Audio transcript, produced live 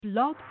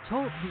Blog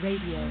Talk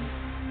Radio.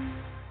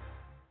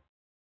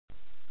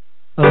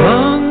 A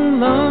long,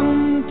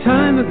 long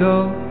time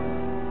ago,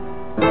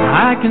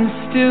 I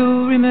can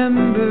still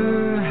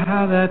remember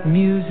how that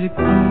music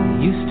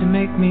used to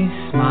make me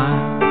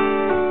smile.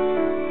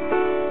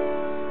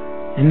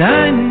 And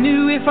I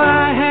knew if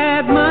I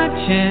had my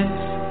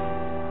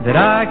chance that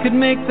I could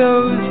make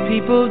those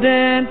people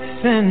dance,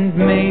 and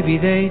maybe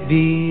they'd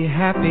be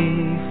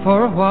happy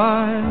for a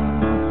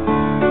while.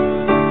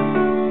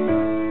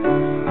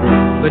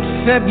 But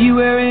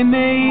February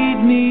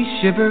made me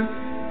shiver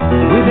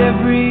with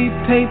every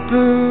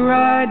paper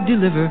I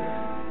deliver.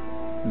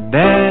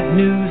 Bad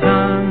news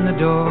on the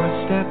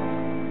doorstep,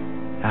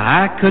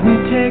 I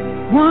couldn't take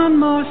one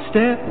more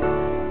step.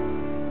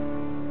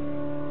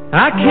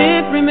 I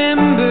can't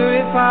remember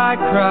if I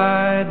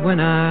cried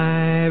when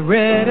I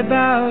read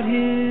about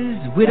his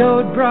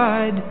widowed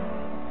bride,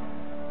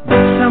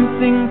 but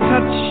something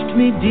touched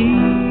me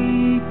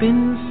deep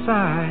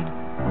inside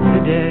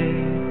the day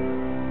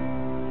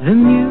the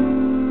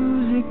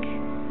music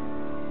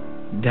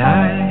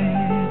died.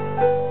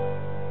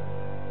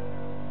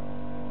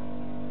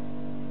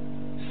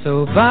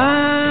 So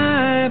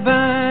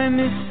bye-bye,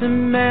 Miss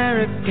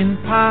American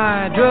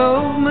Pie.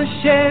 Drove my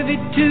Chevy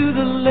to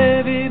the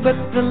levee, but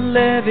the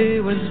levee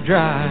was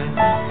dry.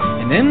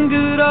 And them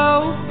good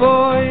old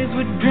boys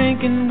were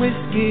drinking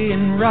whiskey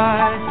and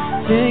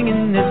rye,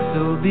 singing,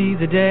 this'll be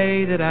the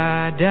day that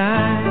I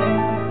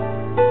die.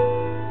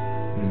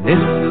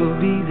 This'll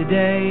be the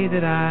day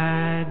that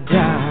I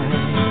die.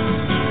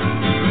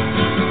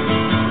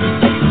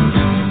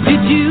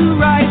 Did you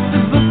write the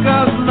book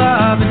of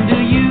love, and do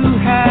you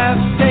have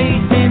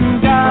faith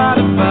in God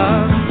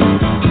above?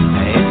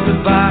 If the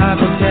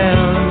Bible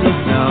tells you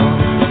so,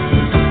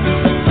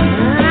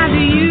 do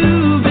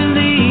you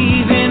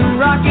believe in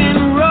rock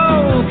and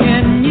roll?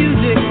 Can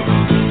music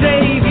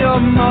save your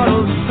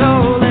mortal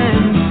soul?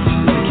 And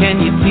can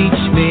you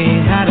teach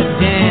me how to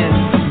dance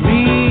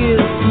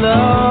real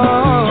slow?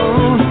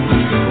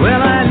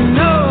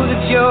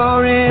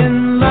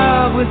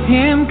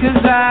 Him,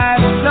 'cause I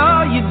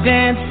saw you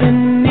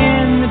dancing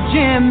in the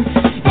gym.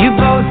 You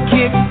both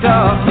kicked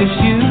off your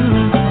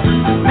shoes.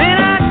 Man,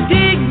 I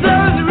dig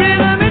those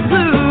rhythm and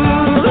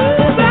blues.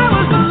 I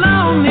was a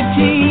lonely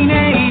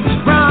teenage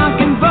bronc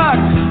buck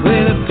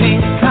with a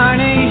pink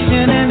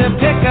carnation and a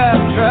pickup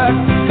truck,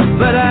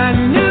 but I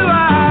knew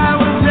I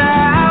was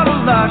out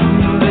of luck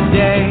the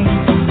day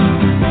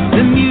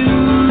the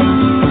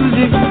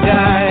music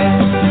died.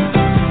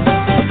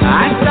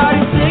 I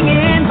started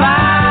singing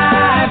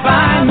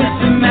bye-bye, Miss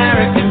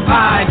American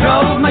Pie.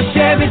 Drove my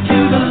Chevy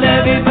to the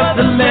levee, but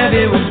the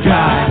levee was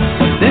dry.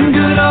 Them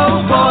good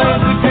old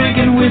boys were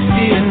drinking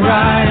whiskey and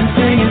rye and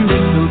singing,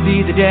 this'll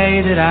be the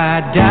day that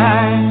I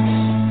die.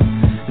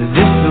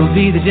 This'll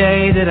be the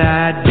day that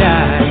I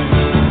die.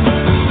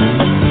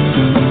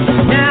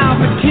 Now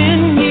for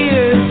 10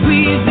 years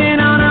we've been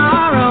on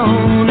our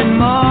own, and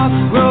moss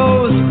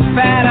grows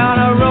fat on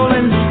a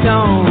rolling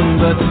stone,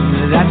 but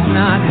that's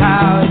not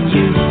how it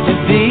used to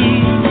be.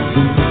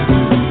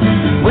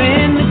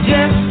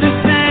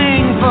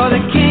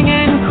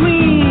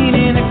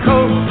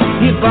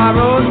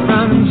 Borrowed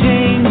from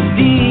James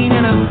Dean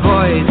and a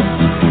voice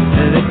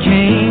that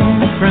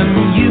came from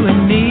you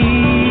and me.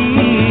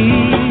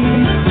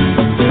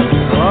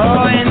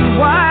 Oh, and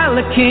while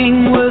the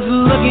king was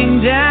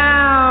looking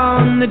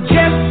down, the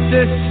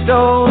jester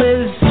stole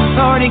his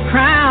thorny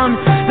crown.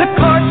 The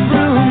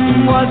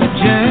courtroom was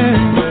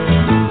adjourned.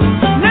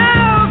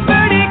 No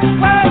verdict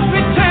was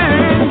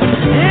returned.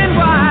 And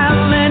while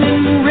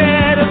Lennon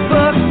read a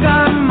book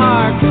on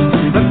Marx,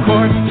 the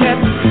quartet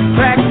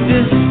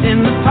practiced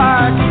in the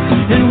park,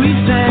 and we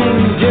sang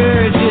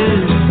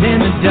dirges in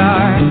the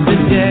dark the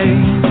day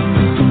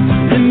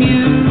the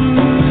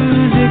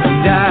music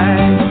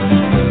died.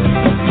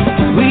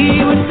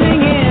 We were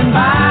singing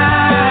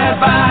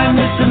bye-bye,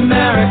 Miss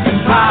American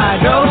Pie.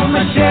 Drove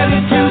my Chevy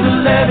to the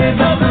levee,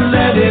 but the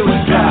levee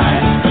was dry.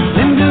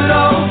 Them good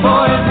old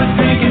boys were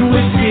drinking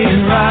whiskey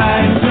and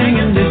rye and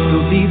singing,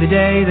 this'll be the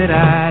day that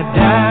I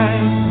die.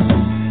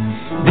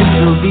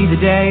 This'll be the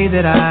day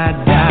that I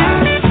die.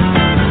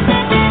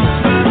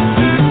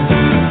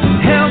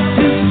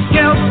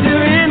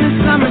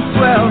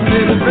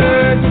 The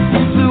birds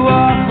flew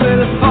off with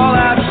a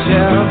fallout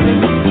shell,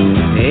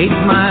 8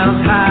 miles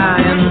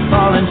high and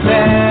falling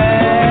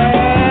fast.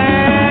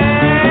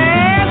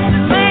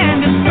 The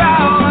land is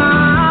foul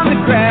on the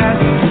grass.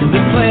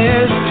 The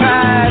players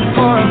tried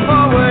for a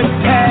forward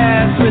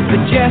pass with the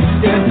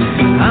jester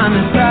on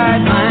the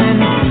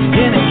sideline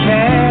in a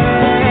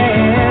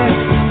cast.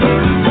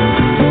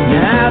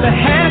 Now the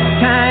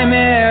halftime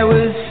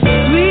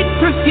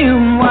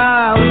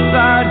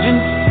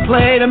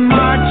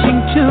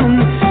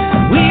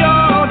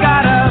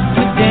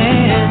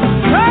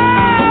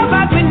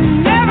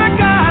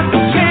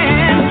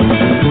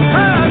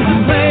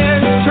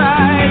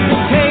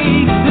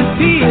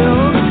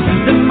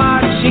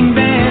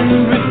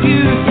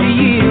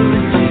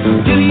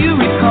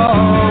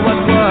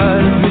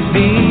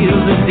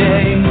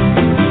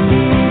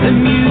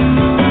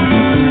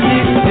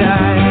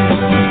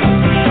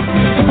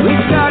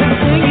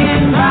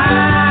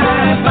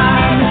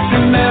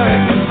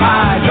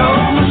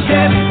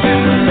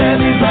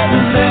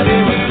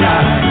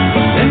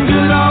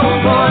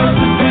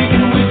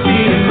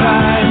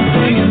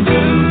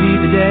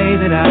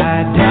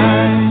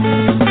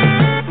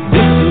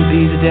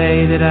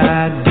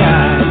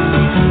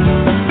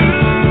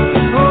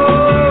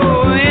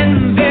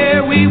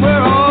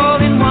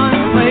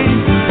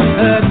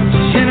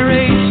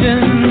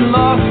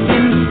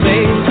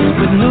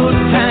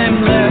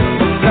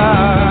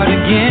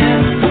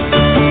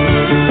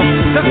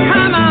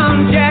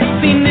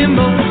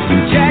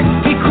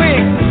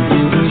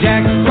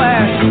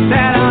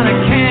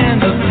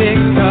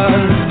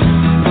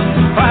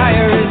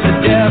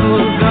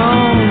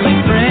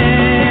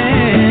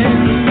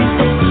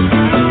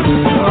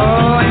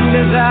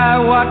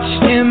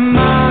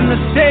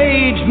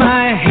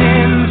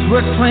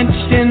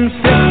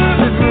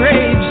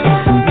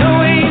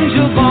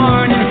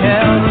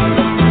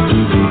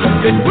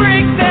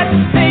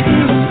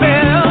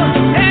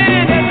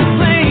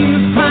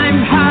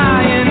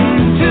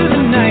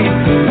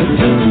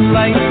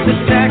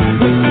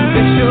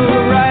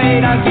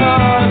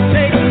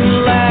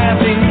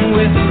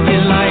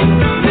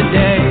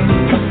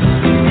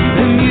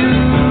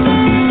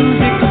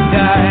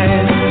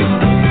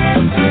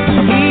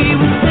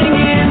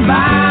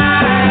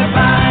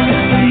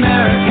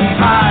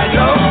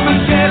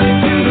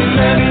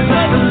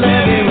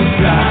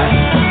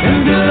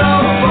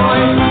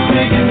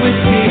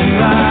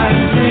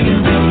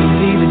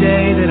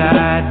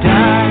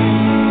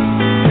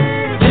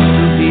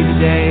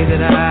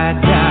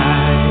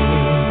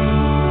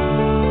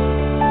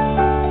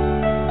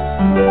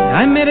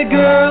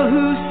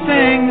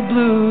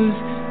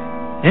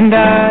and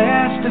I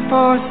asked her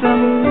for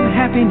some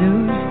happy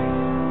news,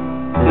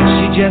 but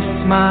she just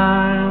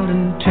smiled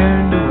and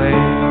turned away.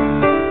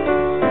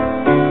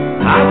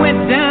 I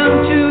went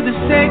down to the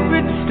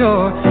sacred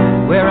store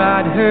where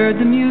I'd heard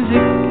the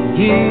music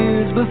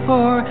years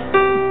before,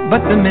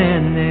 but the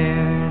man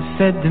there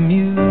said the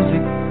music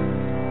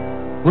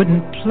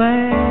wouldn't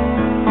play.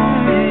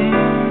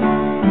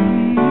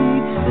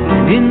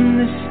 And in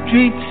the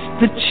streets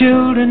the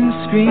children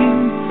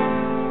screamed,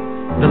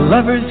 the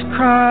lovers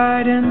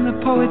cried and the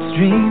poets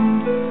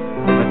dreamed,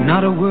 but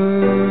not a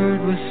word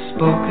was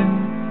spoken.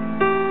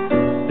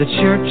 The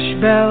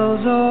church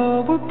bells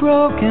all were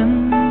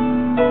broken,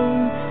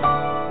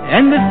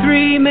 and the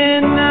three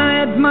men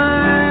I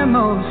admire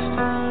most,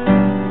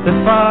 the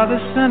Father,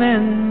 Son,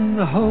 and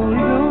the Holy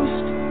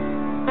Ghost,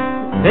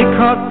 they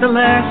caught the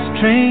last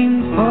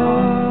train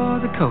for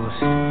the coast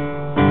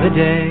the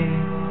day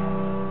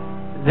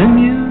the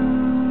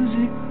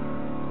music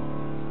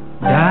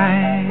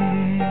died.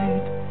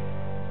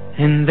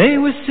 And they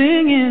were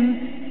singing,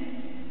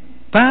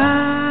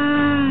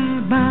 bye,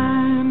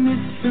 bye,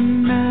 Miss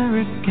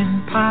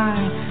American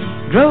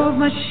Pie. Drove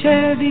my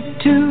Chevy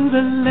to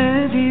the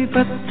levee,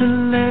 but the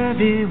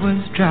levee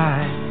was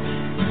dry.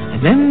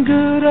 And them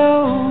good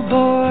old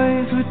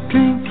boys were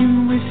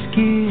drinking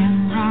whiskey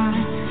and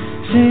rye,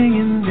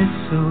 singing,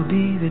 this'll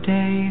be the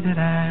day that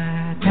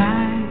I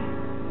die.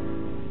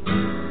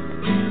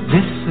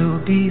 This'll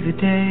be the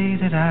day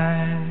that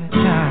I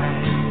die.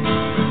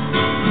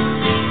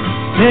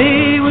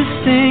 They were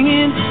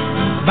singing,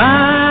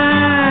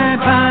 bye,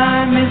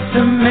 bye, Miss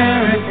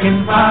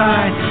American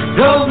Pie.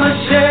 Drove my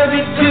Chevy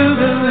to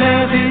the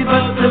levee,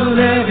 but the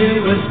levee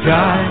was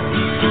dry.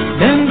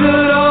 Them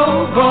good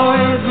old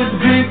boys were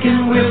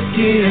drinking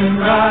whiskey and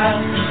rye,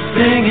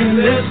 singing,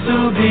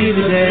 this'll be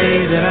the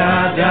day that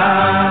I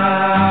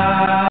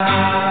die.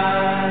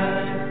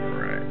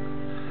 Right.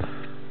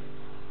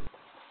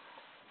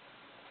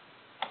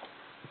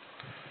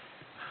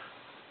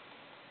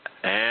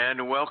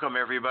 And welcome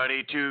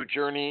everybody to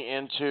Journey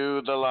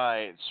into the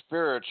Light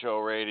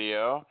Spiritual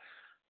Radio.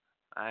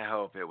 I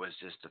hope it was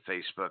just the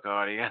Facebook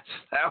audience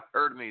that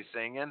heard me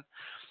singing,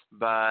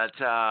 but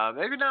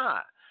maybe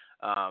not.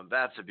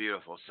 That's a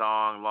beautiful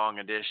song, long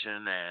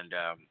edition, and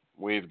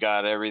we've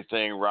got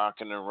everything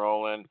rocking and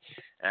rolling.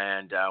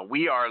 And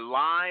we are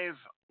live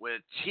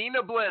with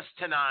Tina Bliss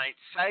tonight,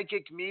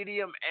 psychic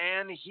medium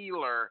and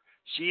healer.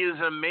 She is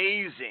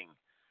amazing,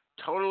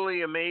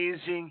 totally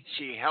amazing.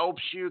 She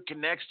helps you,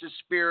 connects to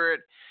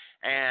spirit.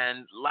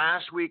 And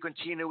last week when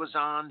Tina was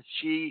on,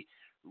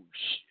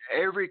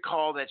 every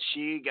call that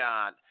she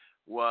got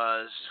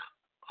was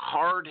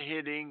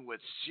hard-hitting with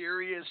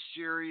serious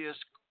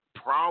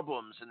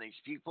problems in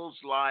these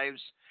people's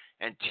lives,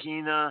 and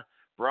Tina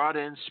brought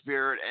in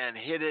spirit and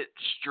hit it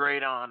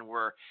straight on,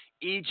 where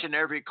each and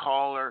every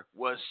caller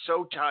was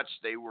so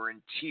touched they were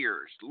in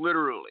tears,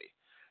 literally.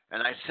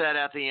 And I said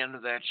at the end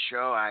of that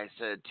show, I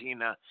said,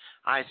 Tina,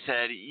 I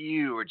said,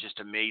 you were just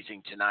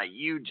amazing tonight.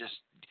 You just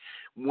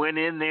went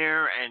in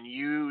there and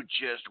you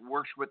just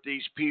worked with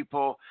these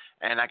people,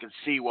 and I can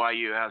see why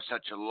you have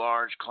such a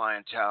large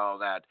clientele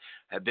that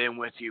have been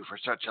with you for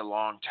such a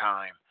long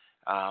time.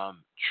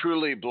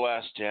 Truly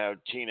blessed to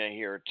have Tina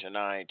here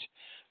tonight.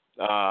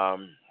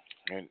 And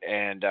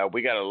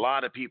we got a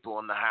lot of people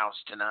in the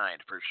house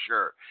tonight for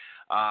sure.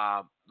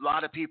 A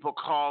lot of people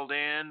called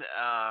in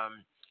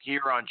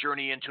here on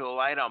Journey into the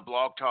Light on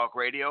Blog Talk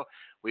Radio.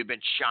 We've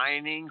been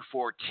shining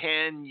for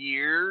 10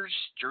 years.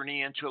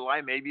 Journey into the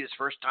Light. Maybe it's the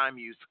first time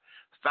you've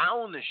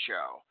found the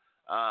show.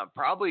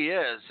 Probably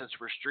is, since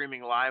we're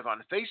streaming live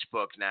on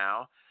Facebook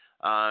now.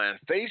 And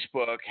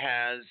Facebook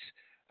has,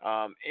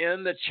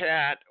 in the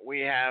chat, we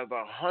have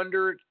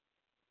 100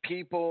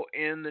 people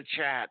in the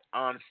chat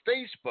on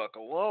Facebook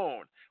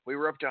alone. We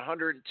were up to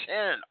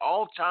 110,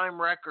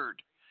 all-time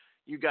record.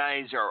 You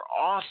guys are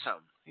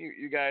awesome.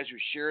 You guys who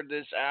shared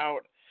this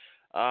out.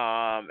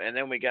 And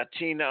then we got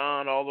Tina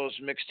on, all those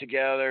mixed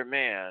together.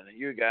 Man,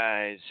 you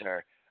guys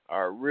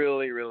are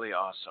really, really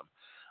awesome.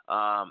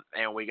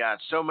 And we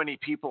got so many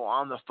people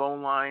on the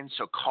phone line.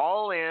 So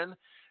call in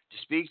to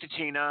speak to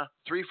Tina,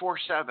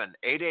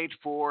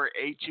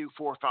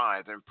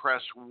 347-884-8245, and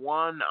press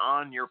 1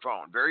 on your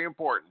phone. Very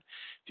important.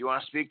 If you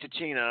want to speak to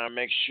Tina,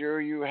 make sure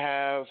you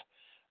have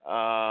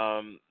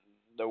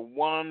the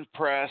 1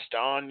 pressed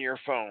on your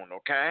phone,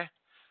 okay?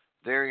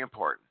 Very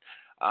important.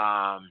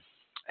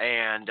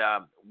 And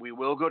we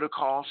will go to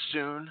call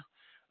soon.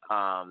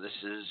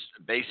 This is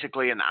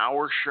basically an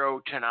hour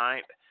show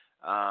tonight.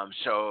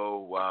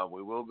 So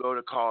we will go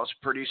to calls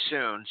pretty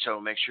soon.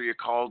 So make sure you're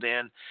called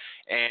in.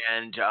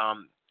 And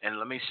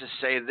let me just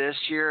say this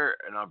here,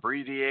 and I'll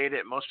abbreviate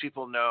it. Most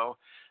people know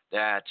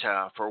that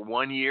for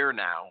 1 year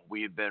now,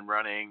 we've been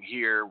running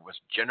here with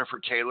Jennifer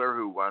Taylor,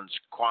 who runs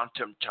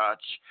Quantum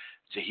Touch.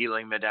 It's a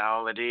healing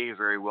modality,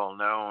 very well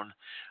known.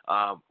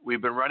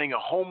 We've been running a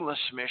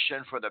homeless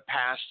mission for the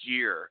past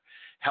year,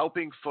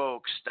 helping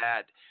folks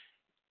that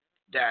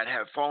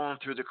have fallen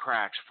through the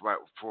cracks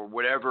for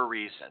whatever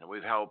reason.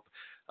 We've helped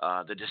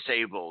the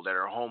disabled that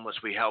are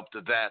homeless. We help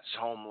the vets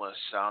homeless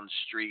on the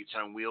streets,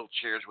 on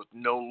wheelchairs with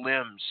no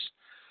limbs.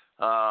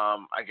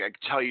 I could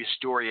tell you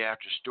story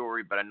after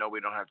story, but I know we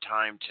don't have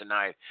time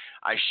tonight.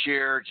 I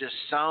share just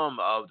some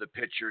of the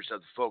pictures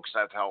of the folks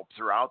I've helped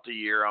throughout the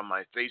year on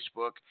my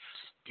Facebook.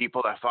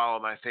 People that follow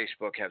my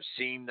Facebook have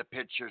seen the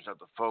pictures of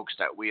the folks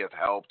that we have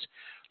helped.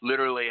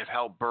 Literally have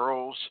helped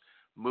Burroughs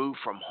move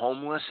from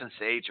homeless since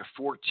the age of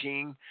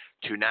 14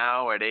 to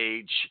now at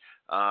age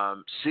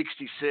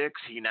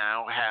 66. He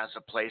now has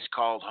a place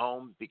called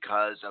home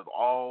because of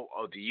all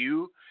of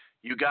you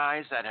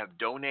guys that have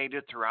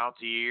donated throughout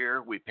the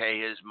year. We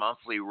pay his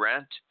monthly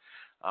rent.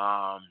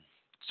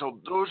 So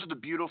those are the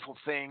beautiful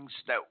things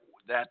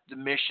that the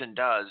mission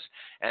does.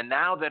 And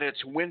now that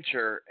it's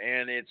winter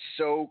and it's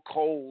so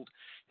cold,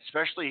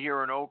 especially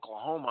here in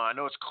Oklahoma, I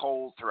know it's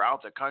cold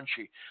throughout the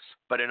country,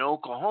 but in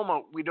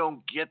Oklahoma, we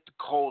don't get the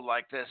cold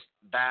like this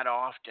that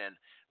often.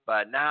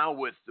 But now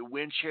with the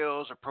wind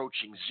chills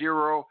approaching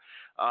zero,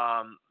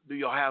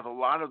 you'll have a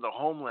lot of the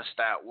homeless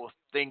that will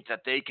think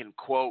that they can,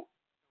 quote,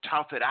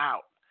 tough it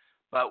out.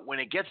 But when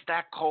it gets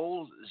that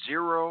cold,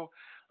 zero,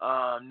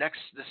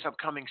 this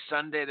upcoming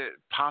Sunday, the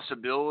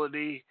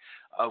possibility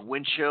of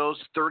wind chills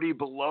 30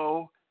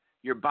 below,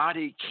 your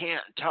body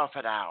can't tough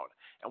it out.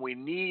 And we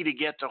need to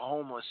get the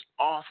homeless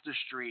off the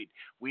street.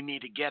 We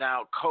need to get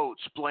out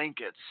coats,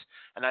 blankets.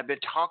 And I've been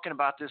talking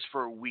about this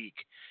for a week,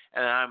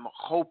 and I'm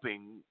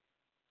hoping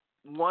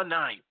one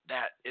night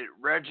that it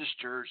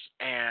registers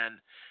and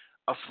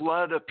a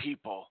flood of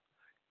people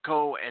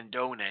go and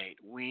donate.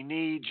 We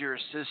need your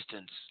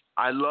assistance.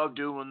 I love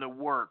doing the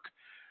work.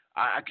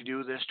 I could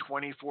do this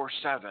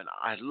 24/7.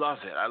 I love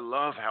it. I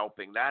love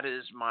helping. That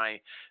is my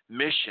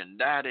mission.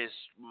 That is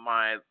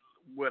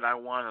what I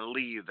want to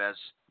leave as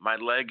my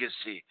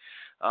legacy.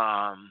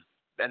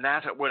 And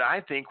that's what I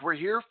think we're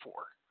here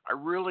for. I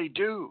really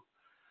do.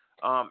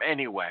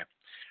 Anyway,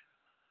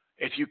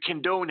 if you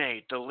can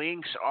donate, the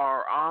links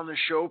are on the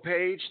show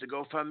page, the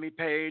GoFundMe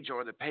page,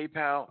 or the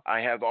PayPal.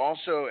 I have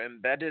also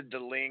embedded the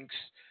links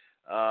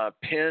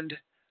pinned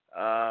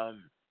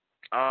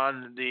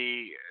on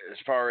as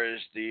far as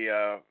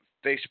the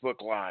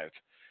Facebook Live.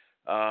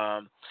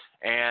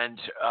 And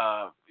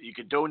you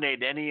can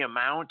donate any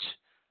amount.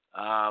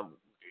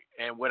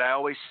 And what I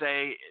always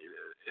say,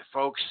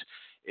 folks,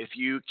 if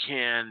you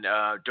can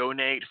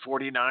donate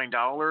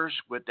 $49,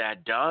 what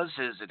that does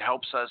is it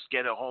helps us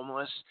get a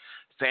homeless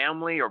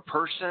family or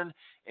person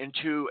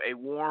into a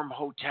warm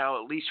hotel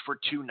at least for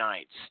 2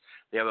 nights.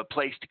 They have a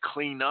place to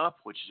clean up,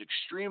 which is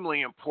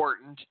extremely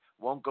important.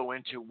 Won't go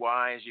into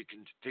why, as you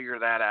can figure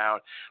that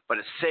out. But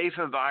a safe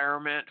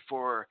environment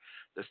for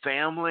the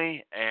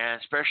family,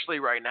 and especially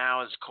right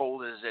now as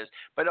cold as it is.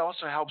 But it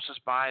also helps us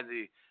buy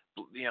the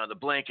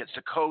blankets,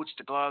 the coats,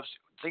 the gloves,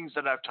 things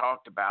that I've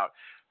talked about.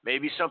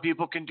 Maybe some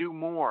people can do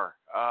more.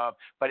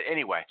 But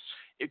anyway,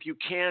 if you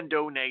can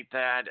donate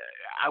that,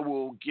 I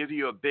will give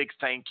you a big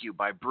thank you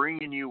by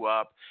bringing you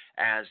up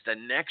as the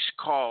next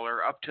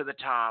caller up to the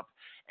top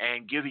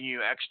and giving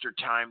you extra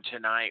time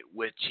tonight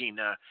with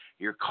Tina.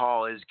 Your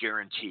call is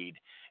guaranteed.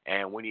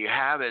 And when you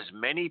have as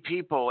many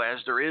people as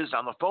there is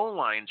on the phone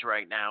lines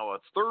right now,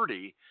 of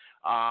 30,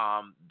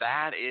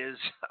 that is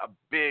a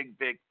big,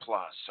 big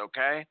plus,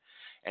 okay?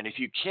 And if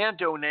you can't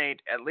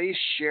donate, at least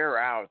share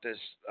out this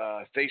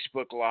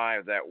Facebook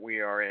Live that we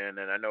are in,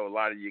 and I know a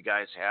lot of you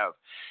guys have.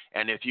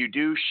 And if you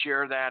do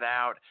share that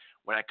out,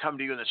 when I come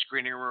to you in the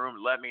screening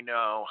room, let me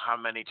know how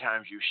many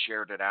times you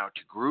shared it out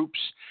to groups,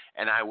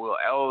 and I will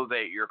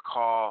elevate your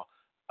call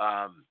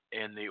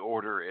in the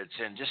order it's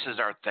in, just as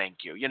our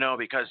thank you.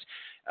 Because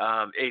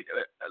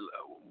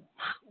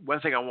one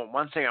thing I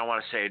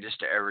want to say just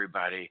to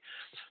everybody.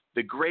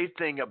 The great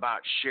thing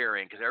about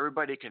sharing, because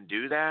everybody can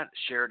do that,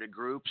 share to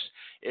groups,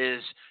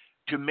 is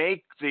to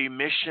make the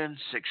mission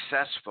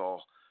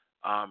successful.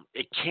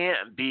 It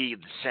can't be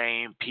the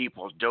same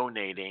people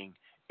donating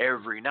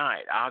every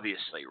night,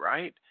 obviously,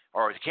 right?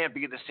 Or it can't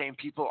be the same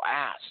people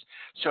asked.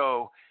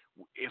 So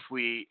if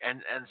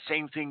and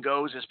same thing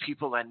goes as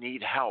people that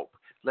need help.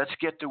 Let's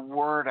get the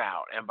word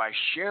out. And by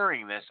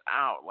sharing this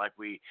out like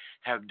we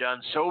have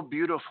done so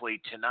beautifully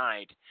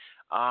tonight,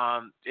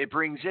 it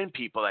brings in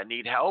people that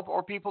need help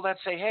or people that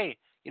say, hey,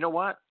 you know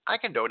what? I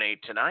can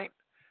donate tonight.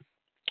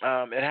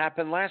 It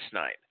happened last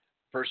night.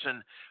 A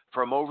person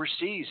from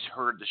overseas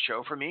heard the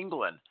show from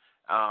England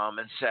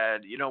and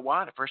said, you know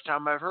what? The first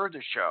time I've heard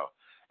the show,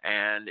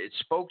 and it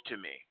spoke to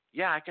me.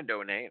 Yeah, I can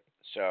donate.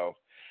 So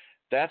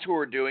that's what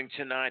we're doing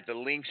tonight. The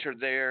links are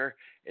there.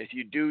 If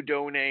you do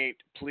donate,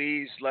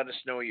 please let us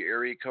know your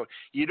area code.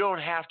 You don't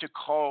have to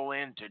call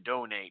in to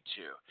donate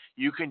to.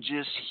 You can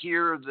just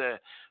hear the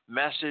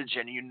message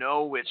and you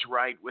know it's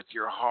right with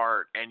your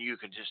heart and you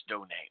can just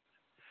donate.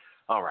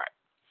 All right.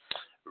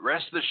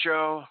 Rest of the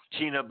show,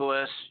 Tina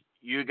Bliss,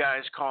 you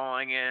guys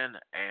calling in,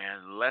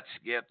 and let's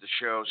get the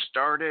show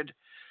started.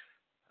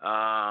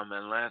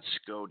 And let's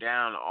go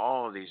down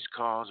all of these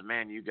calls.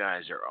 Man, you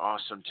guys are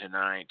awesome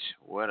tonight.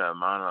 What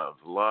amount of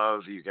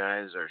love you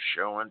guys are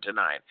showing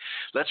tonight.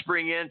 Let's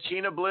bring in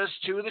Tina Bliss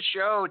to the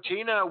show.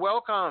 Tina,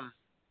 welcome.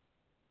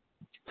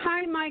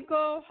 Hi,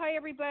 Michael. Hi,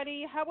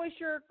 everybody. How was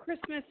your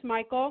Christmas,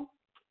 Michael?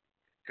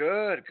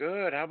 Good,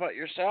 good. How about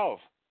yourself?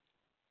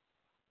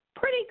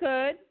 Pretty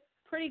good.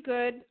 Pretty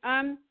good.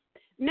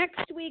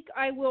 Next week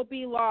I will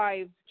be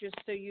live, just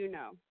so you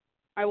know.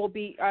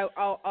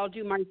 I'll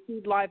do my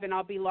food live, and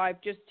I'll be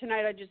live. Just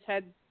tonight I just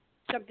had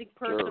something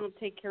personal to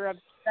take care of.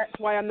 That's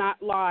why I'm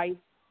not live.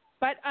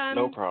 But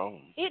no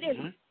problem. It is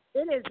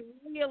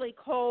really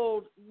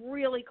cold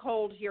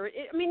here.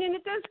 And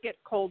it does get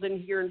cold in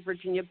here in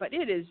Virginia, but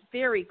it is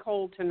very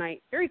cold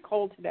tonight. Very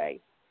cold today.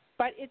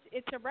 But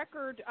it's a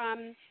record.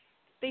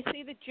 They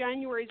say that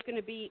January is going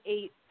to be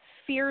a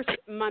fierce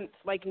month,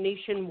 like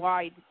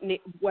nationwide,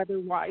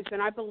 weather-wise,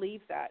 and I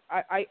believe that.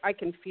 I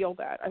can feel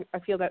that. I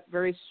feel that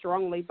very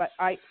strongly, but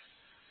I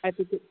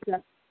think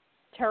it's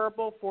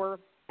terrible for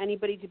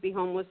anybody to be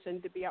homeless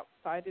and to be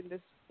outside in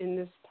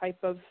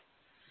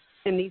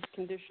these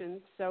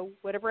conditions. So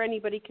whatever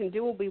anybody can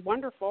do will be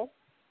wonderful,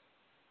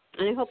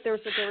 and I hope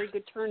there's a very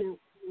good turnout.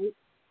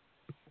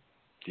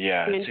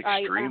 Yeah, it's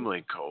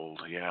extremely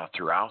cold. Yeah,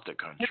 throughout the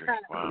country. Yeah.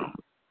 Wow.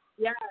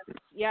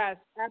 Yes,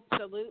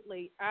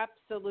 absolutely.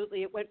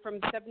 It went from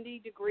 70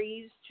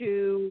 degrees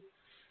to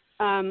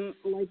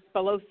like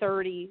below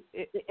 30,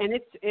 and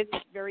it's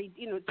very,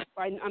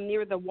 I'm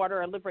near the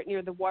water. I live right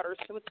near the water,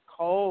 so it's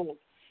cold,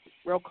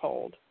 real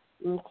cold.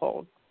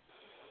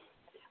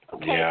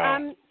 Okay,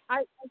 yeah.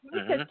 I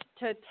wanted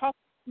to talk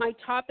my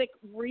topic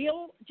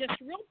real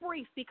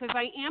brief, because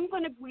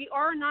we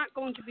are not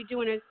going to be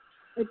doing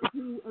a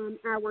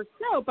 2-hour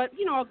show, but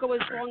I'll go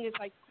as long as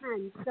I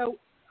can. So,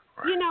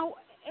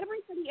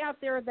 everybody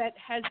out there that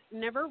has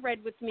never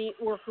read with me,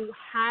 or who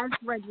has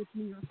read with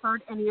me or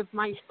heard any of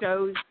my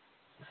shows,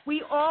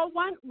 we all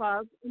want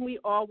love and we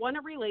all want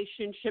a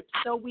relationship,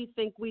 so we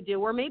think we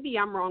do. Or maybe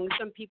I'm wrong.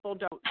 Some people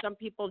don't. Some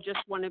people just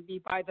want to be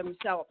by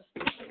themselves.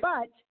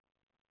 But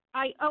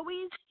I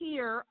always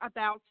hear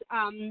about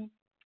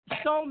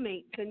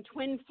soulmates and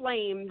twin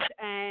flames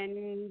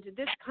and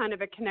this kind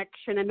of a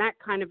connection and that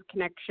kind of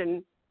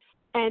connection.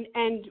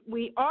 And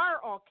we are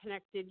all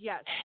connected,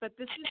 yes, but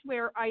this is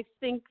where I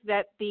think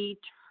that the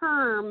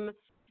term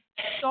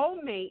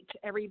soulmate,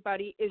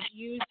 everybody, is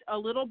used a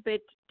little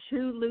bit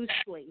too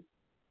loosely.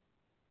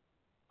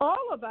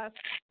 All of us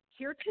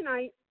here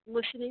tonight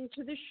listening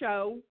to the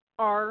show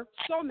are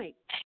soulmates.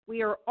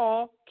 We are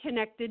all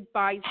connected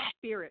by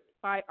spirit,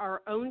 by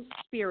our own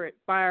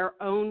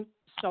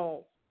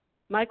soul.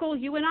 Michael,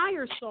 you and I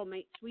are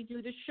soulmates. We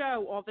do the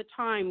show all the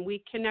time.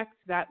 We connect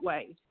that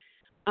way.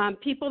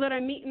 People that I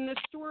meet in the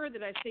store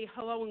that I say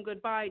hello and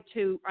goodbye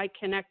to, I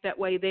connect that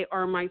way. They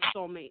are my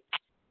soulmates.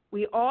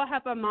 We all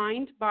have a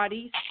mind,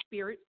 body,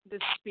 spirit. The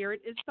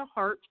spirit is the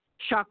heart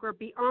chakra.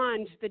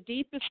 Beyond the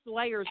deepest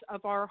layers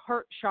of our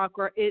heart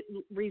chakra, it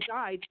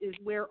resides, is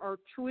where our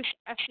truest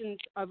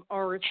essence of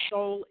our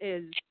soul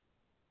is.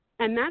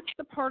 And that's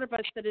the part of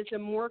us that is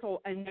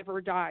immortal and never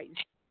dies.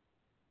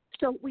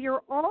 So we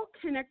are all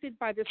connected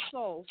by the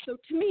soul. So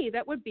to me,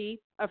 that would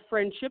be a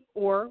friendship,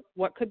 or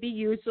what could be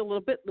used a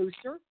little bit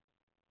looser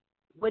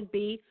would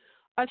be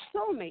a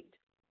soulmate.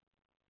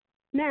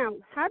 Now,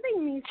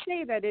 having me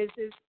say that is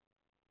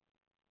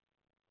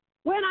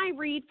when I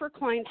read for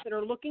clients that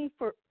are looking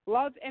for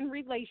love and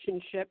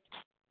relationships,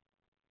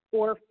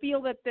 or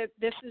feel that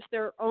this is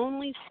their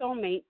only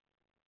soulmate,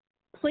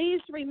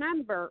 please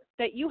remember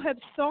that you have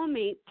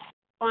soulmates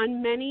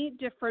on many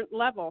different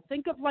levels.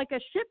 Think of like a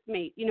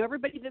shipmate.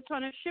 Everybody that's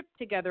on a ship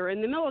together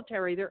in the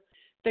military, they're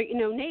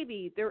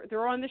Navy,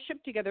 they're on the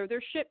ship together.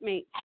 They're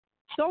shipmates.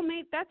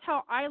 Soulmate, that's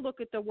how I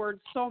look at the word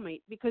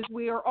soulmate, because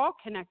we are all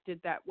connected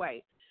that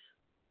way.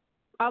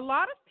 A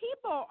lot of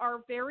people are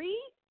very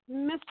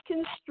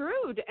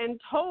misconstrued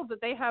and told that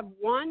they have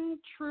one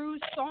true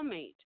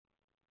soulmate.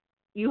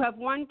 You have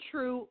one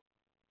true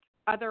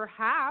other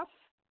half.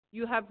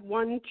 You have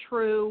one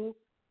true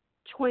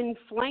twin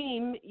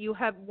flame. You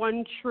have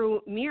one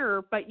true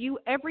mirror. But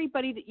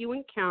everybody that you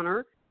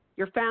encounter,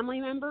 your family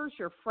members,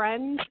 your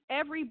friends,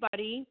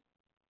 everybody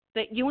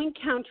that you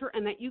encounter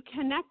and that you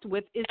connect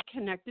with is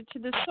connected to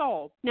the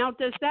soul. Now,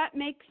 does that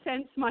make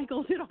sense,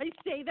 Michael? Did I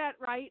say that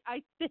right?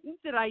 I think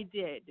that I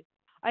did.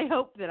 I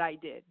hope that I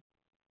did.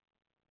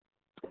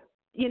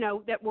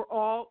 That we're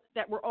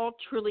all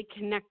truly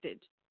connected.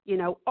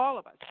 All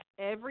of us,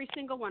 every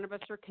single one of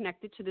us are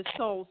connected to the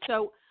soul.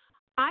 So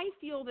I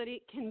feel that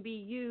it can be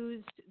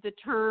used, the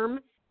term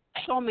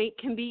soulmate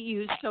can be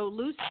used so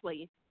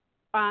loosely.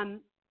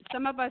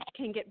 Some of us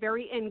can get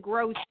very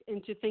engrossed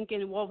into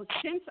thinking, well,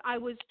 since I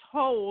was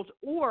told,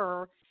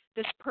 or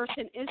this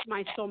person is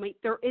my soulmate,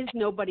 there is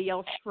nobody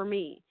else for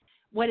me.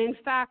 When in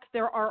fact,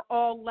 there are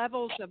all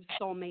levels of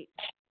soulmates.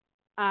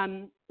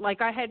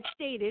 Like I had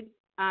stated,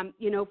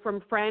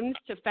 from friends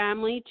to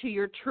family to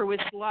your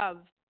truest love.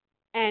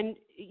 And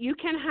you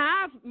can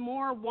have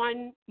more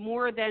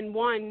than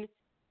one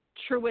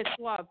truest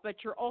love,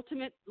 but your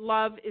ultimate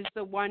love is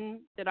the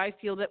one that I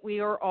feel that we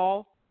are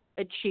all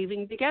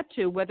achieving to get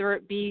to, whether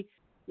it be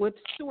with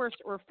source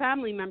or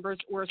family members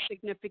or a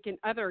significant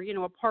other,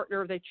 a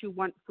partner that you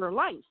want for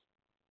life.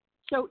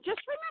 So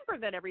just remember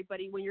that,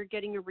 everybody, when you're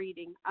getting a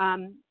reading.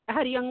 I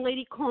had a young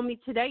lady call me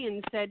today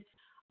and said,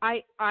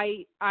 I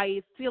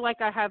feel like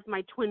I have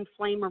my twin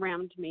flame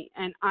around me,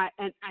 and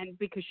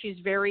because she's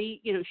very,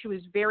 she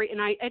was very,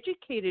 and I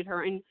educated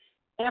her, and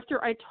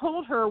after I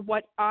told her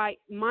what my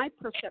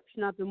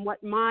perception of and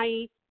what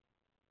my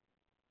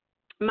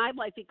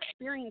life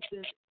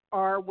experiences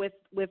are with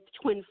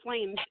twin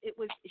flames,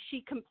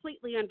 she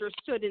completely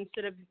understood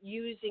instead of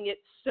using it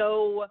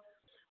so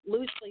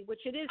loosely,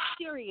 which it is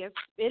serious.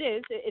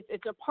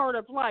 It's a part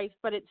of life,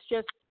 but it's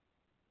just,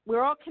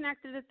 we're all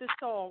connected at the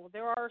soul.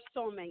 There are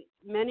soulmates,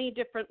 many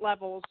different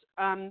levels.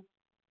 I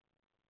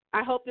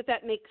hope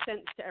that makes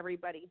sense to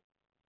everybody.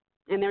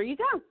 And there you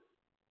go.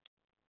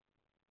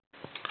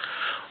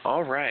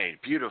 All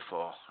right,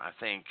 beautiful. I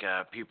think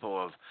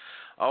people have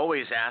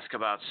always asked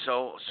about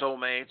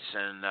soulmates,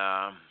 and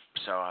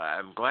so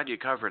I'm glad you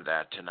covered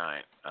that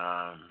tonight.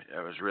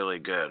 It was really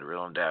good,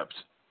 real in depth.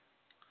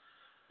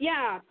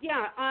 Yeah.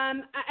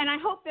 And I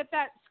hope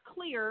that's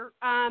clear.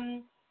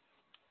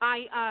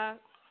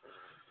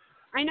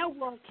 I know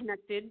we're all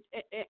connected,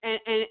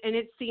 and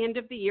it's the end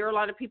of the year. A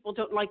lot of people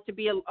don't like to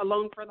be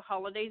alone for the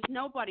holidays.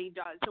 Nobody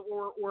does,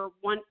 or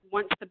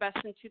wants the best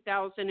in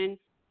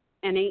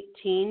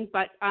 2018.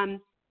 But I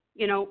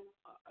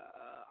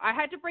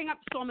had to bring up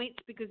soulmates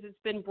because it's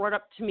been brought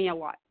up to me a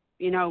lot.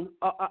 An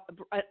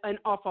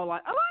awful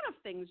lot. A lot of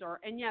things are.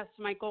 And yes,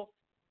 Michael,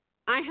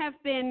 I have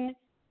been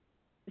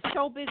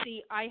so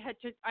busy. I had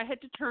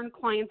to turn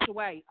clients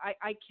away.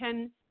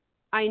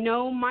 I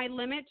know my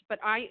limit, but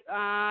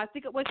I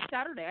think it was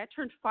Saturday. I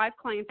turned 5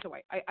 clients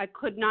away. I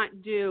could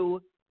not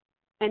do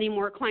any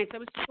more clients. I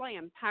was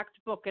slammed,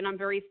 packed book, and I'm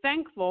very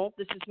thankful.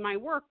 This is my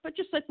work, but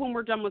just like when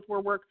we're done with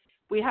work,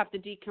 we have to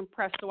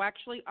decompress. So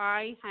actually,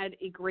 I had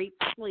a great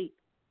sleep,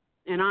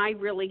 and I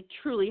really,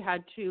 truly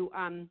had to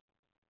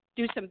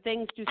do some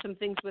things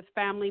with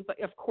family, but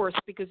of course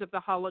because of the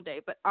holiday.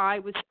 But I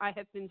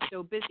have been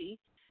so busy.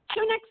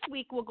 So next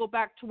week we'll go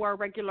back to our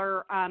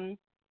regular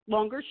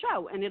longer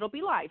show, and it'll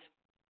be live.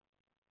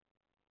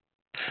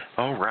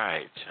 All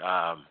right.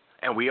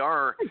 And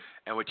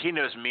what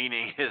Tina's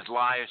meaning is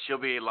live. She'll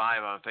be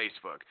live on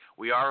Facebook.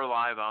 We are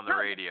live on the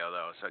radio,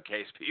 though, so in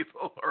case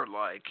people are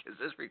like, is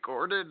this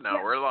recorded?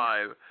 No, We're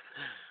live.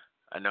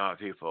 I know how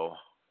people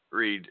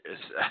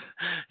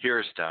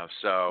hear stuff.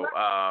 So,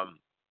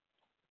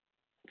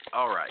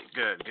 all right.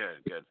 Good.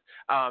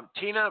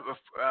 Tina,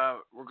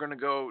 we're going to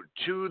go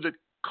to the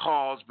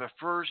calls, but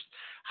first,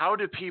 how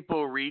do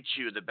people reach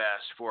you the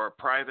best for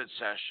private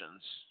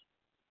sessions?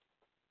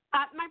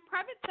 My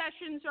private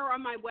sessions are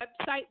on my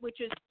website, which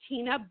is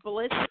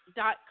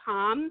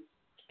tinabliss.com.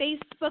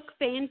 Facebook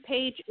fan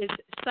page is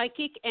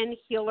Psychic and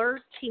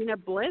Healer Tina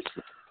Bliss.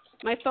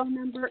 My phone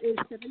number is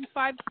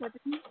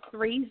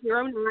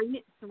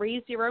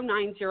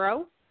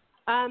 757-309-3090.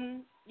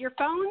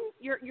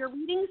 Your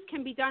readings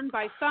can be done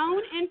by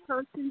phone, in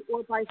person,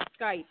 or by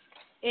Skype.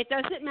 It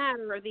doesn't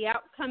matter. The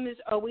outcome is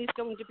always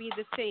going to be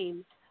the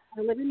same.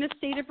 I live in the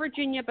state of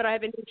Virginia, but I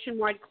have a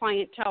nationwide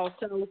clientele,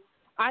 so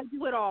I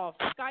do it all,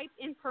 Skype,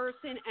 in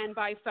person, and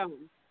by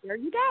phone. There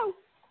you go.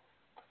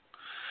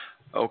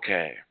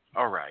 Okay.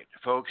 All right,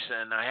 folks,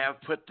 and I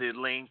have put the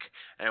link,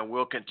 and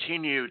we'll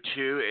continue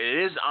to.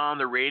 It is on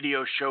the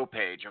radio show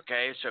page,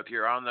 okay? So if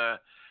you're on the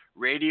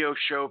radio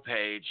show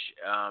page,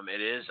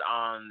 it is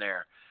on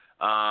there.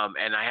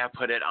 And I have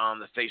put it on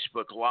the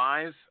Facebook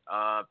Live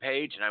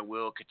page, and I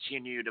will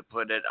continue to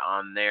put it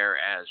on there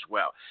as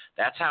well.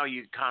 That's how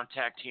you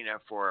contact Tina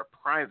for a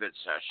private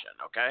session,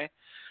 okay?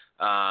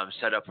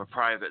 Set up a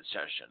private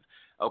session.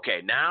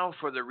 Okay, now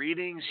for the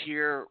readings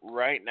here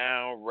right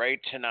now,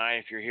 right tonight,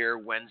 if you're here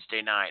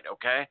Wednesday night,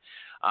 okay?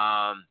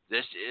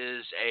 This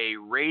is a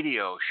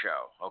radio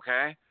show,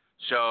 okay?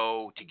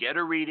 So to get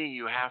a reading,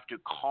 you have to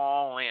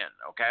call in,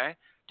 okay?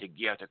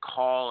 You have to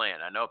call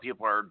in. I know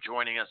people are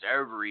joining us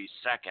every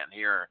second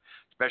here,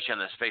 especially on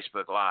this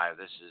Facebook Live.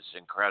 This is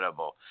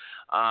incredible.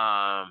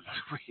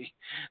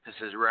 This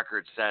is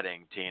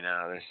record-setting,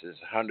 Tina. This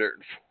is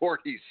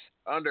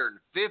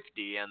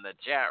 150 in the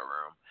chat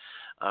room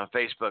on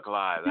Facebook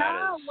Live.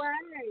 That is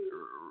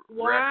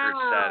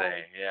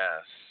record-setting,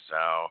 yes.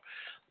 So,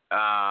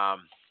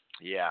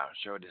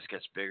 show just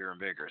gets bigger and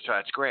bigger. So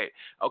that's great.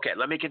 Okay,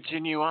 let me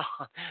continue on.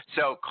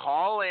 So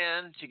call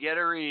in to get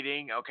a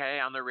reading, okay,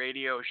 on the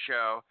radio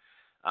show.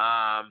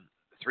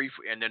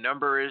 And the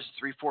number is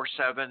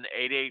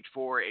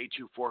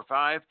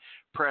 347-884-8245.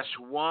 Press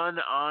 1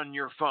 on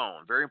your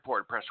phone. Very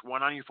important. Press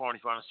 1 on your phone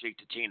if you want to speak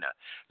to Tina.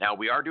 Now,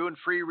 we are doing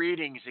free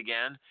readings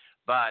again,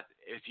 but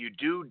if you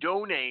do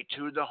donate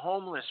to the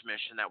homeless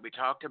mission that we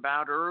talked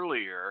about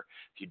earlier,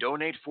 if you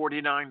donate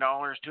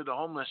 $49 to the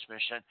homeless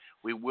mission,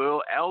 we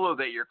will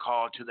elevate your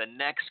call to the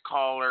next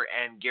caller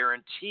and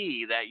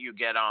guarantee that you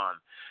get on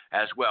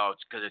as well.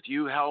 Because if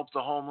you help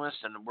the homeless,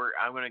 and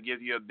I'm going to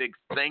give you a big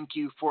thank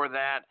you for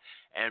that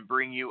and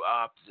bring you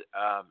up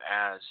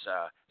as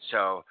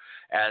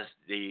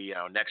the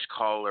next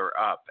caller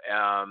up.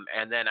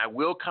 And then I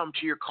will come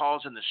to your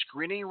calls in the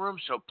screening room,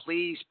 so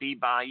please be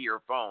by your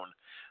phone.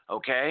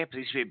 Okay,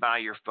 please be by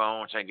your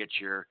phone so I get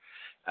your.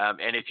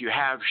 And if you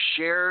have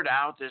shared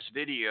out this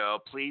video,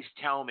 please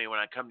tell me when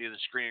I come to the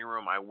screening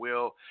room. I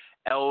will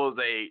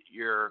elevate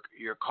your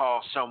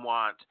call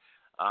somewhat.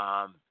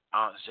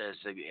 Says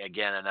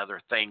again another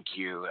thank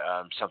you.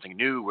 Something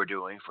new we're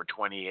doing for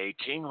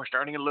 2018. We're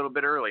starting a little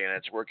bit early, and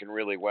it's working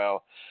really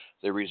well.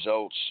 The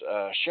results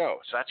show,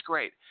 so that's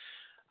great.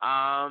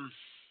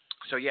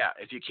 So yeah,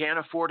 if you can't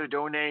afford to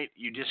donate,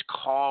 you just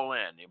call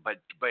in.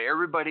 But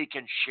everybody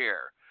can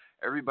share.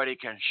 Everybody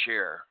can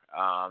share.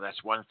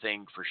 That's one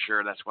thing for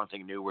sure. That's one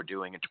thing new we're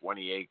doing in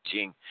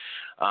 2018.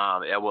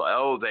 It will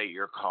elevate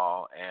your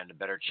call and a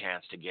better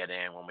chance to get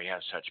in when we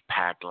have such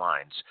packed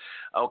lines.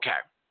 Okay,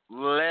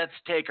 let's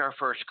take our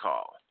first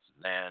call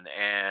then,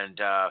 and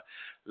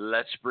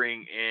let's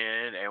bring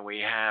in. And we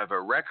have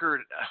a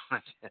record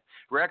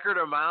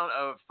amount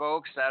of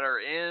folks that are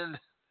in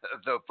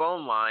the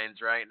phone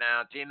lines right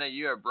now. Tina,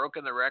 you have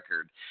broken the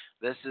record.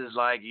 This is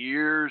like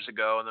years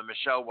ago in the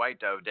Michelle White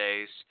Dove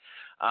days.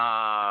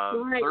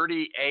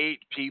 38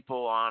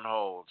 people on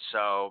hold.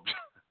 So,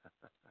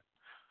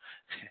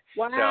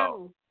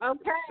 wow.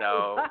 Okay.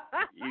 So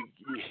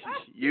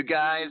you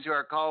guys who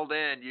are called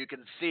in, you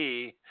can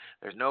see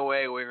there's no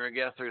way we're going to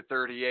get through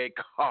 38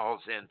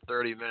 calls in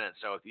 30 minutes.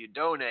 So if you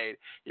donate,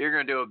 you're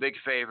going to do a big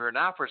favor,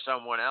 not for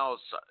someone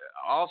else,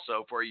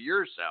 also for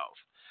yourself.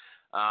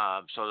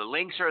 So the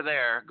links are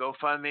there,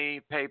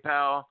 GoFundMe,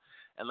 PayPal,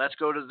 and let's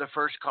go to the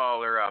first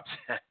caller up.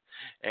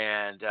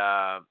 And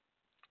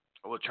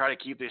we'll try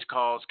to keep these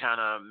calls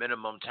kind of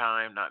minimum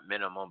time, not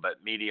minimum,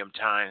 but medium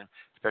time,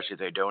 especially if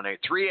they donate.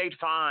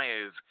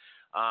 385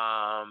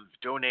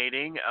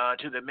 donating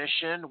to the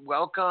mission.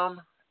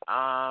 Welcome.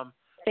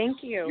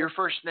 Thank you. Your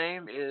first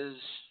name is?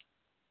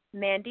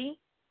 Mandy.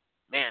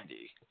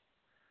 Mandy.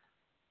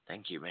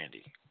 Thank you,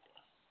 Mandy.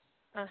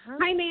 Uh-huh.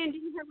 Hi,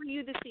 Mandy. How are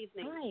you this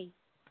evening? Hi.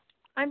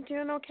 I'm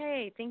doing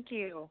okay. Thank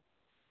you.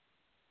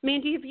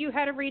 Mandy, have you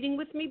had a reading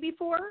with me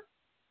before?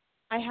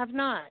 I have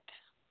not.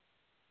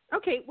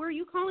 Okay, where are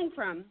you calling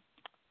from?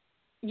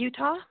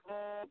 Utah?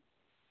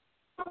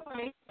 All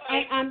right.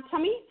 Tell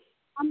me,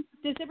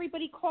 does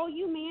everybody call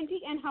you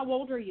Mandy, and how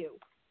old are you?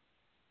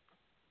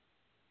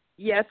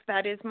 Yes,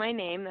 that is my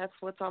name. That's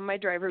what's on my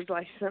driver's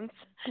license,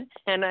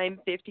 and I'm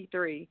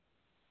 53.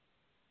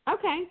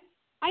 Okay.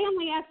 I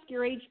only ask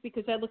your age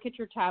because I look at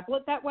your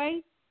tablet that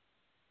way.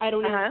 I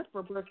don't ask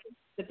for birthday.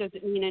 That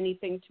doesn't mean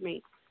anything to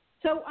me.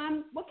 So,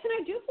 what can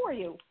I do for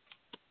you?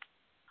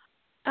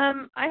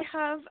 I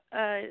have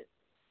a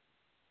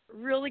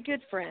really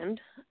good friend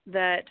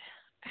that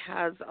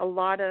has a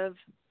lot of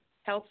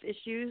health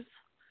issues,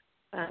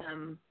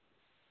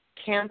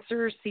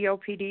 cancer,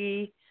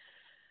 COPD,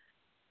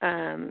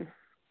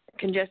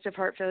 congestive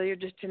heart failure,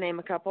 just to name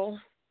a couple,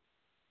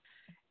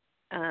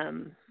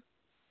 and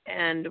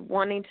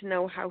wanting to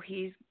know how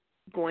he's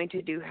going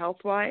to do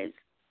health-wise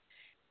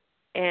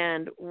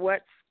and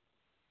what's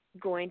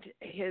going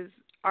to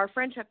our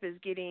friendship is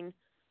getting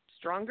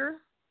stronger,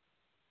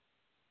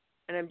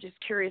 and I'm just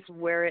curious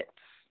where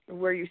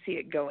you see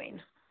it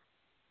going.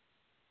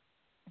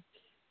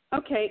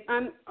 Okay.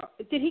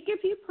 Did he give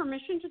you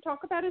permission to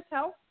talk about his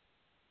health?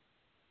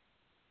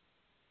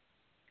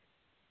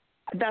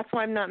 That's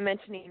why I'm not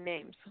mentioning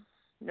names.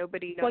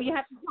 Nobody knows. Well, you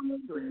have to tell me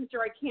his names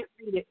or I can't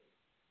read it.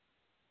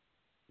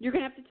 You're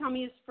going to have to tell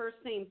me his first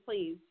name,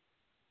 please.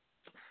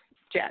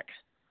 Jack.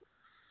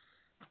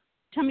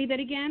 Tell me that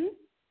again.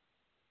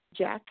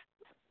 Jack.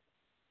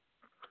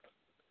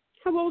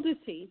 How old is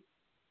he?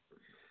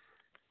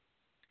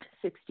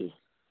 60.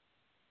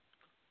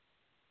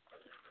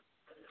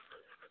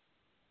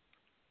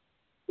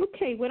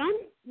 Okay, what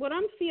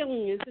I'm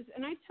feeling is,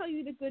 and I tell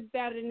you the good,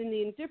 bad, and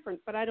the indifferent,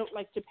 but I don't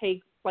like to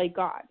play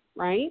God,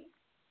 right?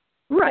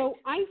 Right. So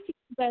I feel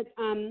that,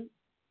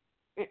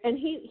 and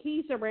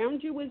he's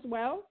around you as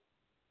well,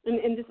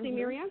 in the same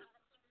area.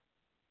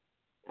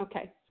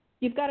 Okay,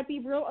 you've got to be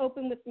real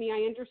open with me.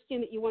 I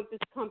understand that you want this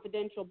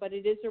confidential, but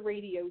it is a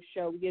radio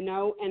show,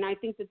 and I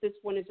think that this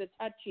one is a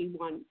touchy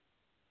one.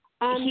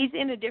 He's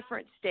in a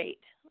different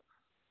state.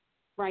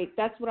 Right,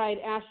 that's what I had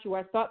asked you.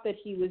 I thought that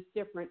he was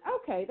different.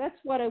 Okay, that's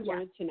what I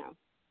wanted to know.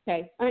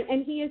 Okay,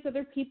 and he has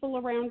other people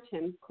around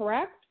him,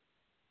 correct?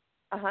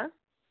 Uh-huh.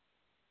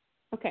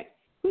 Okay,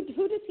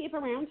 who does he have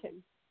around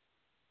him?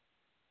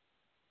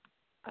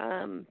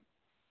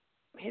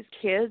 His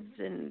kids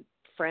and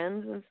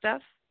friends and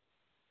stuff.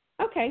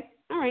 Okay,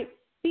 all right.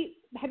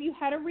 Have you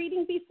had a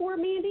reading before,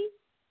 Mandy?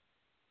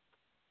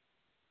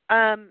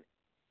 I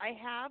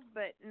have,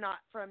 but not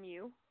from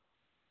you.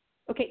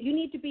 Okay, you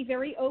need to be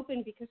very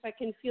open because I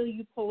can feel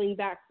you pulling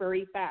back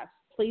very fast.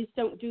 Please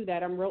don't do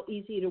that. I'm real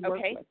easy to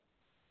work with.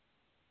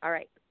 All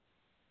right.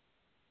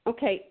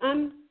 Okay.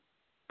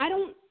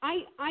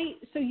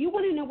 So you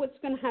want to know what's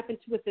going to happen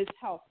with his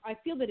health. I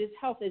feel that his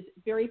health is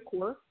very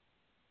poor.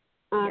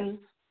 Yes.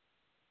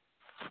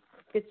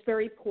 It's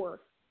very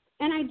poor.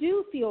 And I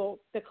do feel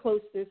the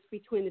closeness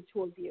between the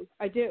two of you.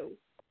 I do.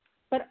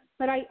 But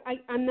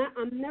I'm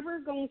never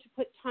going to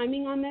put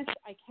timing on this.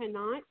 I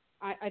cannot.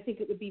 I think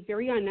it would be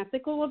very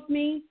unethical of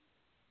me.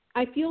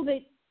 I feel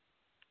that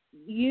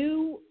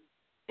you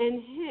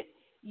and him,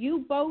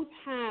 you both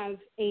have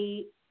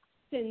a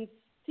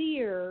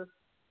sincere,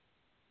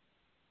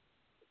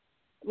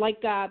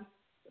 like a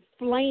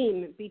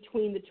flame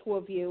between the two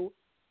of you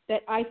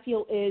that I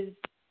feel is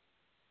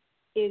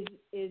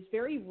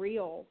very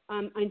real.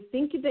 I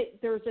think that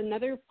there's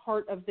another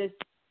part of this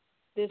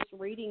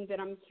reading that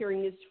I'm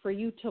hearing is for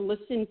you to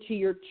listen to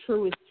your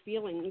truest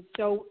feelings.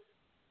 So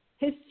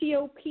his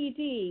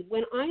COPD,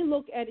 when I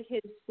look at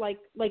his like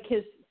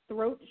his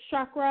throat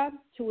chakra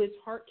to his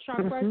heart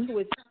chakra to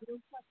his solar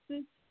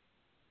plexus,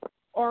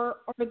 are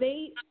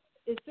they?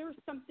 Is there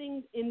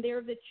something in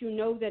there that you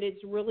know that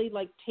it's really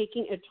like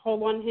taking a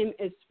toll on him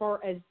as far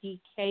as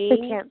decaying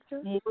The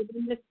cancer? more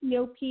than the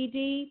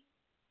COPD?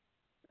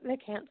 The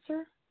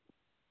cancer?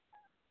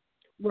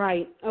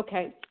 Right.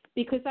 Okay.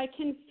 Because I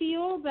can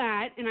feel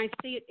that, and I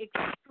say it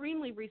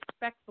extremely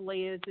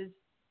respectfully, it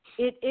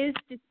is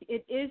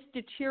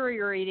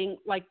deteriorating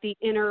like the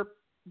inner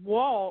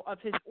wall of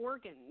his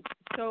organs.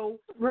 So,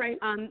 right.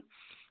 I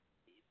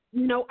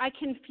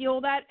can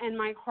feel that, and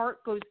my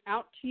heart goes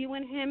out to you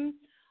and him.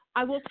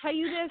 I will tell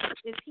you this: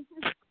 is he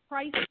has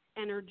Christ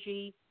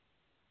energy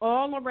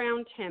all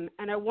around him,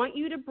 and I want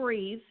you to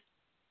breathe.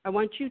 I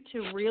want you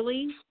to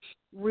really,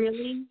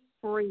 really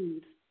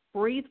breathe.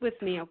 Breathe with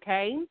me,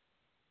 okay?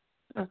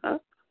 Uh-huh.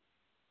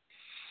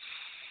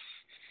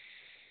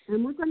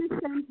 And we're going to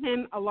send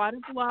him a lot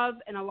of love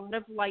and a lot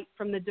of light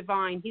from the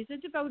divine. He's a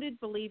devoted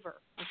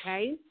believer,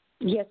 okay?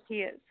 Yes,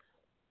 he is.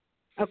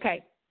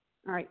 Okay.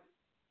 All right.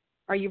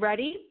 Are you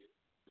ready?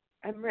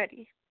 I'm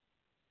ready.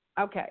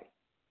 Okay.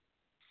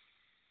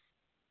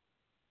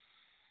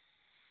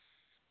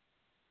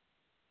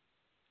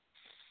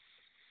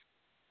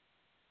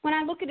 When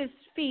I look at his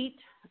feet,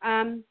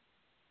 I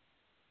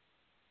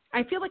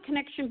feel a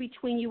connection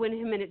between you and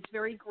him, and it's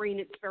very green.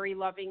 It's very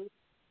loving.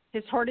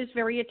 His heart is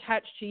very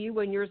attached to you,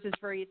 and yours is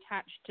very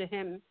attached to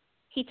him.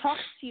 He talks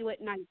to you at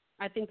night.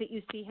 I think that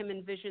you see him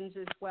in visions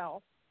as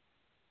well.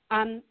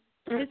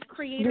 His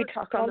creator. We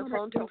talk on the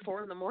phone till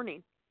 4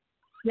 a.m.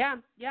 Yeah.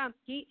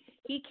 He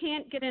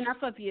can't get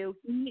enough of you.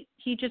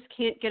 He just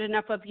can't get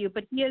enough of you.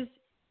 But he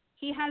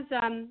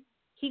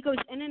goes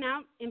in and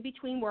out in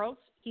between worlds.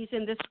 He's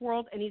in this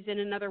world and he's in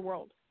another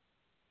world.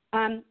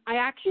 I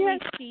actually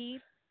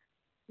see.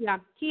 Yeah,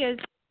 he is.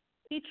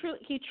 He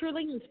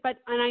truly is.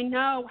 And I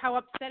know how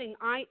upsetting.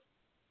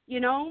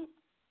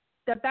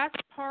 The best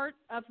part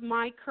of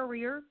my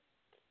career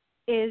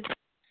is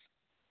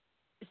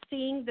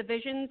seeing the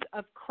visions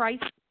of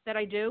Christ that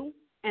I do,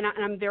 and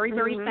I'm very,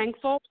 very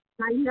thankful.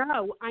 I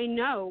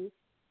know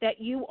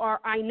that you are.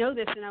 I know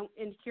this,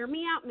 and hear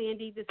me out,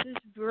 Mandy. This is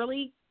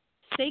really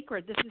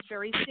sacred. This is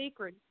very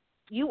sacred.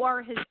 You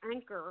are his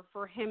anchor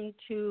for him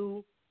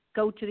to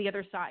go to the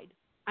other side.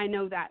 I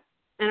know that,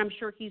 and I'm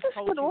sure he's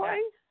told you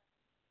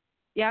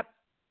that.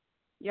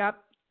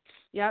 Yep.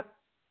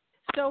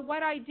 So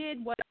what I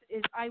did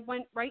is I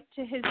went right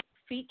to his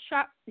feet,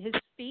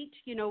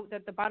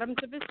 the bottoms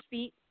of his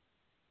feet,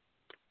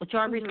 which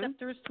are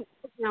receptors to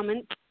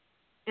ailments,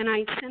 and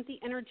I sent the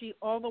energy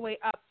all the way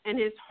up, and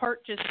his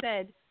heart just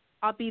said,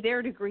 I'll be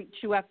there to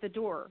greet you at the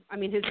door. I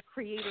mean, his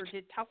creator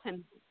did tell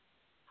him.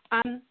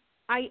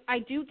 I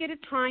do get a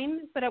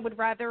time, but I would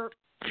rather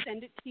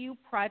send it to you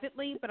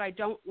privately, but I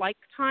don't like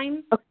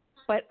time. Okay.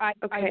 But I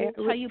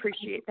will tell you,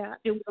 appreciate that.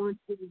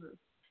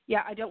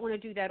 Yeah, I don't want to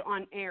do that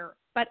on air.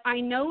 But I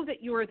know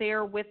that you are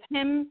there with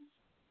him.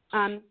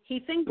 He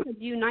thinks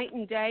of you night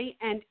and day,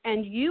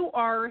 and you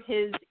are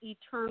his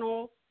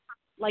eternal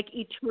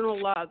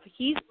love.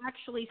 He's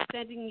actually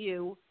sending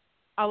you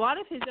a lot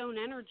of his own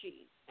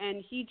energy,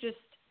 and he just,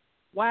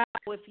 wow.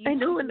 If you I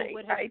know, and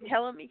I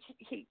tell him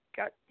he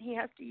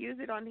has to use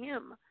it on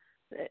him.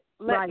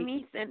 Let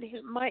me send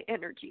him my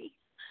energy.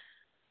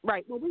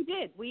 Right. Well, we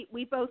did.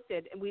 We both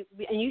did, and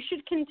and you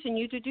should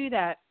continue to do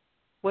that.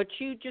 What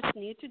you just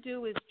need to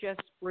do is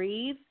just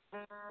breathe,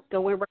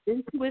 go right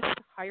into his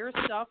higher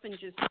self, and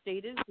just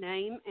state his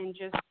name, and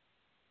just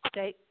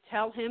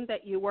tell him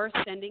that you are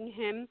sending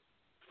him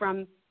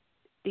from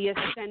the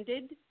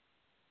ascended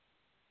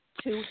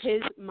to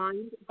his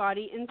mind,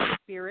 body, and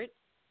spirit,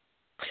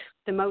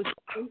 the most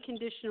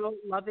unconditional,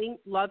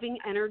 loving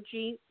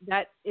energy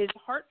that is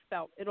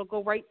heartfelt. It'll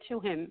go right to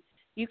him.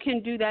 You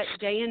can do that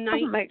day and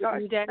night. Oh my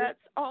gosh, that's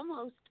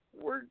almost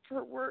word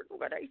for word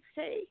what I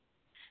say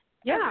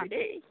every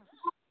day.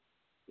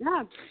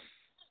 Yeah,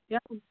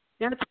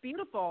 that's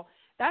beautiful.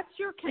 That's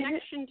your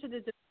connection to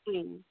the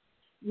divine.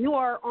 You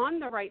are on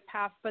the right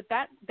path, but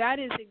that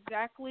is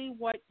exactly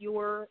what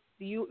your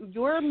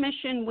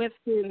mission with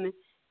him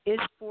is,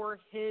 for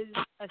his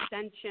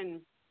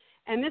ascension.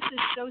 And this is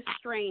so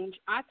strange.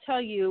 I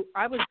tell you,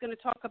 I was going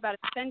to talk about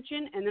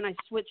ascension, and then I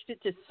switched it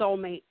to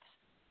soulmates.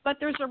 But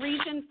there's a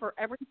reason for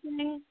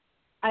everything.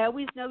 I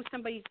always know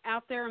somebody's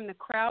out there in the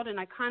crowd, and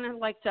I kind of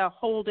like to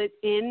hold it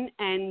in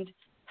and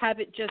have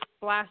it just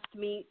blast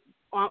me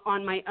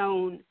on my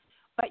own.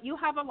 But you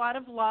have a lot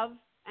of love,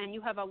 and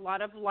you have a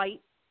lot of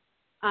light.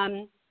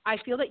 I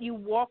feel that you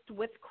walked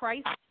with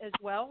Christ as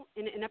well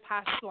in a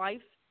past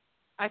life.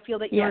 I feel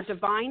that your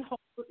divine Holy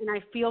and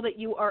I feel that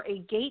you are a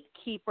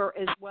gatekeeper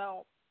as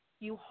well.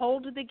 You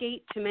hold the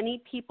gate to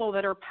many people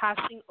that are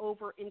passing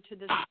over into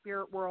the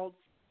spirit world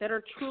that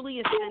are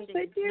truly ascending.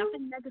 Yes, I do.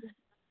 Nothing negative.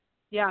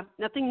 Yeah,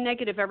 nothing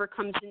negative ever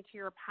comes into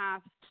your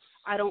path.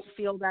 I don't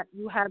feel that.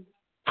 You have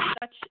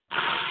such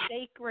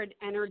sacred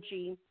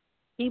energy.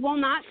 He will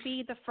not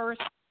be the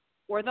first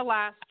or the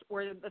last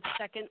or the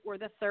second or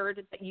the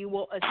third that you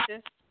will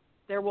assist.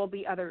 There will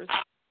be others,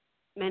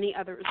 many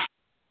others.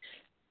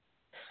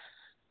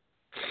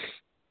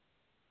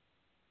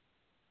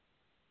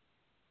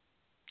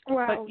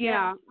 Wow. But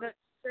yeah, that's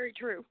very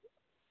true.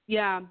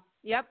 Yeah.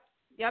 Yep.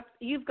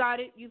 You've got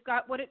it. You've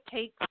got what it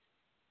takes.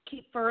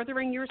 Keep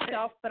furthering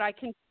yourself, but I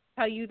can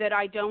tell you that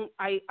I don't.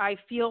 I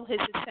feel his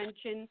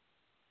ascension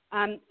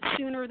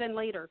sooner than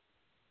later.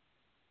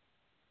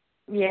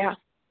 Yeah.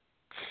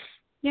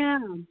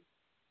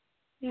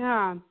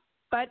 Yeah.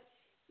 But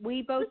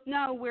we both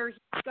know where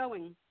he's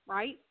going,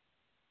 right?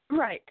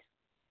 Right.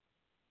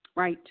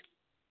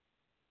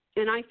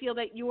 And I feel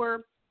that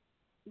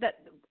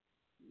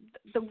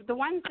the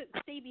ones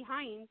that stay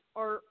behind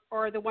are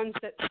the ones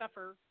that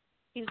suffer.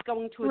 He's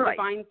going to a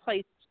divine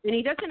place, and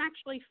he doesn't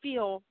actually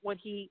feel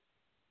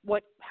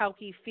how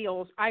he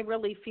feels. I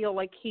really feel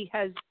like he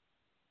has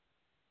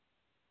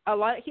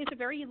he's a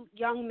very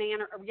young man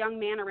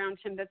around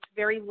him that's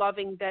very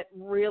loving, that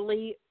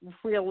really,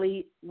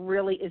 really,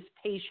 really is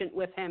patient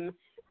with him.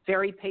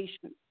 Very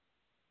patient.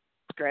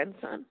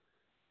 Grandson.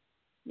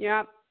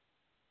 Yeah.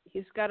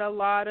 He's got a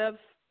lot of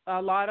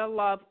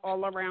love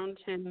all around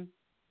him.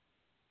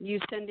 You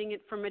sending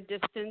it from a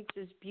distance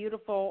is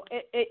beautiful.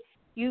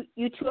 You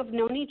two have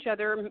known each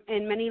other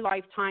in many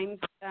lifetimes.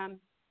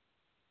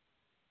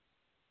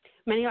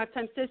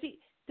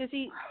 Does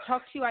he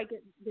talk to you? I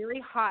get very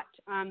hot.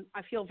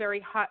 I feel very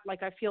hot.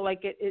 Like I feel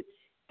like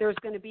there's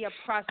going to be a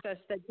process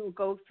that he'll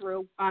go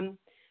through.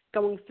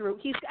 Going through.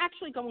 He's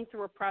actually going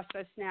through a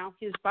process now.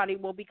 His body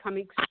will become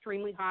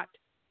extremely hot.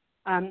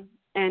 And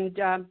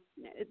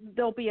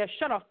there'll be a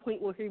shut-off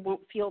point where he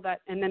won't feel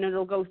that, and then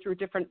it'll go through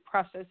different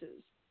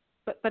processes.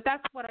 But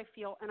that's what I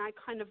feel, and I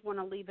kind of want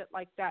to leave it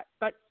like that.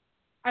 But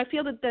I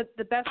feel that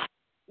the best,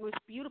 most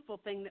beautiful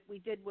thing that we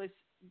did was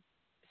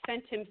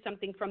sent him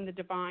something from the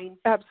divine.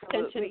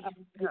 Absolutely. Sent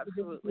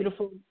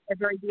him a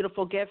very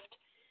beautiful gift.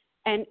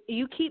 And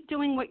you keep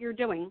doing what you're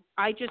doing.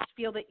 I just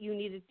feel that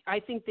I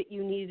think that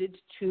you needed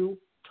to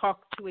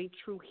talk to a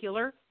true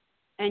healer,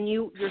 and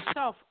you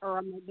yourself are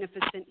a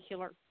magnificent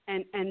healer.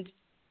 And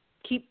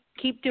keep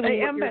doing what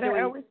you're doing. But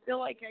I always feel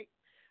like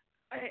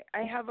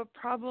I have a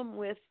problem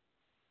with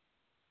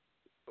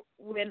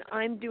when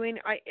I'm doing.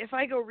 If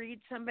I go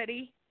read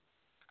somebody,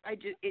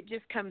 it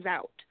just comes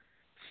out.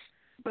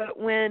 But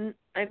when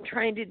I'm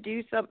trying to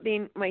do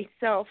something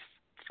myself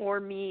for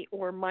me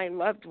or my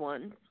loved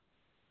ones,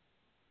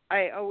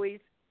 I always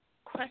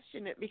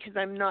question it because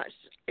I'm not.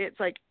 It's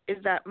like,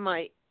 is that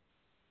my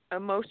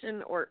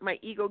emotion or my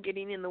ego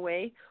getting in the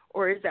way,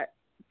 or is that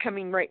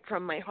coming right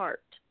from my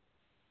heart?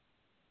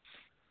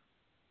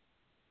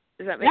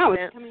 Does that make sense?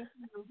 It's coming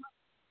from your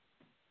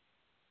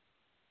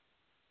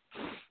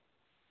heart.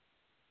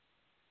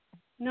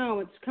 No,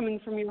 it's coming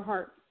from your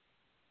heart.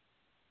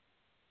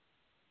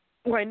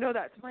 Well, I know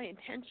that's my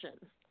intention.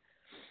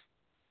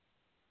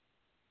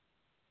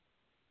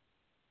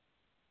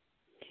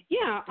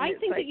 Yeah, I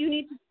think that you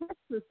need to trust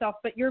yourself,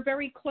 but you're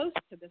very close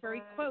to this.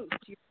 Very close.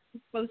 You're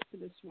close to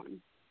this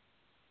one.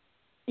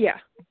 Yeah.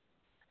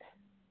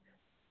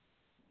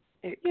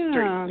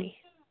 Extremely.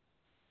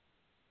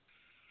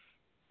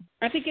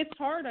 I think it's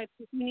hard. I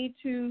think you need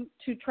to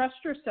trust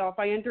yourself.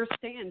 I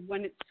understand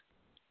when it's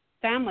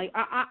family.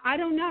 I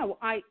don't know.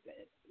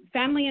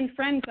 Family and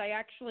friends.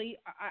 I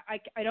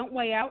don't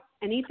weigh out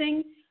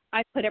anything.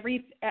 I put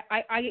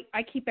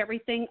I keep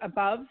everything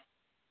above.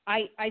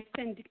 I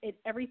send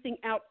everything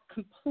out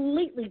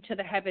completely to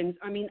the heavens.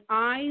 I mean,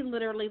 I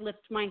literally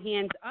lift my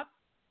hands up.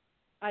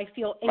 I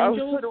feel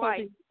angels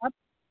holding up.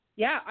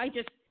 Yeah, I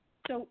just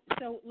so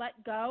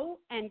let go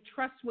and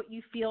trust what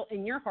you feel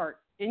in your heart,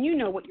 and you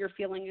know what you're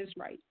feeling is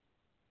right.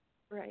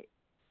 Right.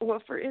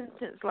 Well, for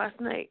instance, last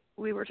night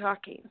we were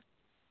talking,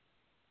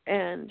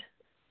 and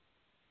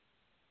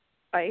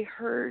I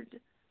heard.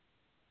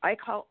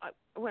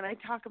 When I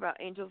talk about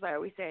angels, I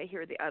always say I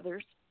hear the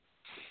others.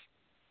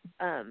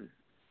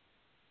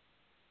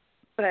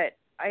 But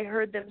I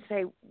heard them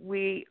say,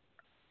 we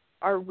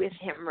are with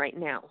him right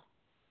now.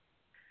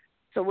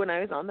 So when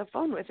I was on the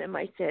phone with him,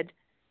 I said,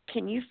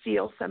 can you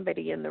feel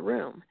somebody in the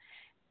room?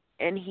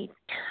 And he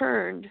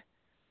turned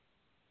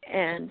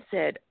and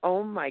said,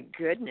 oh, my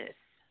goodness.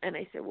 And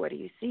I said, what do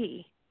you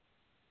see?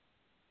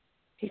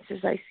 He says,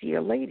 I see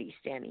a lady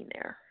standing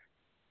there.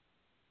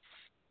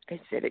 I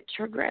said, it's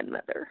your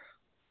grandmother.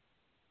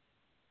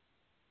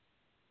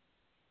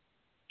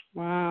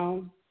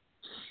 Wow.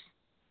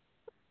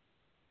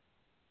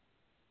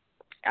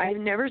 I've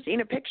never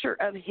seen a picture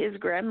of his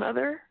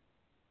grandmother.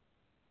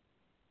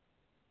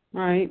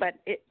 Right. But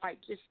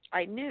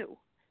I knew.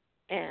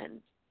 And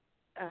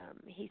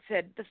he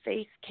said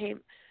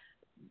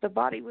the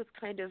body was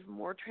kind of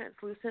more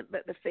translucent,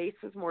 but the face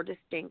was more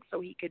distinct so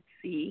he could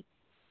see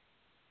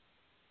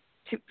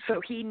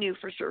so he knew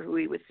for sure who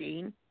he was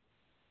seeing.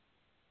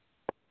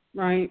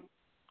 Right.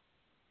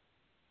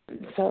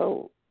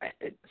 So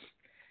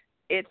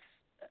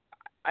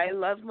I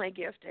love my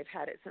gift. I've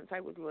had it since I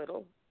was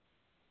little.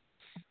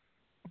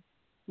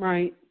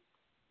 Right.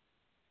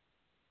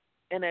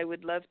 And I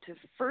would love to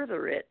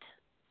further it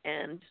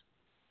and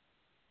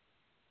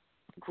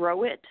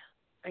grow it.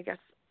 I guess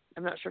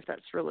I'm not sure if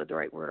that's really the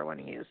right word I want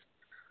to use.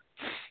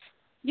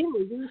 Yeah,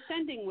 you're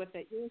ascending with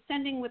it. You're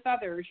ascending with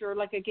others. You're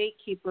like a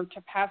gatekeeper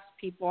to pass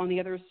people on the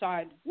other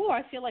side. Whoa,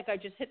 I feel like I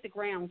just hit the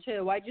ground,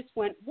 too. I just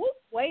went whoop,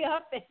 way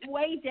up and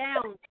way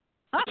down.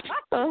 And I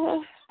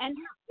felt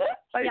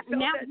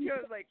now, that, too. I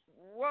was like,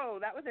 whoa,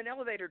 that was an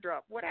elevator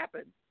drop. What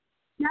happened?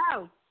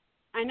 No,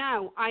 I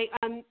know.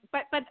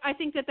 But I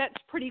think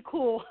that's pretty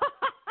cool.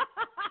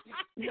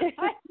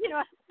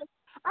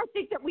 I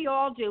think that we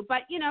all do.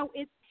 But,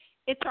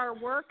 it's our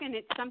work, and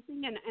it's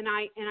something, and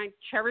I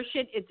cherish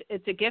it.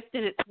 It's a gift,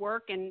 and it's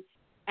work, and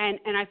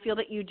I feel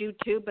that you do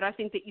too. But I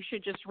think that you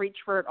should just reach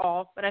for it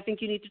all. But I think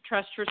you need to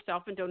trust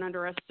yourself and don't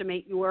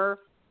underestimate your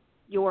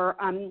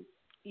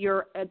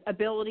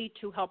ability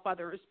to help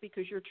others,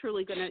 because you're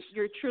truly going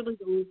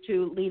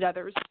to lead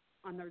others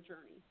on their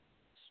journey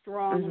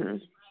strongly.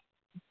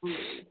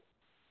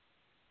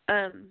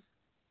 Mm-hmm.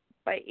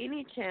 By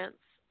any chance,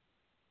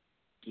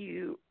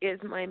 is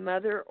my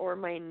mother or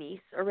my niece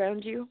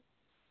around you?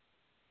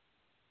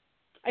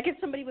 I get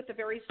somebody with a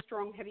very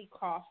strong, heavy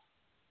cough.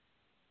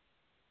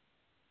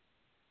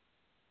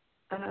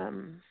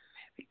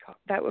 Heavy cough.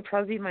 That would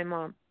probably be my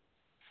mom.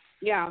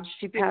 Yeah.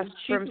 She passed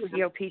from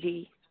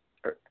COPD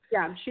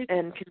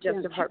and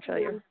congestive heart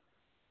failure.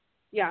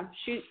 Yeah,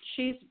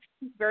 she's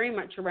very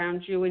much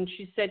around you, and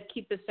she said,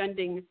 keep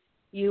ascending.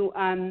 You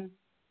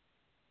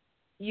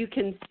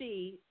can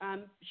see.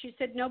 She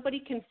said, nobody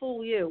can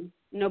fool you.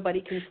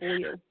 Nobody can fool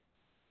you.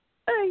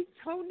 I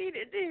so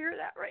needed to hear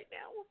that right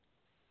now.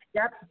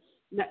 Yep.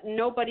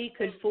 Nobody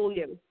could fool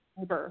you,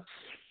 ever.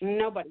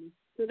 Nobody.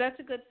 So that's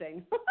a good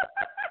thing.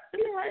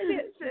 Yeah,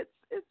 it is.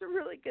 It's a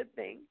really good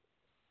thing.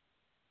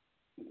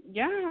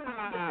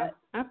 Yeah,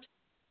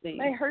 absolutely.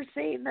 By her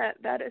saying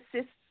that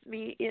assists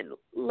me in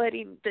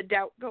letting the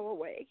doubt go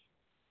away.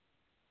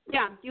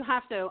 Yeah, you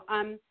have to.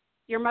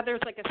 Your mother's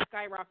like a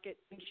skyrocket,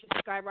 and she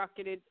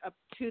skyrocketed up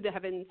to the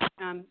heavens,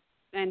 and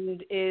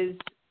is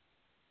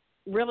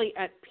really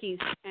at peace.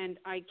 And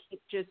I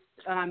keep just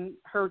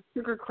her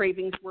sugar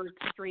cravings were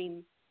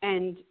extreme,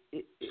 and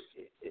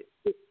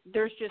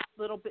there's just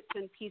little bits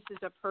and pieces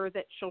of her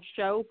that she'll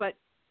show, but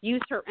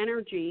use her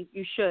energy.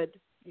 You should.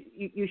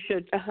 You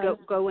should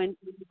go in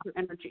with her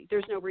energy.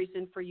 There's no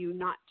reason for you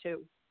not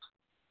to.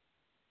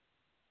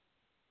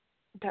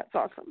 That's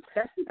awesome.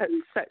 That's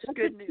such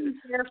good news.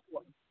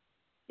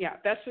 Yeah,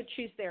 that's what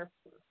she's there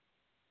for.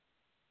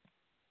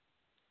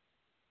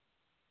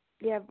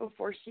 Yeah,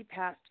 before she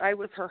passed, I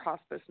was her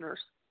hospice nurse.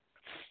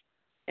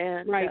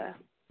 And right.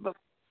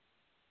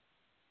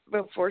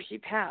 Before she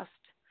passed,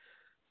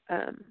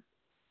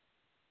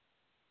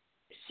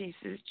 she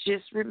says,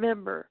 just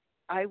remember,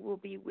 I will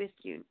be with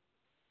you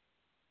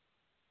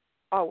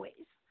always.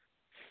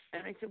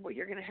 And I said, well,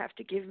 you're going to have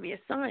to give me a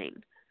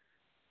sign.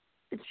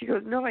 And she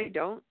goes, no, I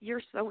don't.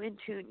 You're so in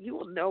tune. You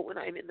will know when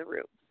I'm in the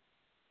room.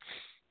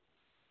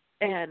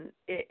 And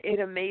it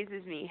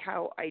amazes me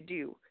how I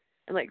do.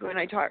 And like when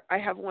I talk, I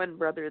have one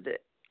brother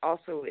that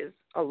also is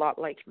a lot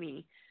like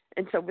me.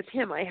 And so with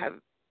him,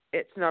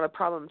 it's not a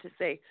problem to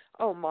say,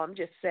 oh, Mom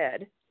just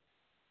said.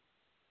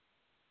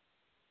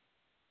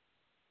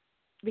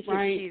 Because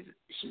right.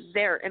 she's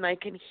there and I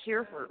can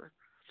hear her.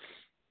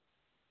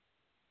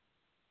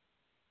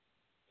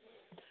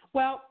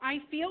 Well, I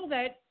feel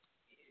that,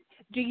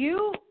 do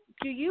you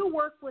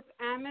work with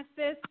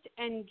amethyst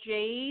and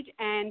jade,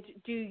 and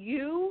do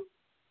you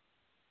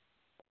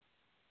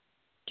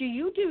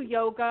do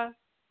yoga?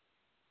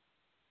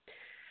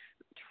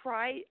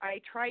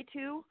 I try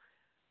to.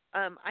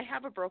 I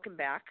have a broken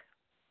back,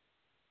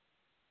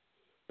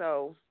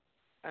 so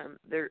it's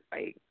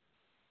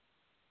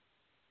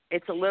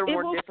a little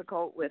more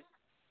difficult with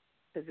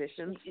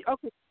positions.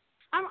 Okay,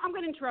 I'm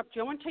going to interrupt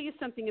you. I want to tell you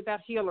something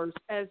about healers,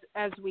 as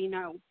we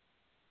know.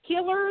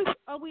 Healers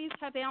always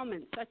have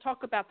ailments. I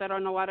talk about that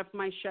on a lot of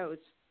my shows.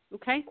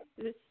 Okay,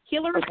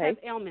 healers have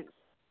ailments,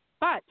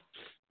 but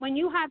when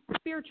you have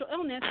spiritual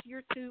illness,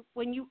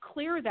 when you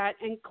clear that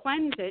and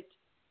cleanse it,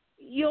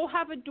 you'll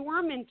have a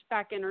dormant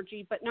back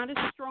energy, but not as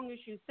strong as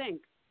you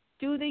think.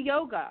 Do the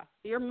yoga.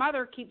 Your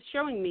mother keeps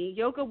showing me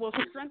yoga will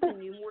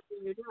strengthen you more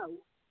than you know.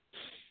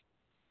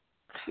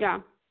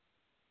 Yeah.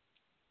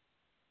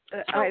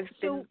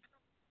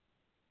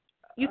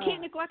 You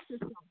can't neglect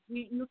yourself.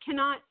 You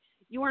cannot.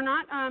 You are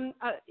not.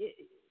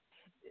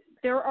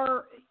 There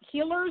are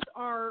healers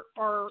are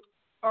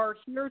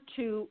here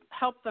to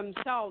help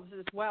themselves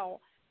as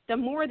well. The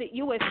more that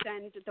you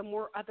ascend, the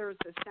more others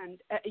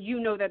ascend. You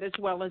know that as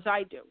well as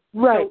I do.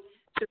 Right.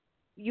 So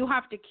you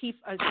have to keep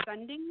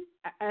ascending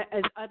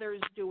as others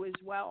do as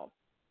well.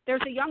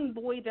 There's a young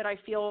boy that I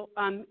feel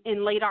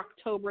in late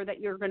October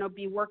that you're going to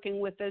be working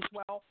with as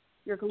well.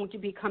 You're going to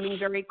be coming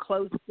very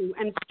close to,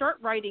 and start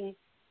writing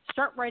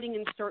start writing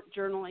and start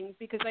journaling,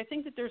 because I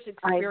think that there's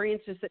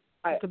experiences that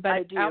you could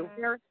better do out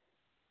there.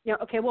 Yeah,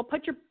 okay, well,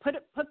 put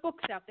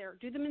books out there.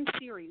 Do them in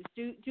series.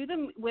 Do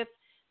them with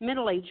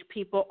middle-aged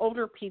people,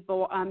 older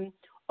people,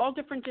 all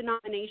different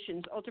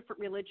denominations, all different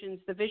religions,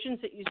 the visions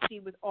that you see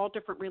with all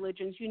different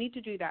religions. You need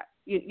to do that,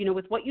 you know,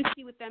 with what you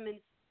see with them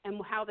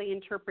and how they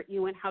interpret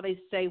you and how they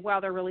say, wow,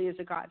 there really is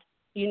a God.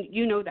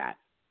 You know that.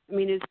 I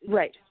mean,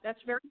 right.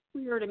 That's very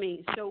clear to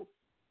me. So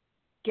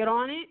get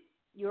on it.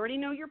 You already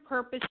know your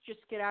purpose. Just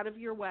get out of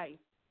your way.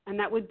 And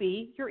that would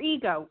be your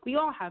ego. We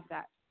all have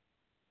that.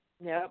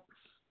 Yep.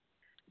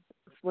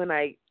 It's when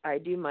I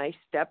do my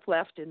step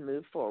left and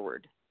move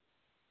forward.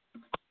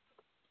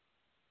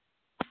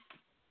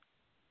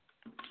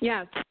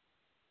 Yes.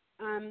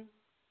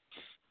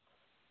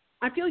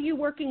 I feel you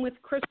working with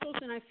crystals,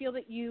 and I feel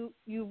that you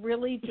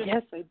really just...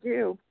 Yes, I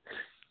do.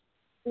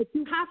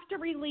 You have to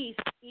release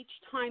each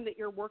time that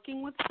you're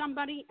working with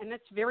somebody, and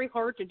that's very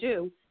hard to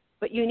do,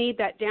 but you need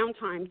that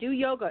downtime. Do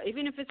yoga,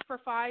 even if it's for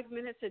 5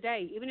 minutes a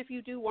day, even if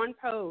you do one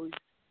pose,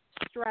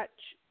 stretch,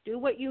 do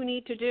what you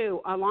need to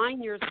do,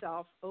 align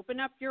yourself,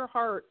 open up your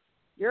heart.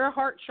 Your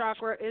heart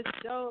chakra is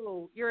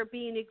you're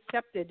being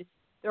accepted.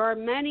 There are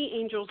many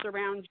angels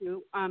around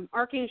you.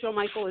 Archangel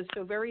Michael is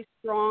so very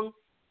strong.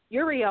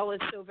 Uriel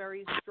is so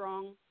very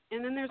strong.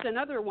 And then there's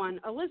another one,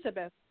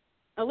 Elizabeth.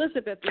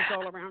 Elizabeth is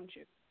all around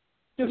you.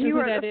 So you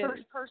are the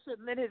first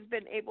person that has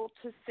been able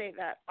to say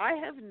that. I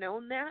have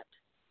known that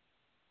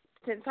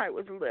since I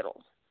was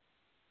little.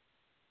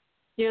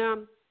 Yeah.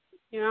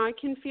 You know, I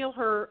can feel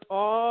her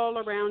all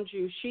around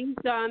you. She's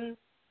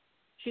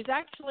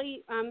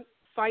actually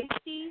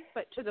feisty,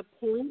 but to the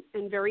point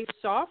and very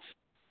soft.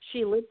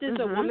 She lived as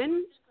a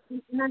woman,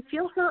 and I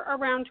feel her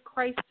around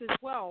Christ as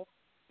well,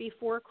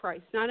 before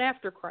Christ, not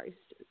after Christ,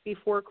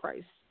 before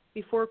Christ,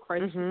 before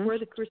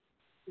the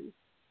crucifixion.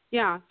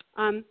 Yeah,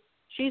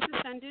 she's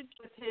ascended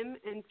with him,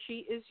 and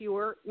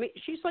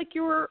she's like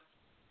your.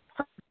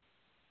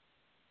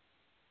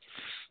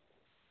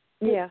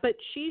 Yeah, but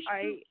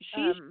I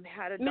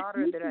had a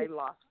daughter that I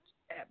lost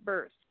at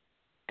birth,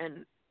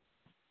 and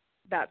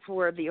that's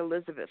where the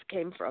Elizabeth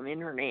came from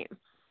in her name.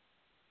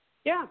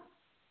 Yeah.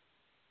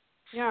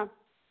 Yeah.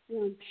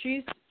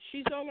 She's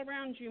all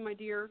around you, my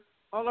dear,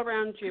 all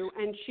around you,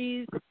 and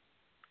she's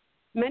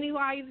many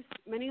lives,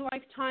 many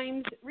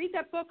lifetimes. Read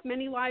that book,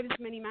 Many Lives,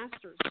 Many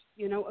Masters.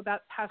 You know,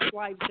 about past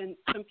lives, and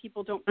some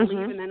people don't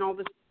believe, and then all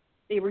this,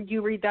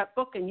 you read that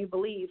book and you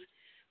believe.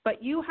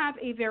 But you have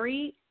a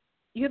very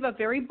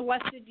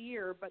blessed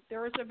year. But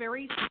there is a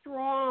very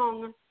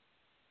strong,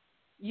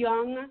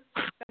 young,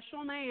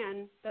 special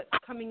man that's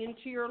coming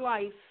into your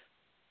life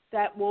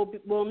that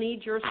will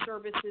need your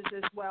services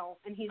as well.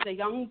 And he's a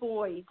young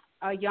boy,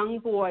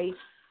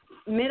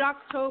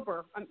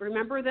 mid-October.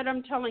 Remember that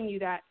I'm telling you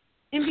that.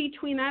 In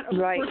between that, of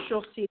course,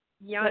 you'll see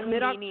young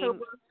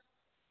mid-October.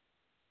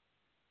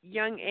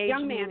 Young age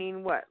young man.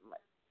 Meaning what?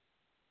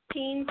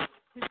 Teens.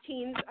 His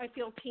teens. I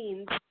feel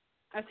teens.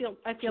 I feel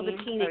teens.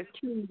 The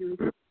teen years.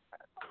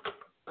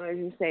 I was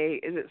going to say,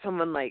 is it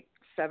someone like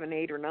 7,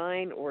 8, or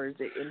 9, or is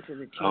it into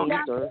the teens?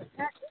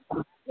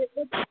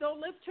 They'll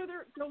live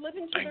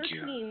into their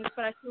teens,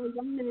 but I feel a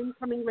young man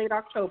coming late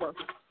October.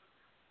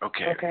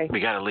 Okay. We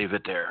got to leave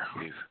it there.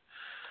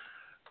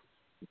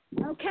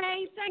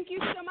 Okay. Thank you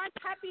so much.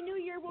 Happy New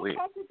Year. We'll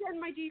talk again,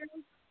 my dear.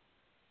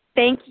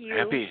 Thank you.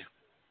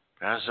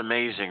 That was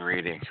amazing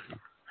reading.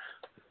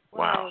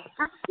 Wow.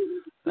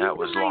 That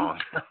was long.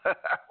 That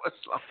was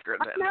longer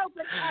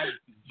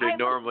than it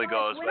normally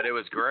goes, but it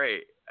was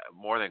great.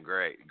 More than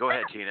great. Go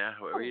ahead, Tina.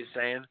 What were you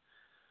saying?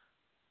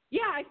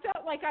 Yeah, I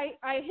felt like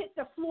I hit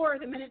the floor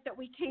the minute that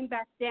we came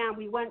back down.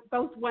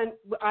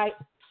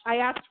 I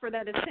asked for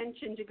that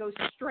ascension to go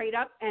straight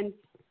up and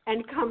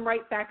come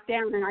right back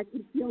down, and I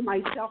could feel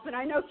myself, and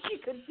I know she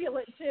could feel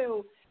it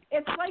too.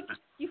 It's like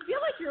you feel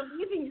like you're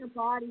leaving your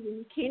body and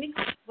you can't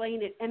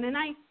explain it. And then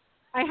I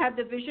had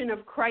the vision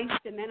of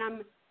Christ, and then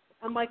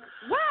I'm like,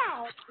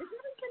 wow, if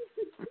everybody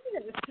could see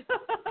this.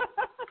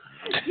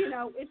 You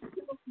know, it's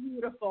so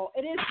beautiful.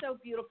 It is so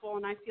beautiful,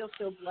 and I feel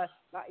so blessed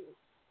by it.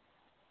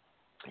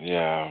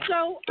 Yeah.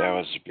 So that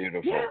was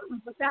beautiful. Yeah,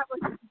 but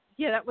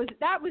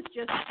that was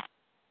just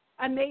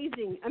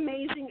amazing.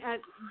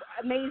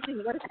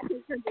 What a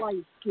sacred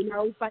life, you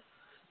know. But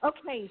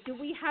okay, do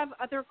we have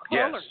other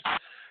callers?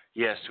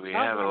 Yes, we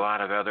have a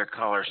lot of other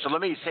callers. So let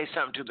me say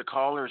something to the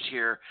callers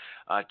here.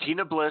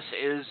 Tina Bliss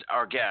is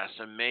our guest.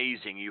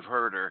 Amazing. You've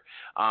heard her.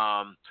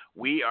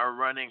 We are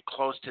running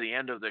close to the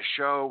end of the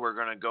show. We're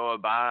going to go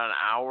about an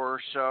hour or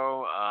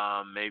so,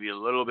 maybe a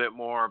little bit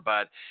more.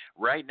 But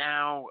right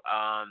now,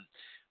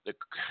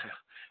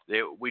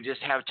 we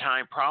just have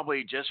time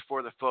probably just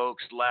for the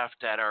folks left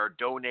that are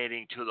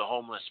donating to the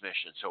homeless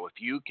mission. So if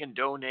you can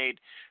donate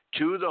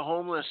to the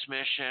homeless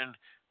mission,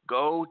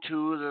 go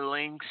to the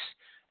links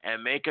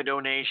and make a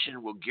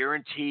donation. We'll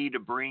guarantee to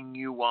bring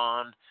you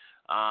on.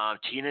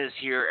 Tina is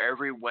here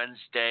every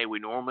Wednesday. We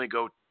normally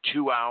go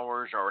 2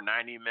 hours or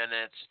 90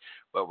 minutes,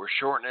 but we're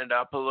shortening it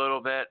up a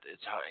little bit.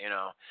 It's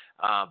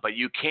but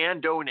you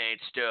can donate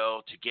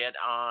still to get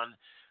on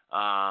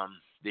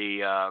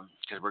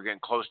because we're getting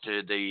close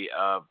to the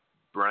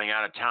running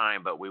out of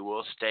time, but we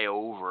will stay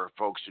over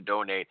folks to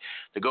donate.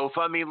 The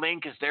GoFundMe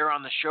link is there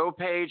on the show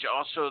page,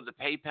 also the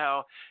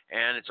PayPal,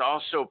 and it's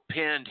also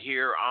pinned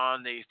here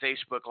on the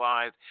Facebook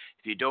Live.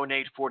 If you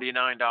donate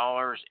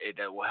 $49, it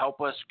will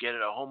help us get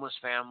a homeless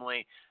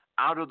family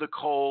out of the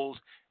cold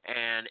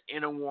and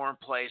in a warm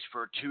place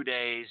for 2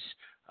 days.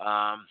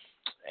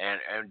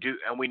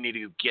 And we need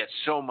to get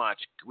so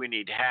much. We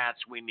need hats,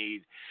 we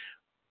need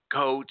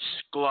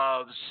coats,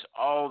 gloves,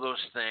 all those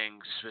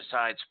things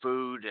besides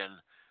food, and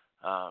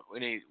we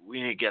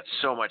need to get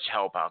so much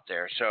help out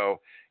there. So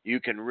you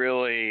can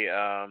really,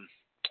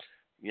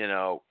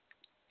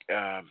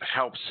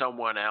 help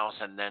someone else,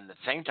 and then at the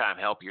same time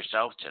help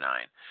yourself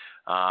tonight.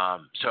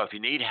 So if you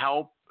need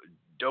help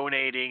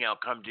donating, I'll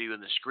come to you in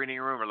the screening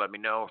room, or let me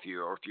know if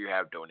you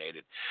have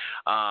donated.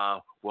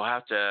 We'll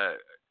have to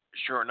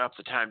shorten up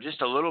the time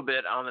just a little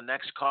bit on the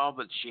next call,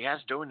 but she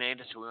has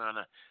donated, so we want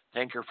to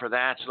thank her for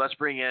that. So let's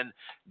bring in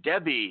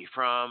Debbie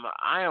from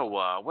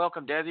Iowa.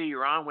 Welcome, Debbie.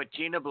 You're on with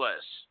Tina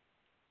Bliss.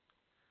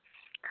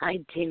 Hi,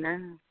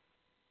 Tina.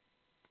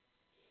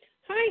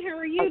 Hi, how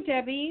are you,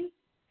 Debbie?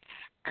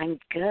 I'm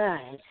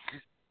good.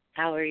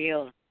 How are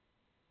you?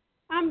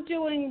 I'm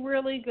doing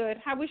really good.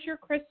 How was your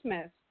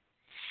Christmas?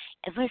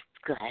 It was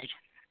good.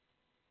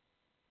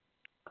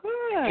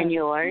 Good. And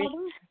yours?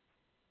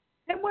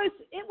 It was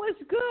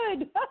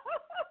good.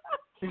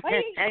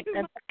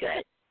 That's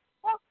good.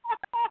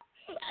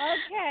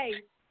 Okay.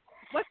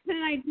 What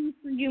can I do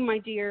for you, my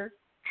dear?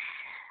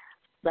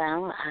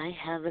 Well, I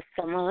have a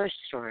similar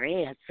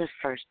story as the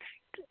first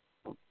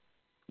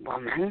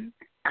woman.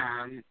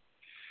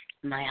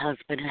 My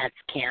husband has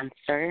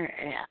cancer.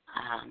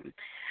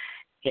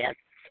 He has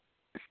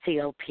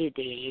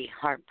COPD,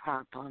 heart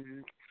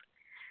problems.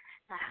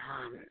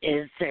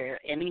 Is there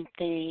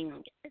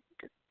anything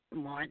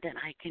more that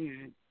I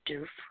can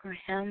do for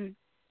him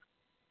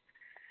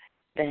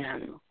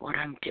than what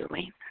I'm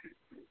doing?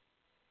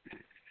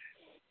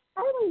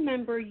 I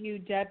remember you,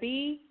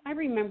 Debbie. I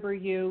remember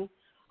you.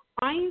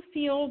 I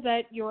feel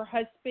that your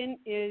husband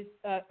is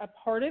a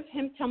part of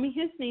him. Tell me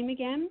his name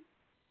again.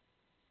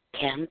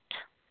 Kent.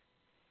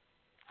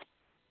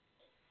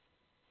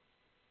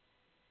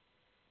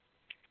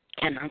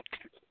 Kenneth.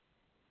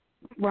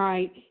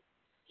 Right.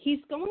 He's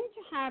going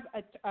to have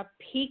a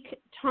peak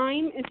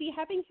time. Is he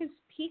having his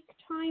peak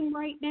time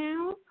right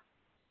now?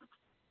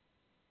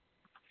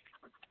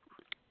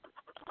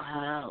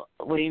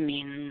 What do you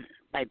mean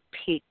by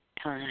peak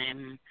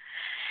time?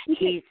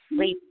 He's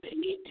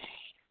sleeping.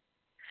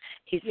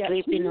 He's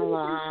sleeping a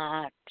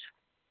lot.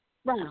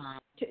 Right.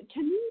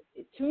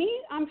 To me,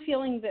 I'm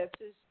feeling this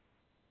is.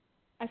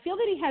 I feel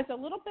that he has a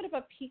little bit of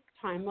a peak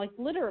time, like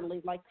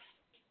literally, like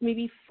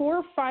maybe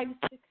 4, 5,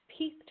 6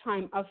 peak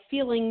time of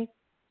feeling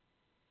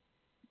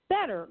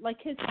better, like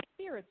his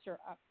spirits are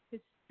up.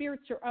 His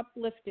spirits are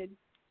uplifted,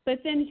 but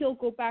then he'll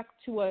go back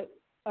to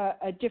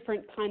a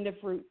different kind of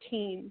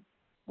routine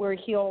where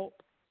he won't.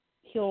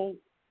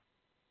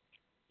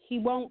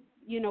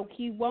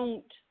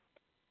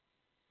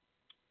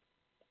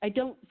 I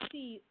don't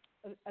see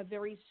a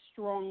very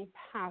strong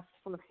path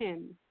for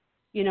him.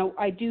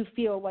 I do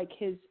feel like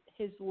his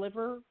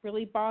liver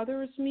really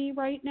bothers me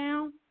right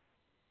now.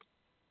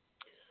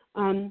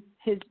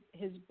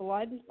 His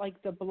blood,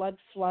 like the blood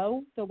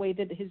flow, the way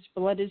that his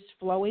blood is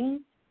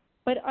flowing.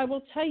 But I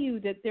will tell you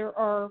that there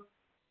are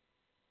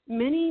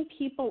many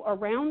people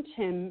around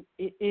him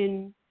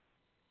in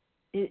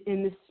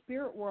the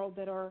spirit world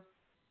that are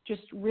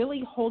just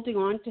really holding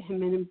on to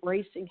him and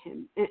embracing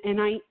him. And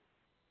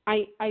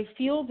I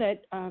feel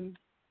that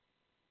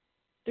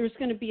there's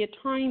going to be a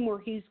time where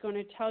he's going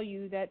to tell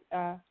you that,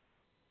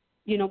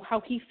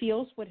 how he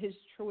feels, what his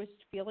truest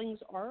feelings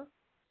are.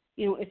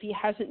 If he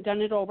hasn't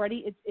done it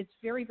already, it's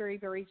very, very,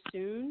 very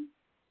soon.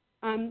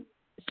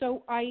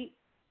 So I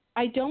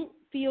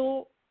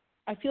feel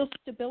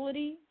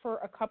stability for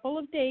a couple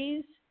of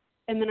days,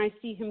 and then I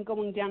see him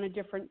going down a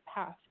different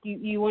path.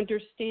 You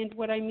understand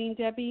what I mean,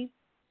 Debbie?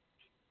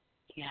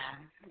 Yeah.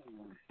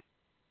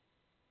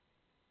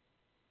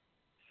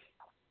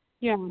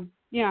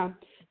 Yeah.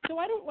 So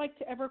I don't like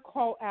to ever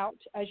call out,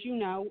 as you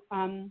know,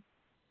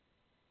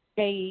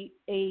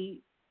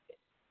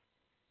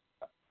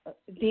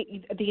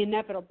 the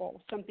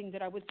inevitable, something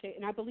that I would say,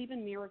 and I believe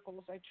in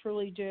miracles, I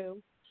truly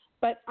do.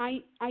 But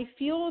I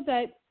feel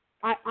that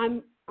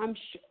I'm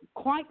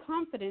quite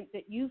confident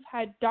that you've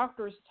had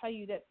doctors tell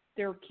you that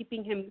they're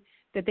keeping him,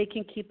 that they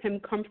can keep him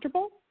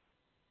comfortable.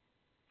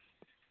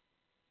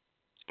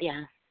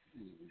 Yeah.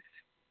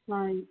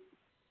 Right.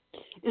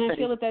 And but I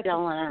feel that that's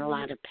still in a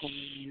lot of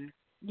pain.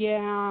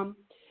 Yeah.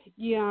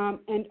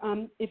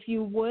 And if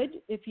you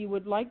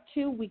would like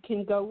to, we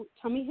can go.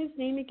 Tell me his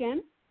name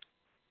again.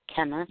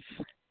 Kenneth.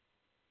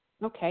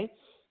 Okay.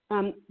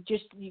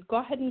 Just you go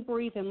ahead and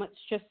breathe, and let's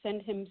just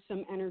send him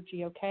some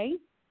energy, okay?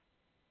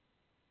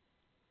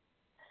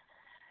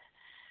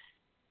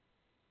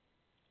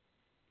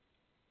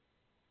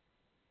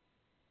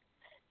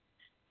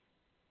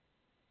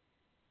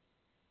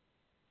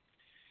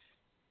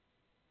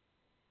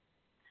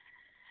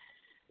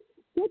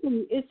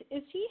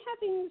 Is he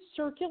having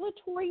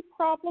circulatory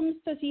problems?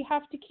 Does he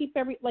have to keep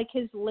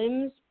his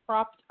limbs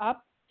propped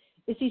up?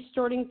 Is he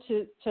starting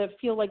to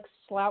feel like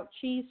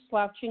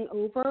slouching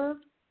over?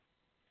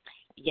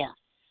 Yeah.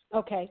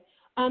 Okay.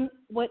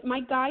 What my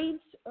guides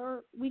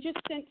are, we just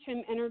sent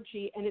him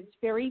energy, and it's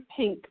very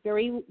pink,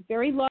 very,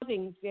 very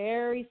loving,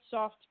 very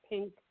soft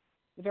pink,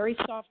 very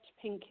soft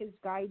pink. His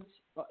guides,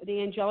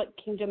 the angelic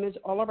kingdom is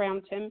all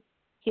around him.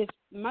 His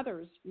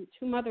mothers,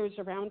 2 mothers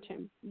around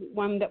him,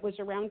 one that was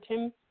around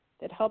him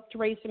that helped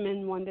raise him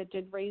and one that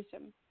did raise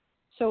him.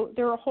 So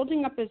they're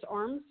holding up his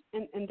arms,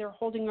 and they're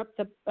holding up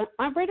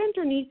right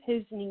underneath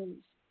his knees,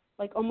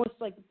 like almost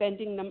like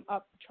bending them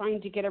up,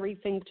 trying to get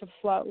everything to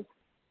flow.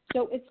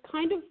 So it's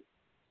kind of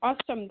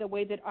awesome the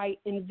way that I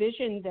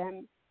envision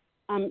them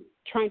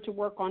trying to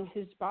work on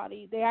his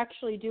body. They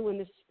actually do in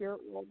the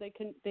spirit world.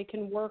 They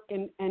can work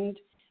and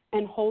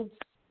hold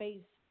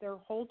space. They're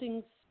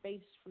holding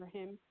space for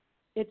him.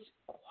 It's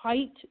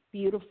quite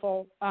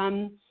beautiful.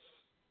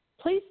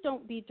 Please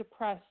don't be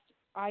depressed.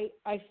 I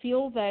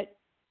feel that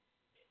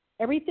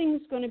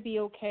everything's going to be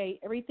okay.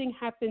 Everything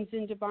happens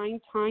in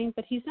divine time,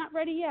 but he's not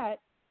ready yet.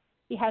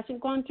 He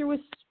hasn't gone through a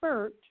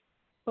spurt.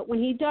 But when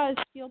he does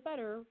feel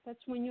better,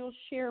 that's when you'll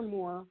share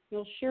more.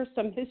 You'll share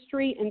some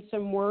history and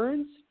some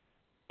words,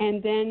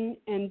 and then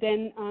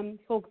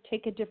he'll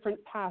take a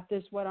different path,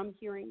 is what I'm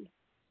hearing.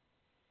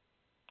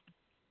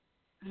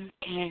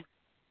 Okay.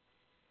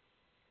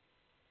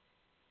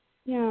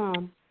 Yeah.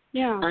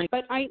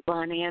 But I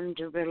want him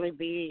to really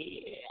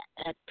be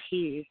at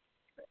peace.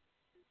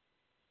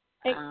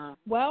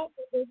 Well,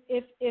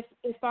 if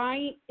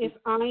I it's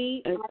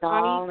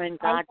all in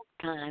God's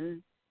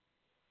time.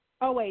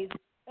 Always.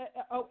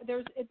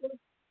 There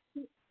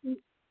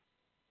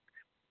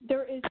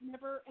is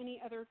never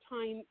any other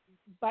time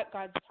but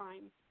God's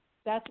time.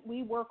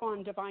 We work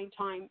on divine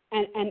time,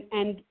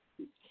 and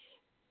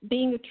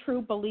being a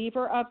true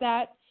believer of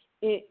that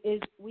is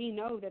we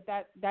know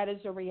that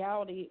is a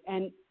reality.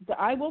 And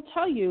I will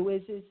tell you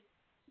is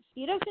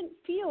he doesn't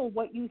feel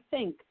what you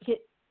think.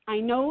 I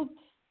know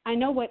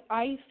what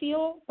I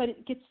feel, but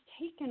it gets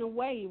taken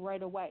away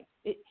right away.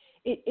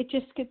 It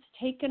just gets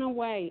taken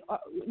away.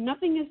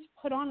 Nothing is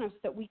put on us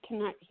that we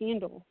cannot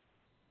handle.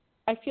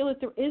 I feel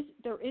that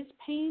there is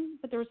pain,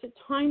 but there's a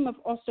time of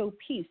also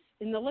peace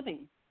in the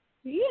living.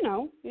 You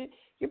know,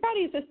 your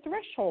body is a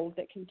threshold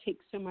that can take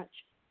so much.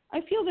 I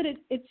feel that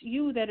it's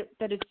you that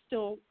is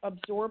still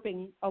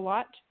absorbing a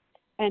lot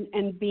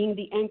and being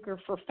the anchor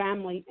for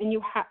family, and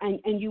you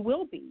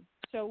will be.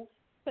 So,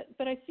 but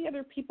I see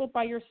other people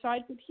by your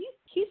side, but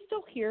he's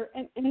still here,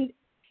 and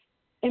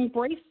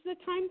embrace the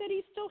time that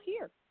he's still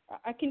here.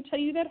 I can tell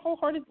you that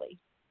wholeheartedly.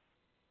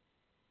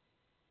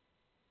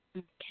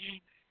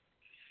 Okay.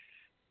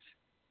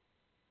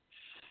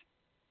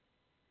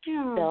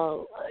 Yeah.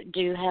 So,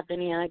 do you have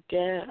any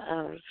idea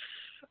of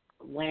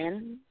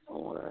when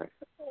or?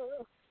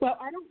 Well,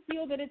 I don't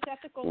feel that it's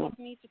ethical of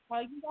me to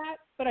tell you that,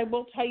 but I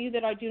will tell you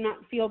that I do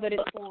not feel that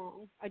it's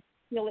long. I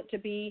feel it to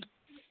be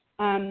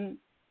a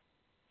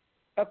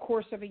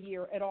course of a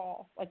year at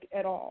all.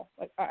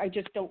 I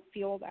just don't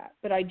feel that,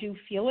 but I do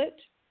feel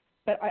it.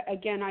 But I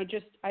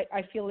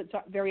feel it's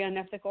very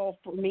unethical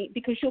for me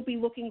because you'll be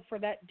looking for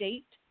that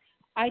date.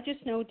 I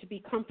just know to be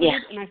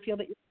comforted, and I feel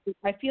that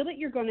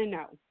you're going to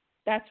know.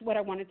 That's what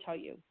I want to tell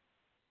you.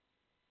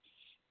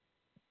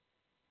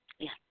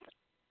 Yeah.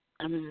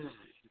 I'm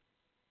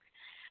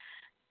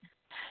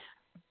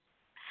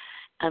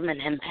an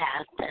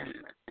empath,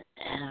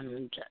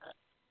 and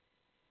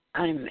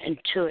I'm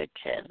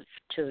intuitive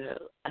to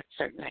a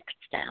certain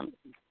extent.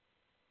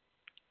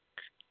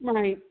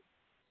 Right.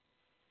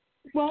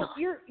 Well,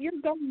 you're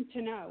going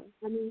to know.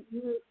 I mean,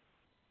 you're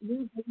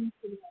going to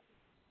know.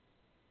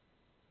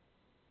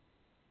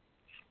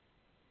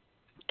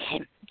 Okay,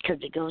 because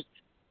it goes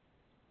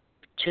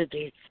to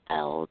these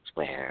spells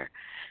where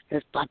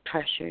his blood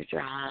pressure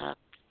drops,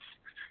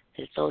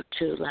 his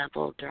O2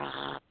 level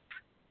drops,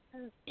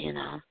 you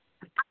know.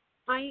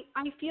 I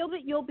feel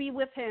that you'll be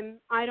with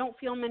him. I don't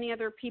feel many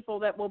other people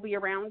that will be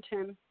around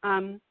him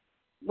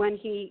when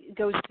he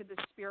goes to the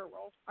spirit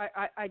world.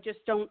 I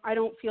just don't. I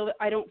don't feel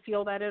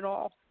that at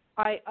all.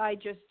 I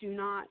just do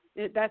not.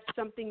 That's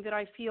something that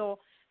I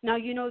feel. Now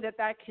you know that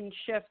can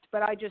shift,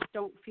 but I just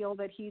don't feel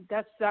that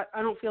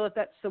I don't feel that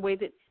that's the way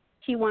that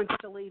he wants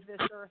to leave this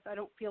earth. I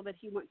don't feel that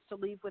he wants to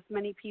leave with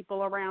many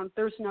people around.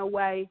 There's no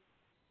way.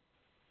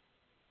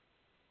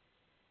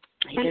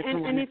 He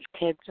doesn't want his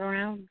kids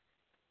around?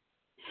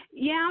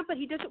 Yeah, but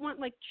he doesn't want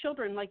like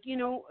children, like, you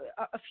know,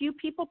 a few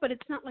people, but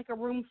it's not like a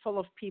room full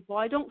of people.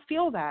 I don't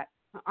feel that.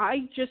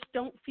 I just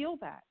don't feel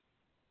that.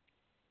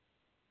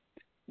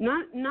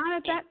 Not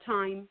at that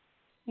time.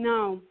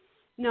 No,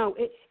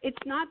 it's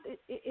not.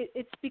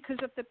 It's because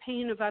of the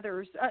pain of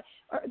others.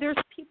 There's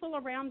people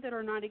around that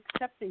are not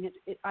accepting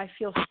it. I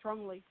feel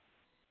strongly.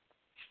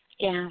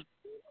 Yeah,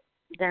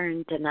 they're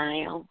in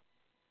denial.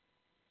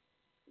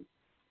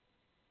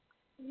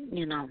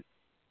 You know,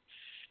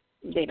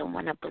 they don't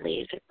want to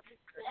believe it's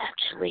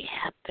actually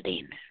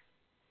happening.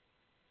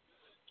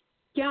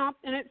 Yeah,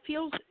 and it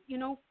feels,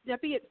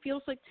 Debbie, it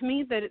feels like to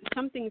me that it's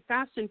something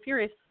fast and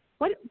furious.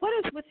 What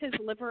is with his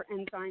liver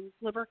enzymes,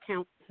 liver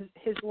count,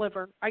 his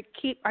liver? I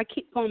keep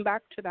going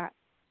back to that.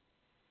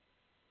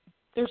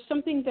 There's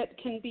something that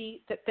can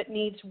be that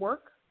needs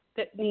work,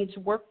 that needs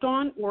worked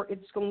on, or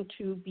it's going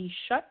to be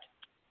shut.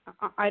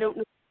 I don't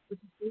know.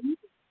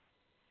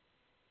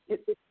 They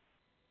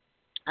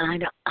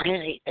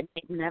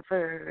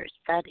never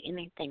said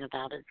anything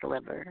about his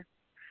liver.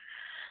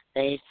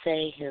 They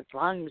say his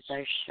lungs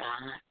are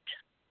shot,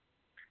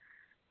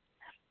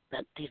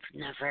 but they've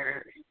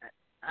never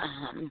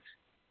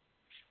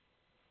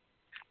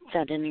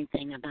said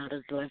anything about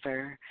his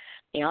liver.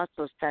 They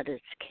also said his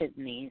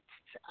kidneys.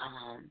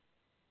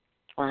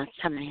 Last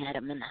time I had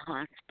him in the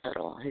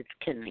hospital, his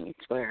kidneys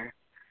were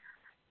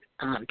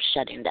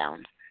shutting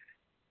down.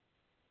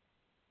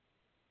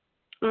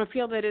 I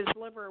feel that his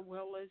liver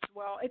will as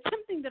well. It's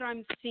something that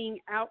I'm seeing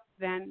out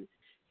then,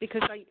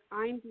 because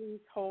I'm being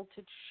told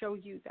to show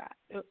you that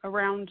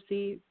around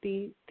the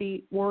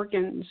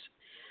organs.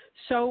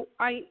 So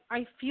I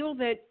feel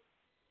that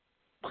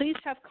please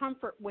have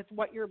comfort with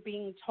what you're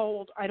being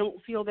told. I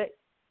don't feel that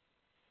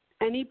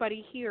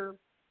anybody here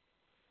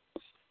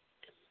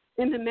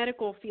in the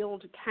medical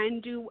field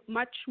can do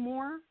much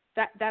more.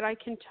 That I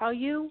can tell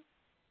you.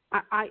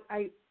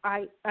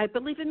 I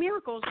believe in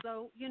miracles,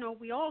 though.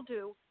 We all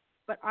do.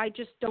 But I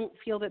just don't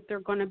feel that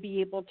they're going to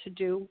be able to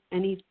do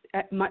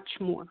much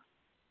more.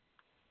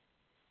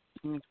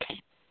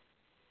 Okay.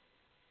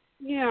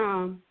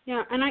 Yeah,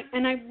 and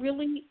I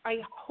really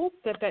hope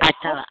that I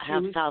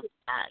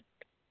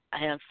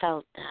have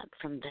felt that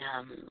from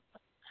them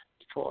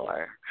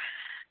for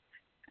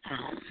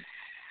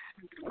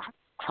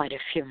quite a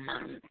few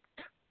months.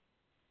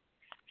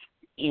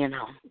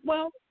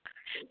 Well,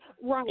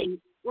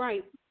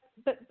 right.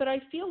 But I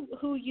feel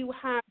who you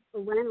have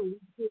around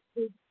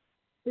is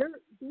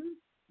they're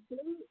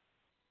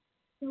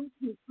so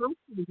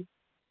compassionate.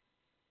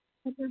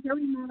 But they're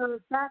very matter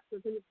of fact.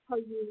 They're going to tell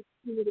you,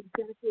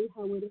 exactly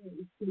how it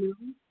is,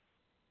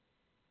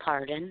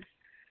 Pardon?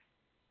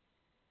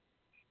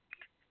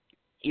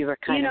 You were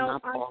kind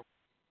of muffled.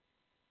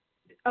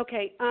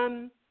 Okay.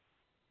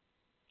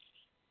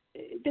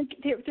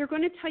 They're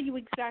going to tell you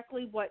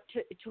exactly what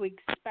to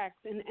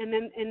expect, and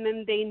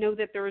then they know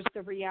that there is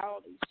the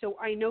reality. So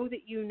I know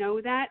that you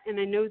know that, and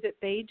I know that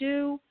they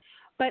do.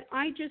 But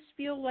I just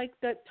feel like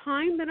the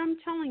time that I'm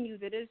telling you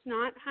that has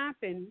not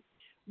happened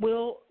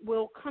will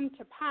come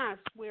to pass,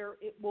 where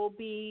it will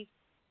be,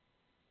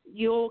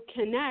 you'll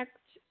connect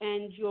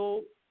and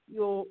you'll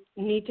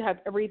need to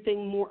have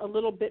everything a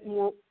little bit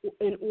more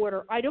in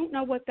order. I don't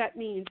know what that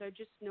means. I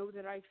just know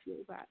that I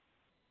feel that.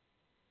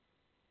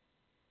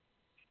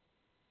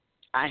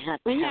 I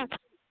have to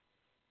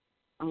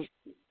have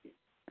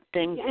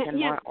things in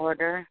more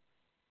order.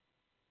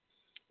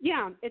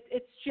 Yeah,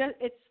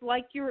 it's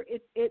like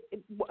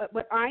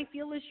what I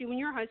feel is you and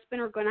your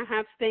husband are going to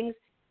have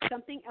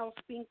something else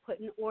being put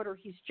in order.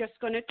 He's just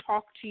going to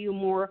talk to you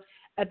more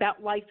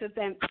about life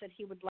events that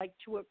he would like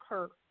to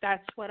occur.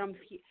 That's what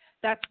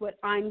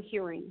I'm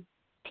hearing.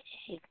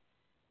 Okay.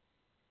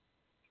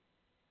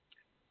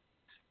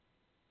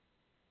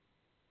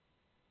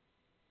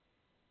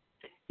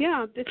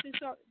 Yeah, this is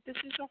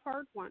a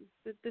hard one.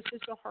 This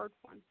is a hard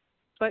one,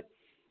 but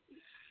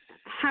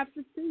have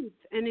the faith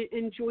and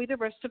enjoy the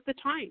rest of the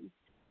time.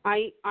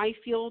 I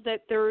feel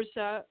that there's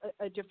a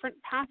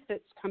different path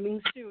that's coming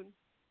soon.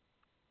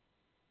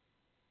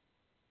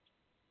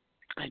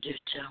 I do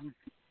too.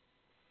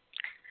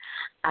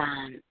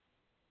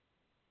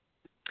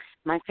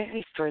 My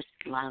very first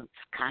love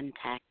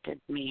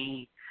contacted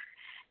me,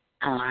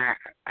 or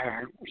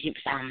he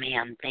found me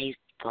on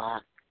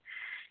Facebook,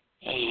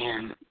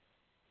 and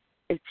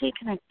is he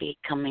going to be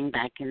coming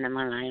back into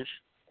my life?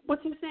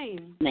 What's his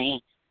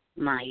name?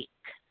 Mike.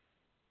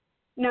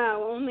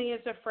 No, only as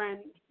a friend.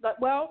 But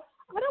I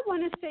don't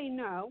want to say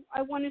no.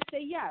 I want to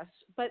say yes,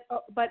 but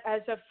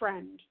as a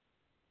friend.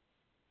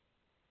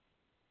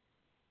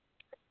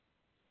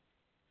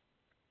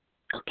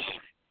 Okay.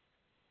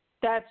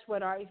 That's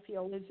what I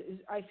feel is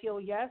I feel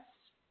yes,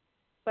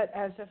 but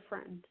as a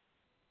friend.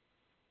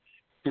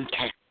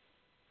 Okay.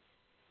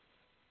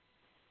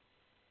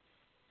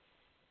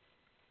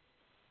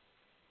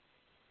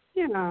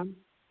 Yeah.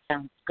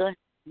 Sounds good.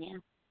 Yeah.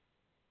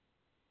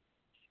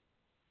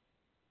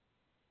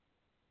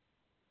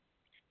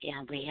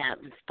 Yeah, we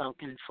haven't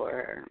spoken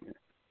for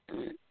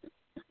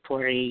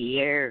 40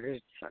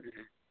 years, and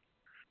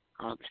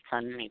all of a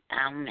sudden he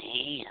found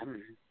me,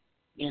 and,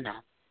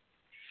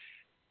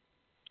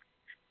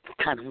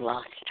 kind of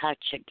lost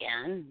touch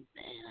again,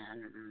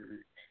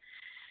 and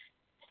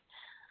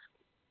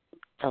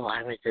so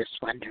I was just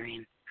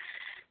wondering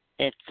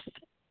if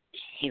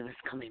he was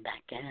coming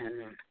back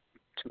in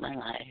to my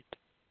life.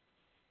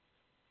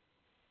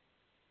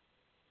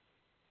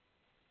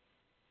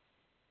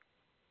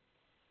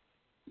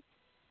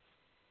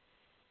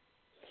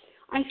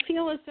 I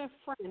feel as a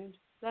friend.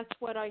 That's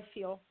what I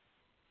feel.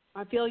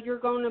 I feel you're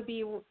going to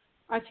be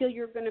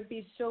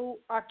so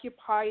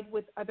occupied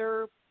with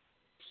other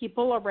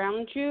people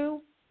around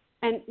you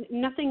And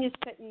nothing is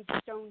set in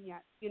stone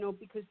yet,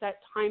 because that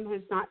time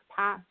has not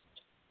passed.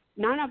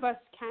 None of us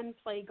can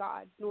play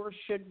God, nor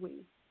should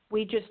we.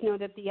 We just know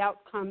that the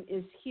outcome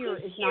is here,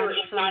 is not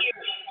eternal.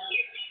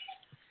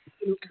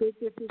 This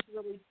is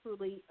really,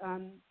 truly,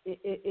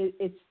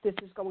 this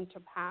is going to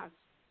pass.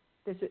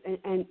 This is,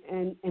 and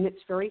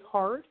it's very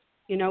hard,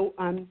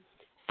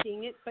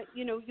 seeing it, but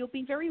you'll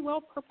be very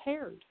well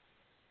prepared.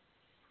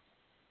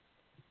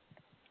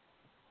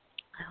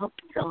 I hope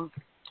so.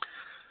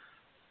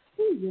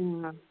 Oh,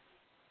 yeah.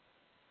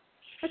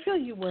 I feel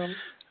you will.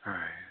 All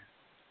right.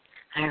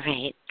 All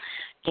right.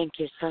 Thank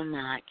you so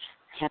much.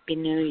 Happy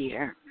New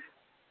Year.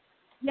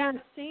 Yeah,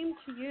 same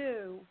to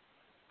you.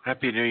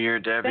 Happy New Year,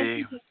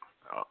 Debbie.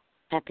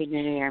 Happy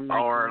New Year,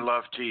 Michael. All our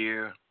love to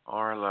you. All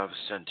our love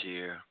sent to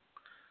you.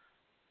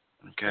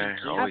 Okay?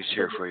 Always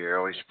here for you.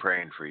 Always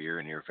praying for you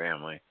and your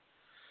family.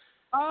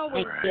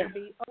 Always, Right.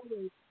 Debbie.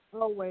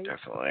 Always.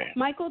 Definitely.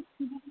 Michael,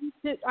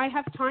 I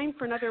have time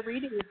for another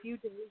reading if you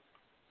do.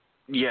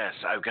 Yes,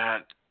 I've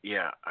got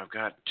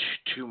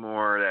two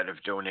more that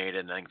have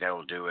donated, and I think that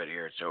will do it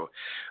here. So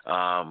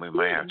we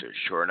might have to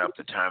shorten up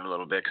the time a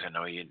little bit because I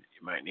know you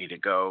might need to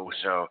go.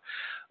 So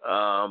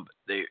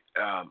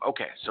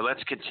okay, so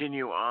let's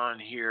continue on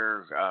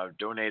here.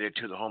 Donated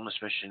to the Homeless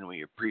Mission.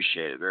 We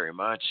appreciate it very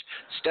much.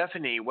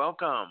 Stephanie,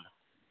 welcome.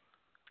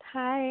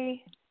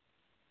 Hi.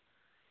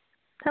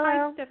 Hello.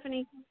 Hi,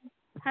 Stephanie.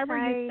 How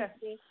are you,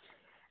 Stephanie?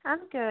 I'm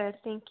good,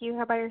 thank you.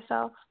 How about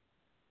yourself?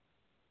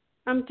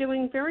 I'm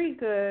doing very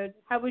good.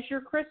 How was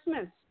your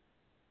Christmas?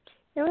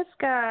 It was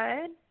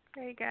good.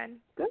 Very good.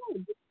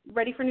 Good.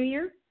 Ready for New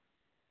Year?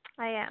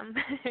 I am.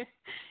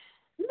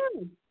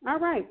 Good. All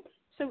right.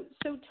 So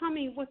tell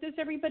me, what does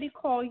everybody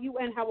call you,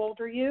 and how old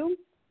are you?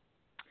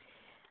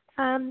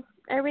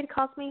 Everybody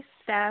calls me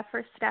Steph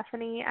or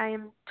Stephanie. I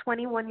am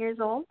 21 years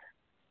old.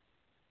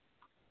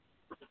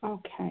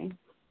 Okay.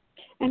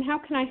 And how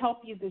can I help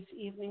you this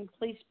evening?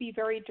 Please be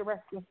very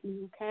direct with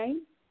me, okay?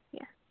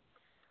 Yeah.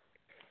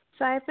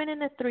 So I've been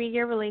in a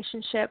 3-year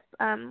relationship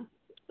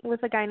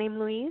with a guy named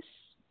Luis.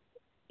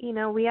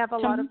 We have a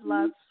lot of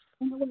love.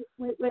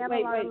 We have a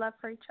lot of love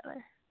for each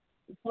other.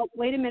 Oh,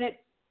 wait a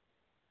minute.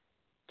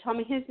 Tell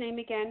me his name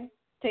again.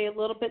 Say a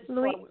little bit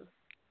slower.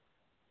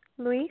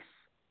 Luis?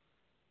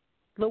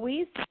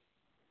 Luis?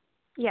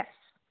 Yes.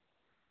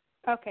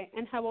 Okay.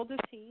 And how old is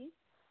he?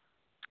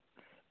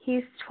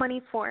 He's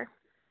 24.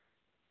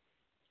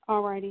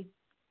 All righty.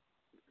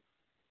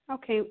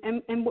 Okay.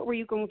 And what were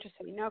you going to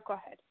say? No, go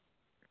ahead.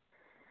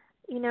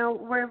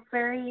 We're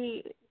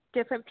very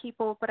different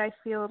people, but I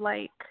feel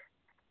like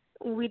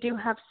we do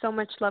have so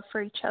much love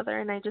for each other,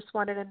 and I just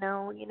wanted to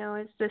know,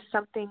 is this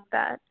something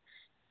that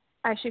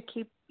I should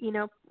keep,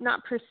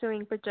 not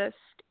pursuing, but just,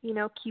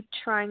 keep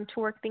trying to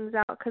work things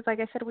out? Because like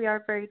I said, we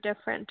are very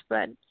different,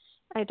 but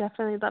I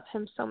definitely love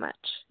him so much.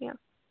 Yeah.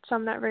 So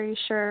I'm not very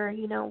sure,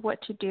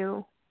 what to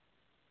do.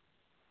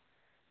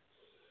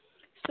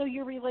 So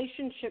your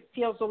relationship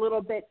feels a little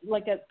bit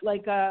like a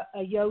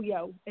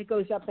yo-yo. It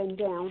goes up and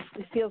down.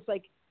 It feels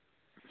like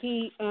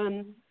he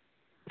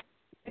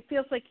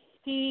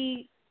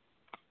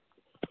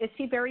is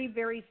he very,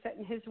 very set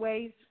in his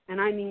ways? And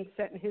I mean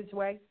set in his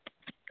way.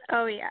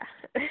 Oh, yeah.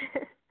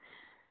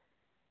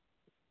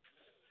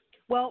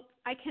 Well,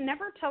 I can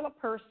never tell a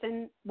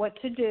person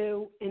what to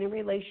do in a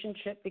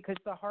relationship because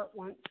the heart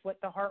wants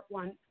what the heart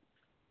wants.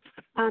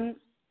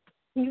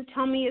 Can you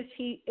tell me, is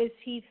he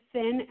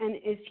thin, and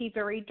is he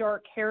very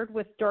dark haired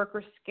with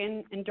darker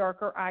skin and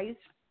darker eyes?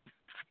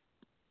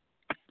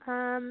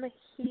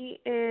 He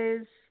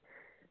is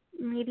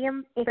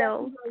medium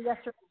build. Yes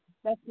or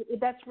no?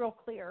 That's real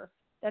clear.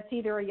 That's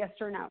either a yes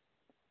or no.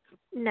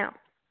 No.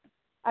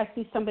 I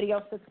see somebody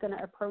else that's going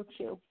to approach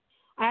you.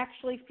 I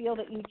actually feel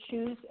that you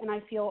choose, and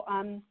I feel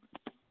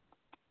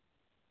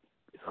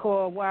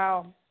oh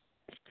wow.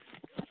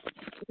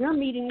 You're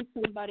meeting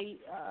somebody.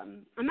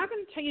 I'm not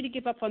going to tell you to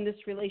give up on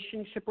this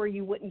relationship where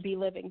you wouldn't be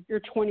living. You're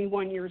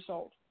 21 years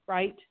old,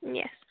 right?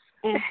 Yes.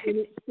 And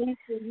it's been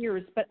for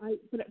years. But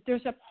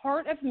there's a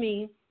part of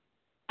me,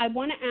 I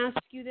want to ask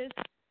you this.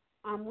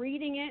 I'm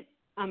reading it.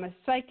 I'm a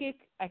psychic.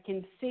 I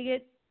can see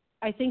it.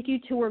 I think you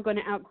two are going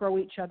to outgrow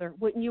each other.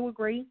 Wouldn't you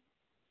agree?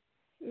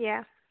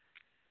 Yeah.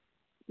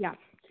 Yeah.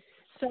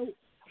 So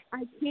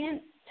I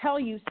can't tell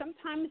you.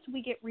 Sometimes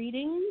we get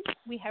readings.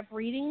 We have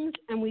readings,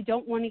 and we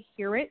don't want to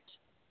hear it.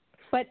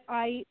 But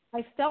I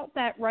felt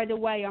that right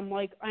away. I'm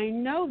like, I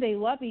know they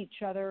love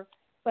each other,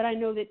 but I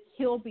know that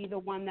he'll be the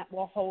one that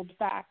will hold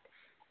back,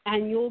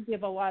 and you'll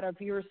give a lot of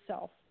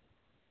yourself.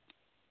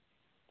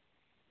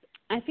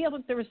 I feel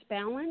that there's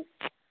balance.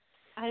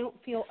 I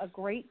don't feel a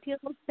great deal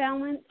of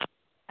balance.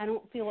 I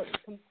don't feel it's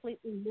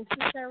completely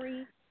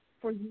necessary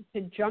for you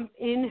to jump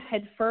in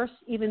head first,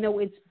 even though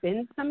it's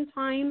been some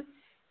time,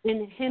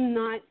 and him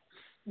not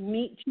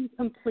meet you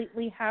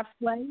completely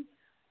halfway.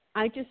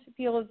 I just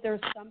feel that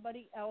there's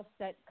somebody else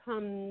that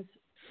comes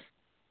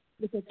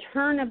with a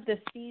turn of the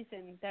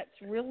season that's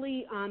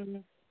really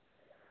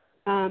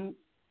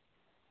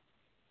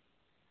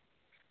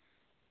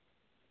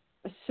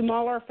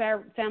smaller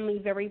family,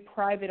 very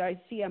private. I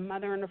see a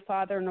mother and a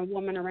father and a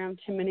woman around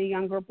him and a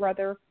younger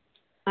brother.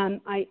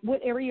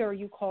 What area are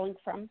you calling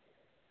from?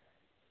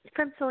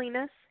 From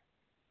Salinas,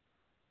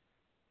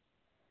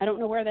 I don't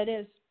know where that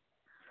is.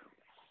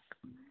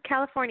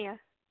 California.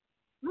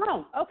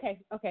 Oh, okay.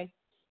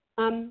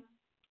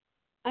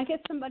 I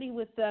get somebody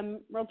with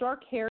real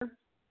dark hair.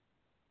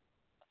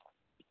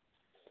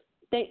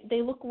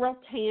 They look real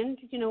tanned,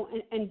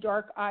 and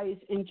dark eyes,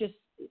 and just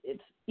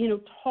it's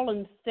tall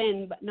and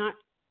thin, but not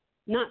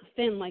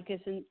thin like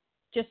isn't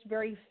just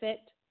very fit.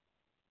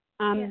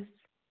 Yes.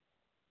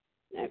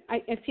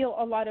 I feel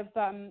a lot of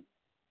is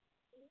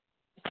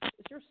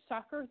there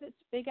soccer that's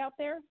big out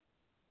there?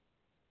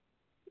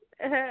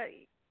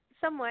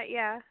 Somewhat,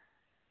 yeah.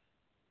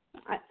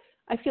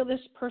 I feel this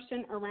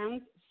person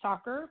around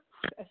soccer,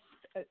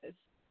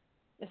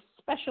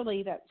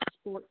 especially that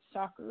sports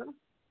soccer.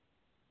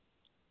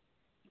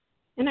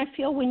 And I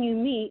feel when you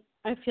meet,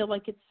 I feel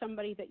like it's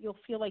somebody that you'll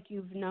feel like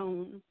you've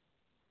known.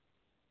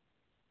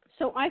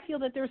 So I feel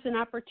that there's an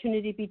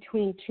opportunity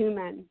between two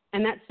men,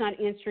 and that's not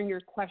answering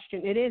your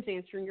question. It is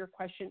answering your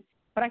question,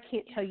 but I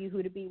can't tell you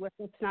who to be with.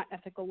 It's not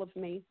ethical of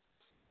me.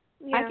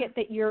 Yeah. I get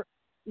that you're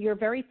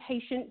very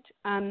patient.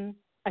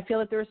 I feel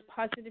that there's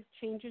positive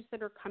changes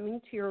that are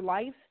coming to your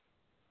life,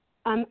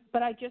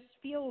 but I just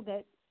feel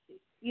that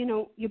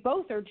you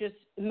both are just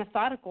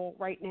methodical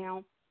right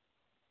now.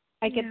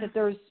 I get that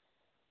there's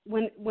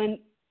when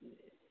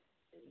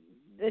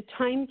the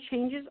time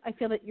changes, I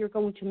feel that you're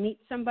going to meet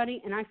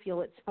somebody, and I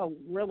feel it's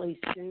really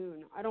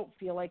soon. I don't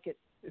feel like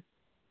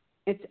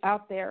it's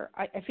out there.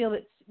 I feel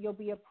that you'll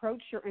be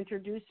approached or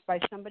introduced by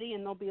somebody,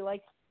 and they'll be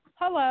like,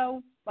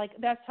 hello. Like,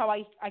 that's how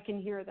I can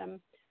hear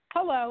them.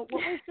 Hello,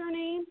 what was your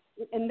name?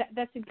 And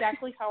that's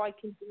exactly how I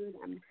can hear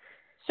them.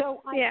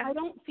 So I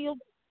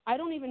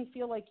don't even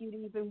feel like you'd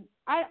even,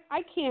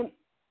 I can't,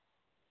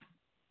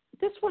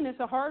 this one is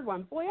a hard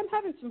one. Boy, I'm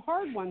having some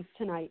hard ones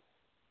tonight.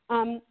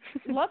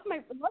 Love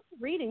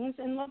readings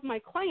and love my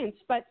clients,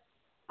 but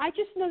I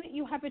just know that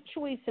you have a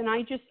choice, and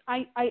I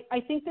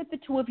think that the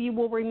two of you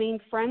will remain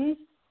friends.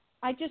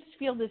 I just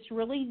feel this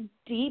really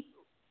deep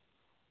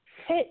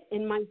pit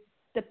in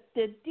the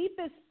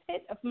deepest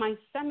pit of my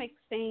stomach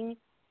saying,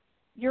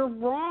 you're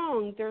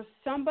wrong. There's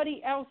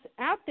somebody else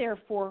out there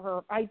for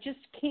her. I just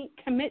can't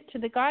commit to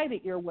the guy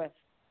that you're with.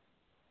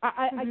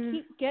 I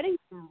keep getting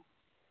that.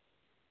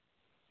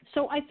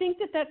 So I think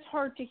that that's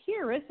hard to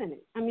hear, isn't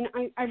it? I mean,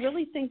 I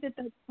really think that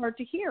that's hard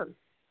to hear.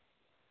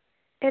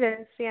 It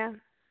is, yeah.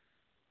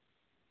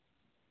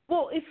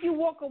 Well, if you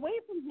walk away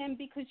from him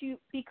because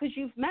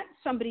you've met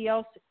somebody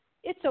else,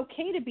 it's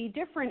okay to be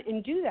different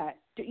and do that.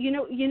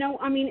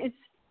 I mean,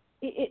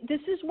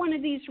 this is one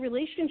of these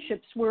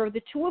relationships where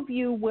the two of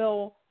you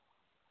will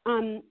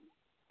come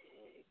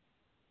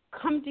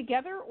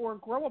together or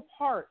grow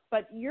apart,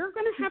 but you're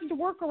going to have to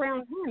work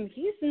around him.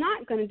 He's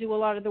not going to do a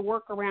lot of the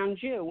work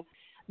around you.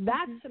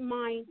 That's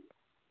my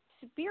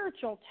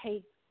spiritual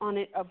take on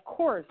it, of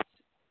course.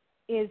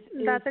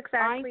 That's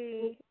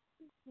exactly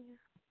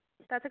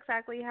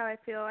how I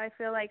feel. I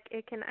feel like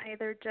it can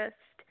either just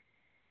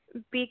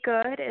be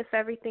good if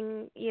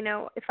everything,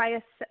 if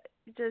I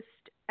just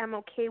am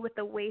okay with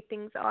the way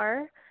things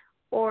are,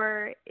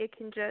 or it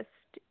can just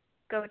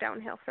go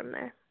downhill from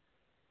there.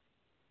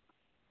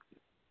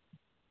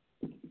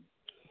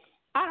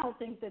 I don't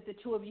think that the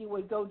two of you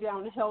would go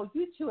downhill.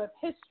 You two have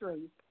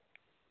history.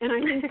 And I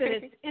think that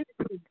it's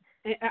innocent.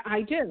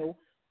 I do.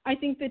 I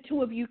think the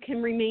two of you can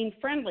remain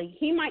friendly.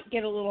 He might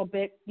get a little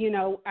bit,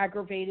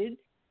 aggravated.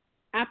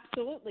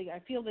 Absolutely. I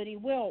feel that he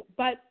will.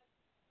 But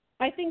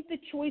I think the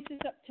choice is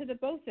up to the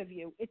both of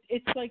you.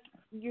 It's like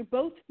you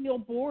both feel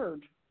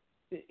bored.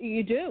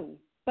 You do.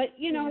 But,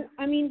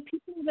 I mean,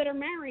 people that are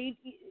married,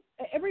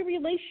 every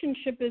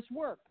relationship is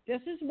work.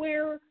 This is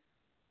where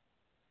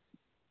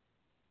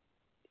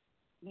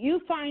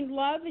you find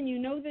love and you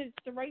know that it's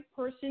the right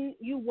person,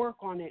 you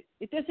work on it.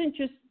 It doesn't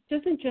just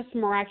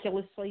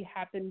miraculously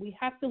happen. We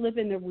have to live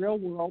in the real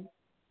world.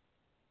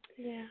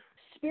 Yeah.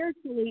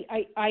 Spiritually,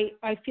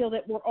 I feel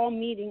that we're all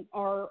meeting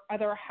our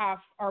other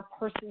half, our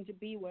person to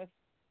be with.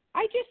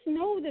 I just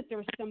know that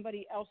there's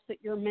somebody else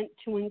that you're meant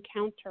to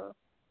encounter.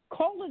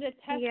 Call it a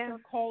test or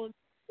call it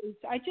a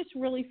test. I just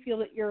really feel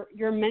that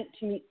you're meant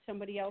to meet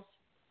somebody else.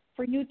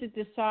 For you to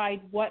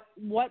decide what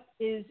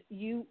is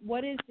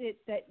it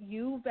that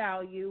you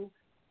value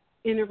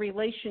in a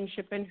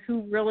relationship and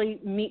who really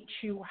meets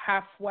you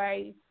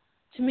halfway.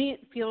 To me,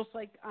 it feels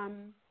like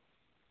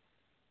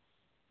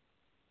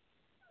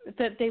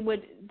that they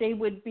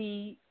would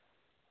be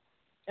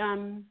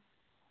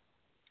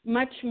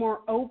much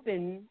more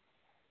open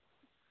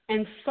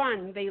and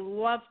fun. They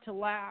love to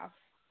laugh.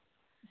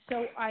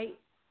 So I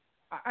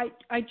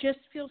just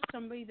feel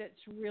somebody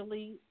that's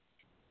really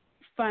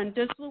fun.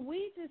 Is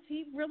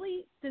he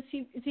really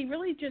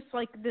just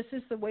like, this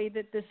is the way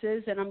that this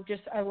is, and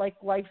I like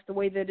life the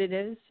way that it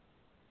is?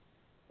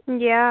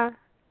 Yeah,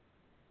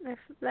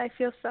 I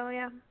feel so,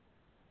 yeah.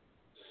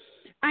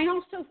 I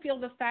also feel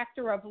the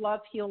factor of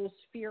love heals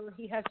fear.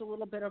 He has a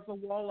little bit of a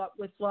wall up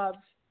with love.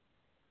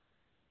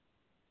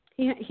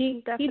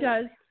 He Definitely.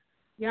 does.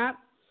 Yeah.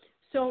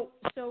 So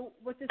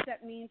what does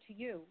that mean to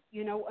you?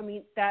 I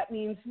mean, that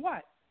means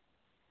what?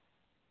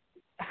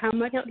 How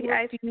much work do you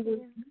want to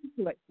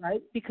do to it,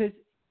 right? Because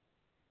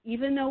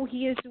even though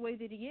he is the way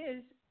that he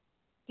is,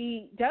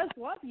 he does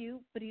love you,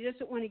 but he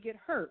doesn't want to get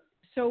hurt.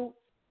 So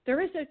there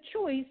is a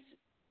choice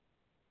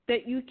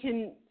that you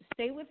can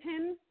stay with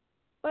him,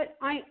 but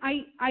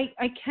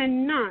I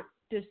cannot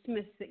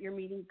dismiss that you're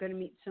going to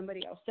meet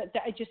somebody else. That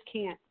I just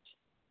can't.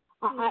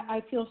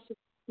 I feel so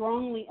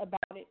strongly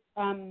about it.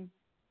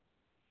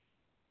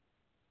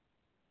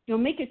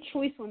 Make a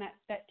choice when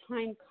that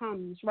time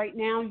comes. Right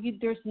now,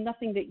 there's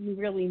nothing that you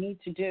really need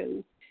to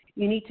do.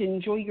 You need to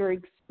enjoy your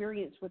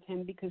experience with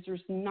him because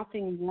there's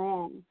nothing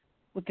wrong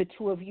with the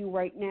two of you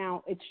right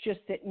now. It's just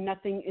that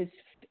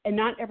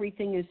not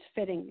everything is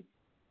fitting.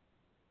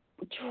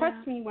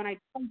 Trust me when I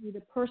tell you,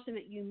 the person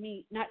that you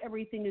meet, not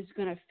everything is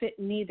going to fit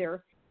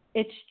neither.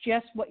 It's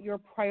just what your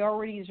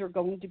priorities are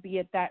going to be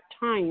at that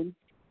time,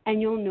 and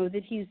you'll know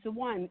that he's the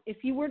one.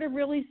 If you were to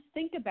really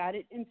think about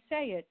it and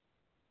say it,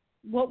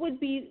 what would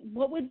be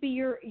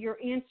your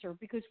answer?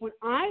 Because when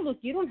I look,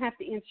 you don't have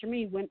to answer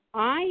me. When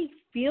I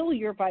feel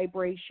your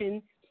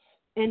vibration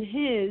and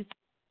his,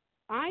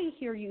 I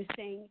hear you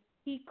saying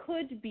he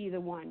could be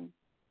the one,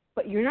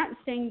 but you're not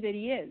saying that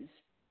he is.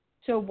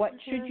 So what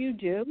should you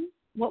do?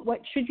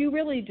 What should you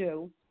really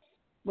do?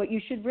 What you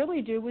should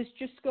really do is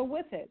just go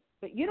with it.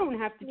 But you don't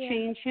have to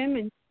change him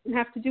and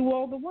have to do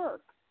all the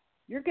work.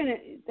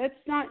 That's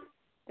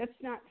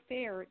not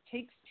fair. It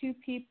takes two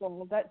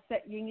people. That's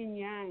that yin and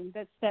yang.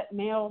 That's that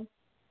male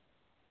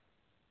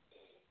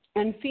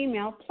and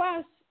female.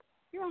 Plus,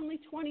 you're only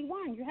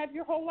 21. You have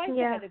your whole life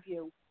ahead of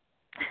you.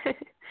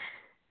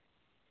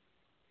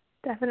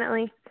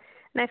 Definitely.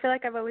 And I feel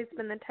like I've always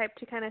been the type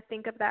to kind of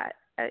think of that,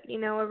 a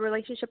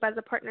relationship as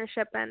a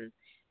partnership, and,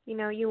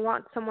 you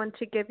want someone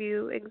to give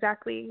you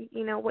exactly,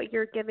 what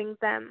you're giving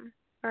them,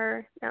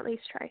 or at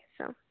least try.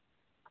 So.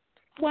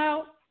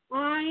 Well,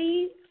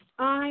 I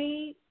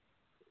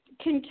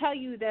can tell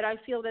you that I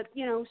feel that,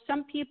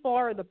 some people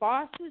are the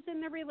bosses in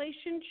the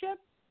relationship,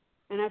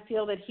 and I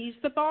feel that he's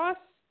the boss.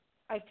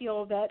 I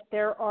feel that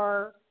there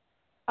are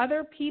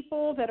other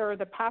people that are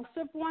the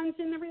passive ones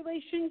in the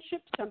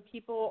relationship. Some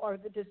people are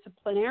the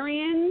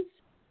disciplinarians.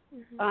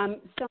 Some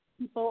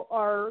people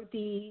are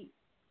the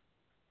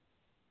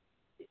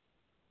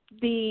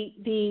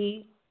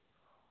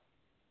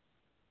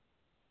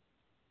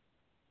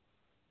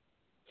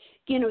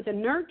the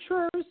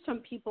nurturers. Some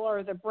people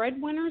are the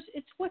breadwinners.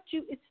 It's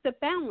the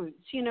balance,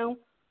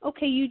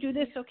 Okay, you do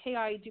this. Okay,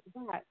 I do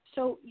that.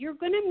 So you're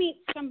going to meet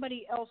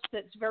somebody else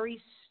that's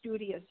very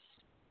studious.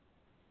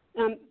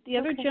 The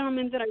other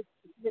gentleman that I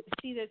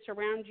see that's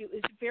around you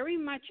is very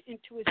much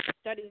into his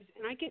studies,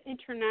 and I get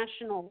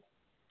international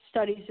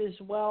studies as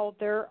well.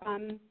 They're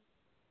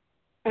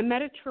a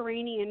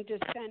Mediterranean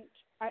descent,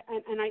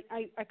 and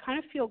I kind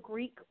of feel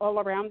Greek all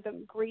around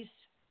them, Greece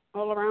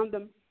all around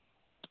them.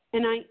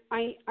 And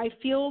I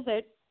feel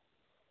that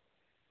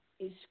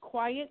he's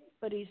quiet,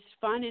 but he's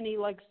fun, and he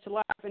likes to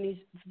laugh, and he's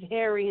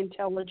very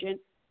intelligent,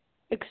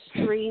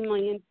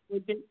 extremely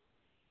intelligent.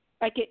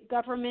 I get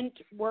government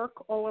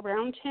work all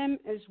around him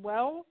as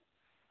well,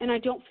 and I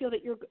feel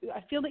that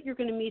you're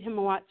going to meet him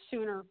a lot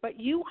sooner. But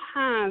you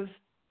have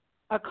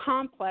a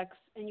complex,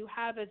 and you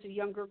have as a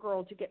younger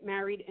girl to get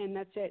married, and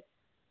that's it.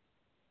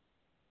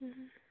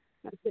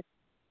 That's it.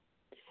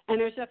 And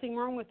there's nothing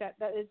wrong with that.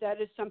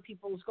 That is some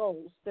people's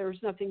goals. There's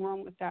nothing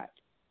wrong with that.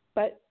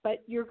 But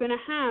you're going to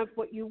have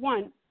what you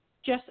want.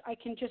 I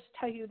can just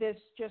tell you this,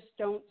 just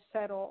don't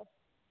settle.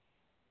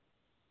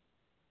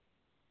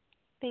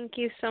 Thank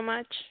you so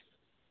much.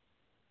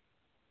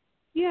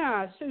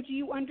 Yeah, so do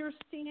you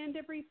understand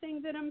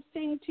everything that I'm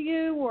saying to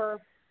you,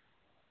 or?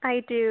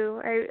 I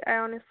do. I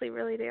honestly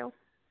really do.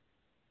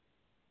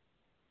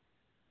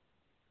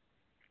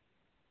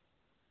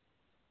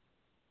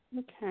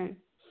 Okay.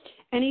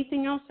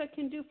 Anything else I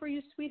can do for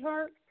you,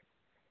 sweetheart?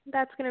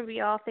 That's going to be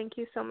all. Thank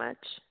you so much.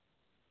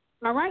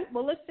 All right.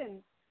 Well,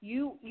 listen,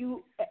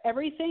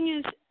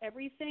 everything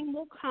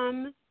will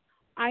come.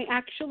 I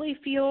actually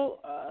feel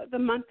the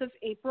month of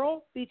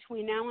April,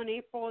 between now and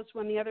April, is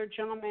when the other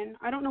gentleman,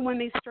 I don't know when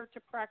they start to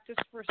practice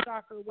for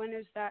soccer. When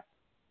is that?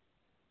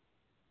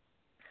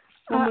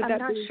 I'm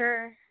not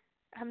sure.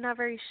 I'm not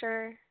very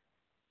sure.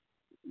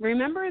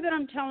 Remember that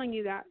I'm telling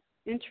you that.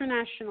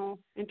 International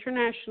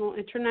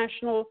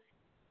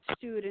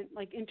student,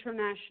 like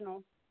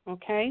international,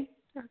 okay?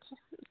 Okay.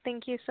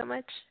 Thank you so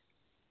much.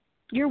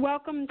 You're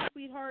welcome,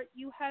 sweetheart.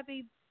 You have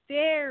a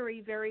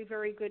very, very,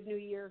 very good New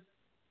Year.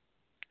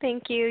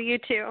 Thank you. You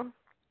too.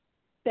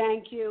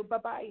 Thank you.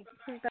 Bye-bye.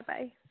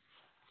 Bye-bye.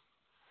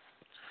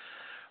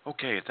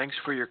 Okay, thanks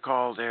for your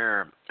call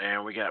there.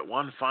 And we got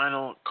one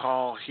final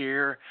call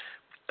here.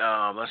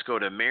 Let's go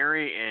to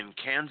Mary in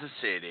Kansas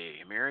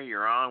City. Mary,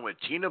 you're on with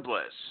Tina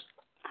Bliss.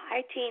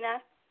 Hi,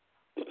 Tina.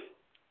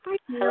 Hi,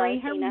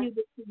 Mary. Hello, Tina. How are you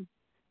doing?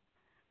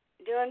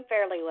 Doing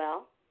fairly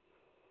well.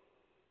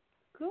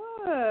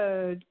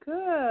 Good.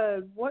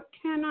 What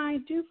can I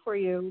do for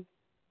you?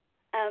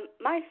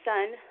 My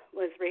son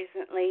was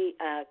recently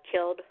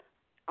killed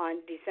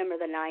on December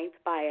the 9th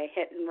by a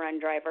hit-and-run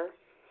driver,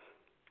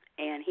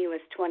 and he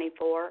was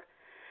 24.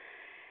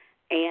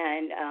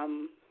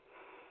 And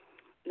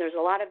there's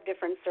a lot of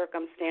different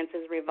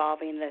circumstances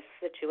revolving this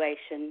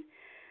situation.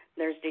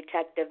 There's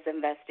detectives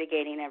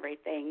investigating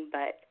everything,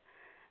 but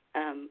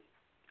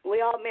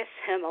we all miss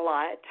him a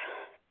lot.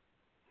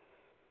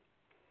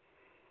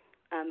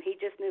 He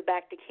just moved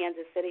back to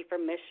Kansas City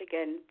from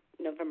Michigan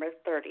November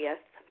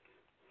 30th,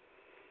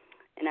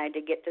 and I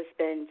did get to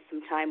spend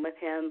some time with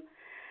him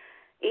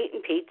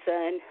eating pizza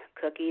and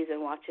cookies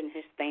and watching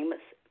his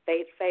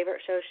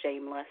favorite show,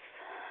 Shameless.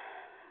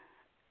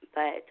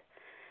 But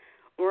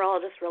we're all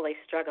just really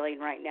struggling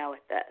right now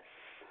with this.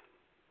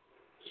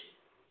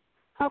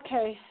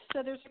 Okay,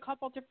 so there's a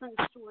couple different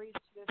stories to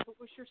this. What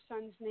was your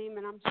son's name?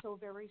 And I'm so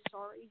very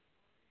sorry.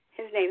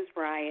 His name's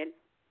Brian.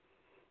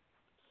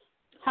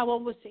 How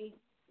old was he?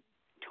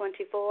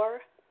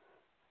 24.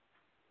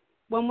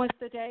 When was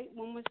the day?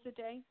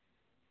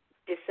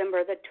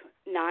 December the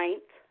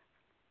 9th.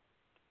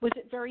 Was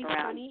it very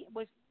sunny?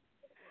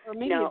 Or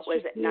maybe no, it's it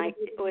was just at night.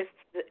 It was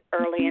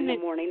early in the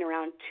morning,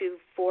 around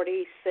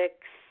 2:46,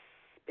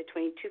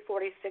 between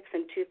 2:46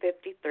 and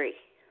 2:53.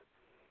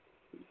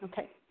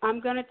 Okay, I'm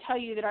going to tell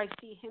you that I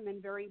see him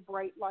in very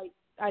bright light.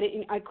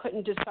 I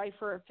couldn't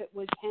decipher if it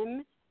was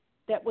him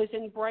that was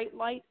in bright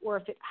light or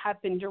if it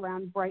happened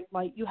around bright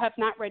light. You have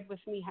not read with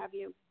me, have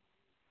you?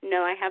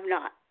 No, I have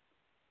not.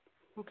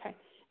 Okay.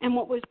 And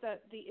what was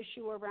the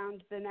issue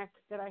around the neck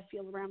that I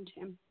feel around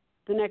him?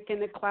 The neck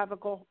and the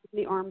clavicle,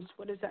 the arms.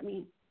 What does that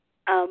mean?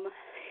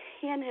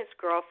 He and his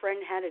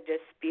girlfriend had a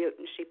dispute,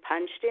 and she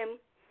punched him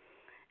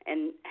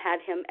and had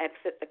him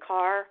exit the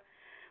car.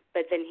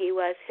 But then he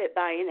was hit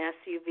by an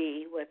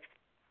SUV with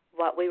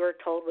what we were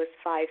told was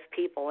 5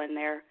 people in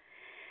there.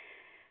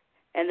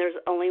 And there's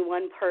only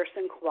one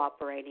person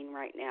cooperating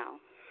right now.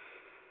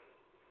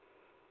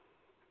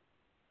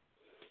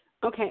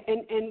 Okay,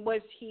 and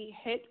was he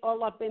hit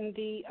all up in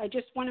the? I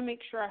just want to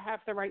make sure I have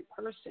the right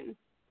person,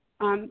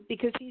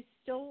 because he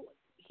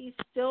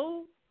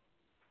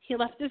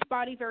left his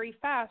body very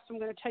fast. I'm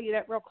going to tell you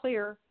that real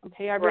clear.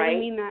 Okay, I really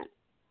mean that.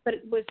 But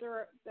was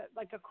there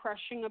like a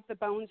crushing of the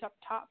bones up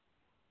top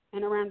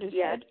and around his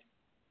head?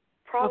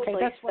 Probably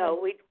okay, that's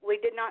so. We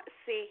did not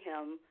see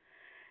him.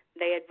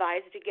 They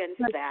advised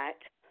against that.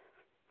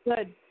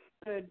 Good.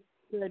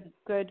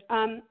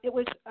 It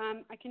was.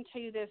 I can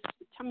tell you this.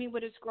 Tell me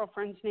what his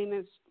girlfriend's name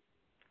is.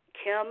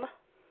 Kim.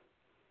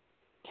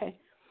 Okay.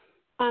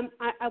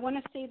 I want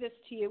to say this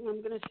to you.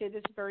 I'm going to say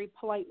this very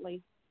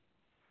politely.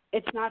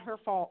 It's not her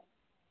fault.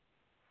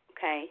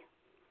 Okay.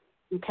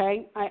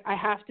 Okay. I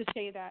have to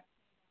say that.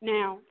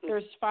 Now,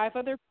 there's 5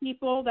 other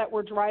people that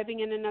were driving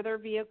in another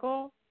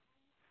vehicle.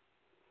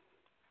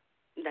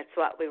 That's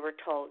what we were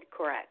told.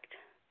 Correct.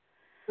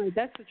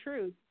 That's the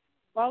truth.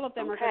 All of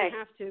them are going to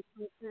have to.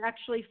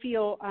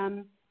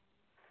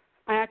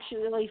 I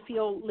actually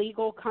feel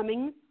legal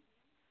coming.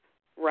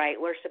 Right.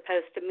 We're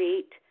supposed to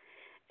meet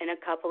in a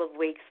couple of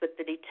weeks with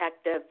the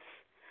detectives,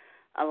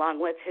 along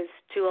with his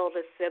 2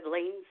 oldest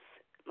siblings,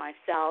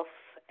 myself,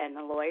 and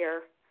the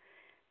lawyer.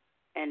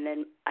 And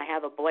then I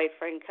have a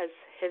boyfriend because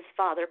his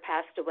father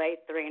passed away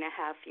 3.5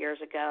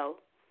 years ago.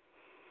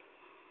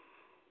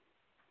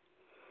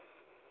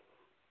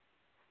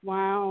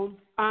 Wow.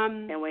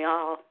 And we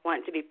all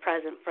want to be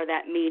present for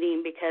that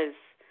meeting because,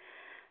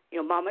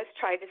 Mama's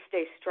tried to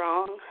stay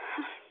strong.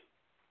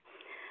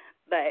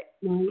 But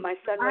my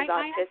son was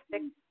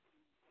autistic,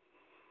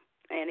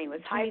 and he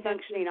was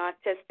high-functioning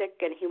autistic,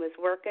 and he was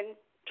working,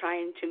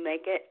 trying to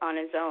make it on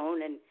his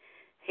own, and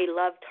he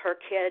loved her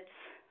kids,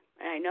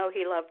 and I know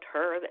he loved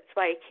her. That's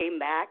why he came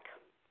back.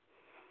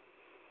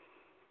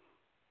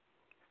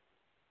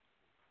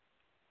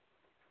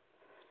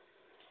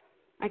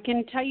 I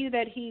can tell you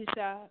that he's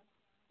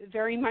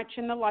very much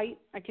in the light.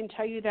 I can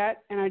tell you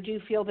that, and I do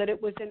feel that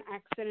it was an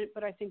accident,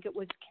 but I think it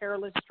was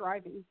careless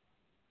driving.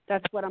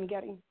 That's what I'm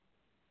getting.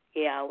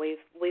 Yeah,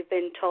 we've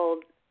been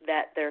told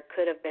that there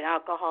could have been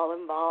alcohol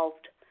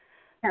involved.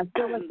 Yeah,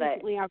 there was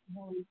definitely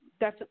alcohol.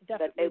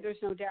 Definitely,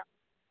 there's no doubt.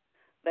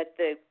 But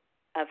they,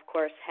 of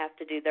course, have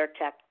to do their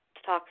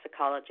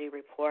toxicology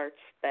reports.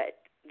 But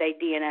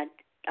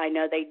I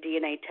know they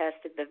DNA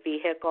tested the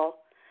vehicle.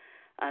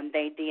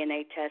 They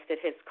DNA tested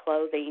his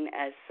clothing,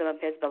 as some of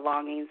his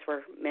belongings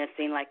were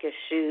missing, like his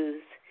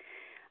shoes,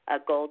 a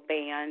gold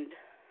band,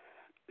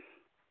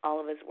 all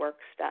of his work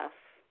stuff.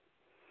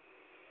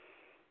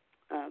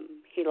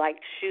 He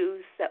liked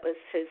shoes. That was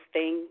his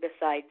thing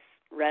besides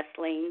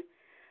wrestling.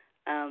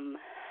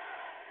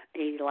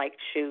 He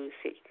liked shoes.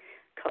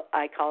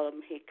 I call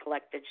him, he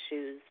collected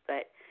shoes.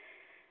 But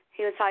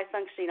he was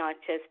high-functioning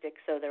autistic,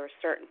 so there were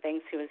certain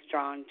things he was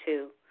drawn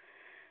to.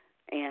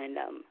 And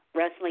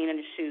wrestling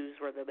and shoes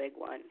were the big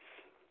ones.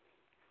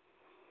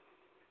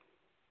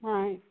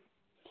 Right.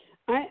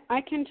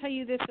 I can tell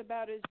you this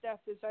about his death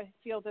is I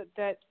feel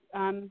that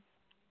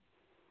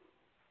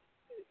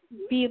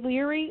be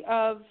leery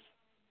of.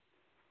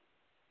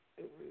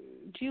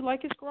 Do you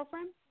like his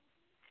girlfriend?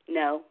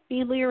 No.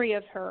 Be leery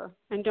of her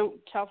and don't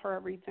tell her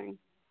everything.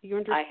 Do you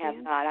understand? I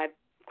have not. I've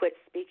quit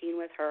speaking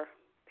with her,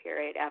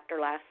 period. After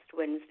last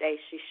Wednesday,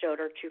 she showed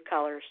her true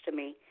colors to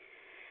me.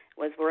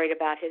 Was worried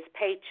about his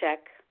paycheck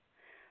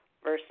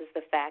versus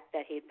the fact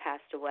that he'd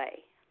passed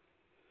away.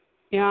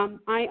 Yeah,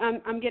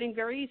 I'm getting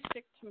very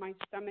sick to my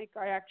stomach.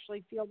 I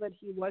actually feel that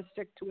he was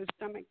sick to his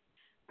stomach.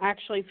 I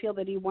actually feel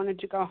that he wanted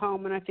to go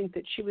home, and I think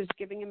that she was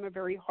giving him a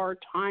very hard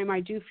time. I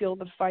do feel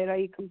the fight.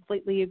 I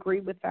completely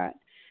agree with that.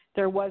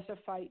 There was a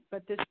fight,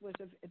 but this was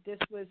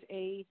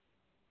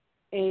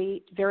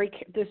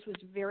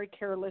very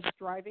careless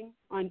driving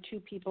on two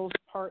people's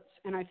parts,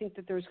 and I think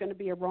that there's going to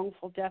be a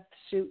wrongful death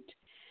suit.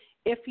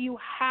 If you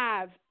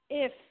have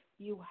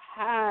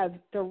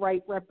the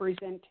right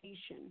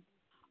representation,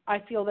 I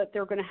feel that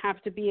they're going to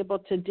have to be able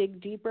to dig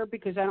deeper,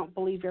 because I don't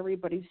believe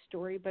everybody's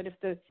story. But if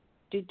the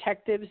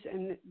detectives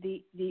and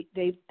they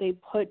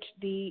put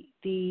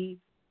the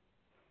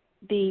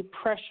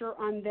pressure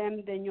on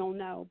them, then you'll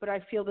know. But I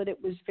feel that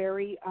it was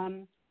very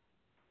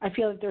I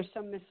feel that there's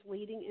some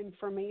misleading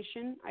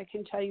information. I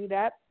can tell you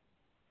that.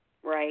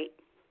 Right.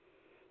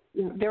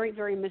 You know, very,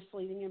 very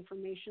misleading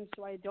information.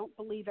 So I don't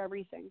believe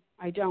everything.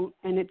 I don't,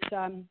 and it's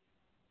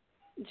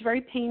very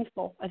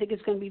painful. I think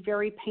it's going to be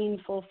very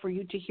painful for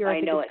you to hear.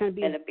 I know it's going to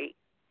be.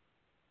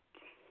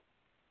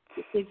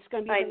 It's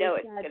going to be. I know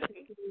it's going to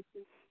be.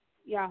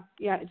 Yeah,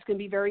 it's going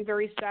to be very,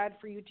 very sad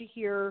for you to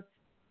hear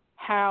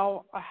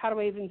how do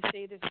I even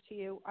say this to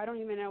you? I don't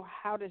even know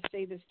how to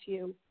say this to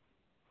you.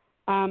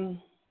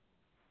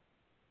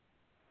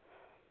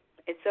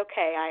 It's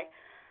okay.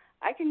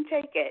 I can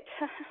take it.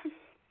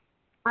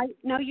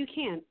 No, you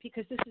can't,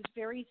 because this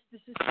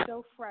is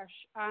so fresh.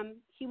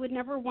 He would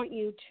never want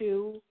you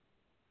to.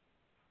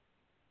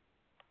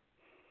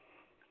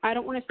 I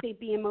don't want to say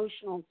be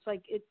emotional. It's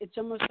like it's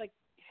almost like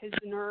his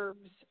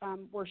nerves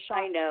were shot.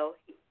 I know.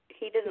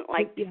 He doesn't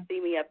like to see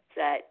me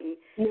upset. And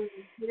no,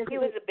 he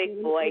was a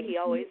big boy. He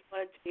always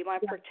wanted to be my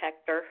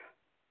protector.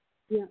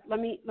 Yeah, let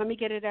me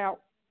get it out,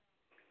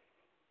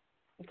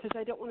 because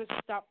I don't want to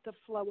stop the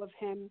flow of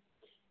him.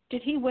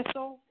 Did he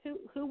whistle?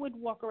 Who would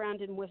walk around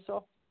and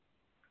whistle?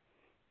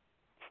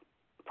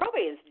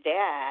 Probably his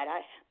dad.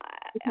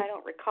 I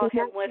don't recall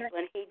him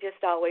whistling. He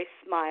just always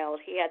smiled.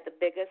 He had the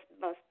biggest,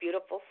 most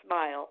beautiful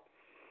smile.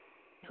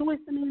 Who was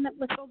the man that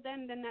whistled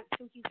then? Then that's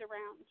who he's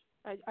around.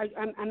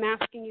 I'm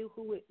asking you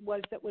who it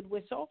was that would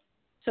whistle.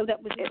 So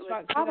that was. It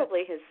was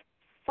probably his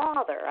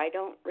father. I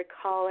don't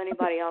recall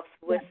anybody else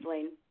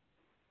whistling.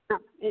 No,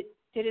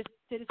 did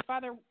his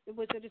father?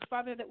 Was it his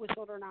father that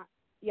whistled or not?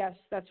 Yes,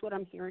 that's what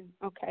I'm hearing.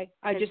 Okay,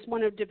 I just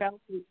want to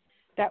develop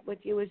that with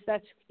you. Is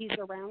that he's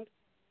around?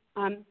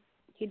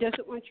 He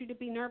doesn't want you to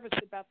be nervous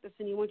about this,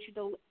 and he wants you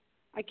to.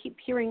 I keep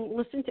hearing,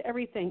 listen to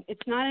everything.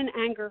 It's not an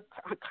anger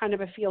kind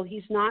of a feel.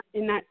 He's not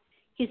in that.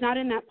 He's not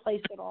in that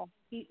place at all.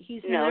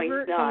 He's never.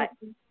 He's not.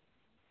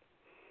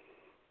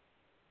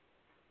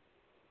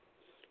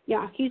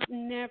 Yeah, he's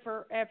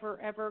never,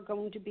 ever, ever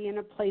going to be in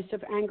a place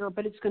of anger.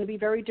 But it's going to be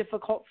very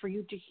difficult for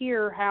you to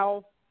hear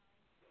how.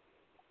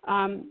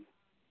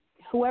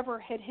 Whoever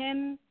hit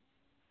him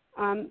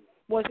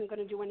wasn't going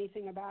to do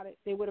anything about it.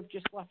 They would have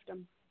just left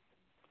him.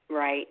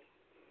 Right.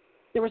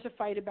 There was a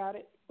fight about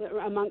it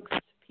amongst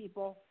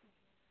people.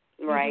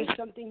 Right. You do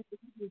something, you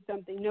do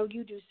something. No,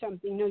 you do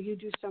something. No, you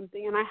do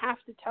something. And I have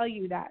to tell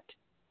you that.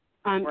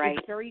 Right.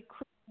 It's very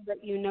crucial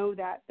that you know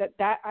that.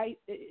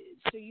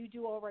 So you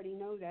do already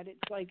know that. It's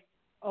like,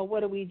 oh,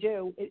 what do we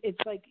do? It's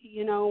like,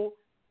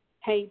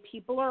 hey,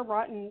 people are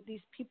rotten.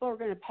 These people are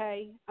going to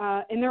pay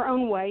in their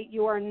own way.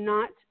 You are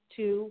not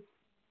to.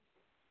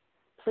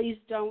 Please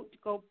don't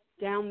go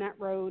down that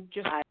road.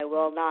 I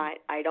will not.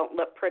 I don't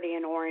look pretty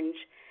in orange,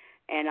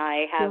 and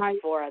I have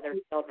 4 other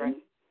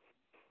children.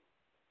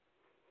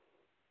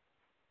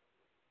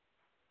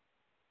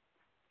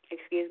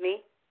 Excuse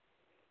me?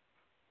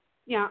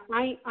 Yeah,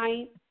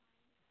 I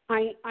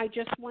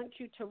just want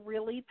you to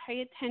really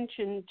pay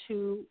attention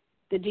to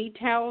the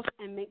details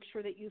and make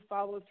sure that you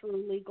follow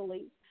through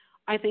legally.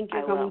 I think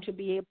you're going to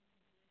be able.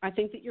 I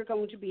think that you're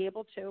going to be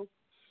able to.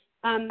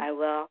 I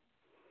will.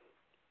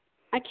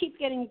 I keep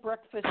getting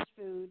breakfast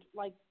food,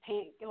 like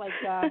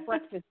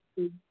breakfast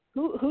food.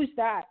 Who's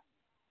that?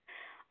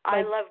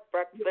 I love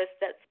breakfast.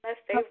 That's my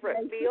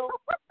favorite meal.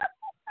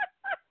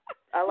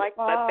 I like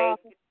my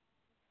bacon.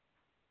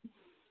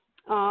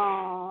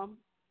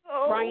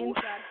 Brian's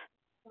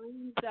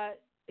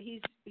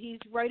he's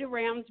right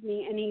around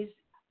me, and he's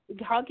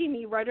hugging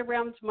me right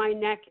around my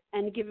neck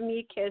and giving me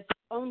a kiss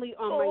only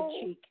on my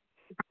cheek.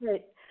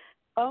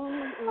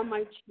 Only on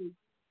my cheek.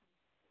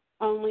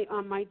 Only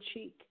on my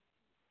cheek.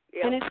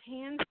 Yep. And his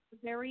hands were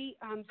very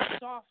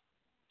soft.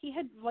 He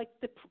had like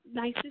the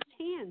nicest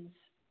hands.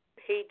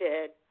 He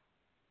did.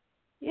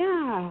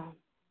 Yeah.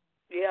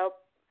 Yep.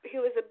 He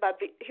was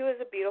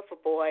a beautiful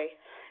boy.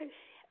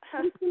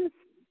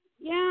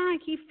 Yeah,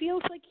 he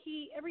feels like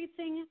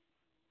everything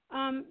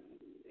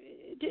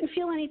didn't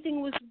feel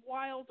anything was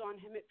wild on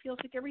him. It feels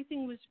like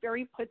everything was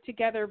very put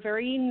together,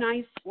 very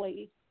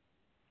nicely.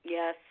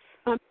 Yes.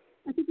 I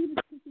think he was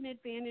taken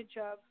advantage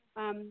of,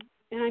 and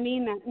I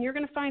mean that. And you're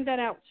going to find that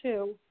out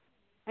too.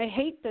 I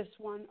hate this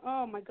one.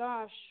 Oh my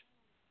gosh.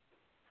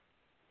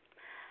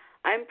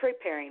 I'm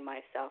preparing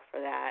myself for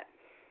that.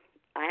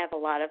 I have a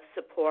lot of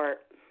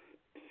support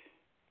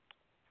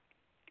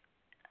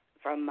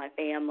from my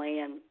family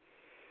and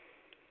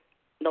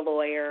the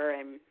lawyer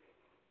and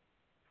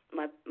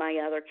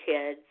my other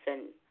kids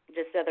and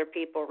just other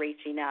people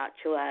reaching out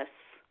to us.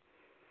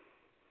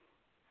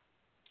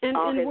 And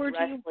all his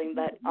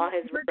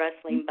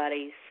wrestling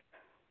buddies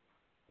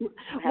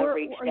have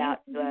reached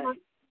out to us.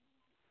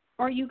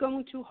 Are you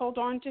going to hold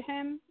on to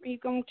him? Are you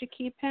going to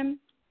keep him?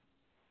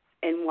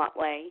 In what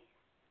way?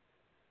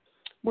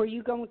 Were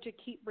you going to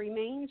keep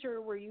remains,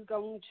 or were you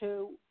going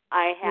to?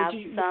 I have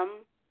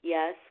some.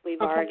 Yes,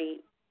 we've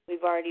already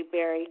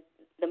buried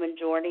the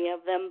majority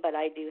of them, but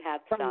I do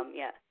have some.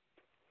 Yes.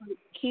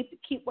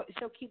 Keep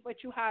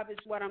what you have is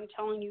what I'm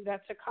telling you.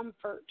 That's a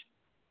comfort.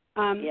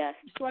 Yes.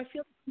 So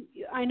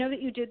I know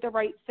that you did the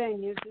right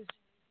thing. Is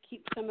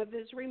keep some of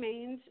his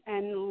remains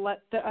and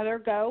let the other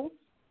go.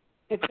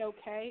 It's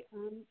okay.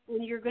 And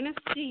you're going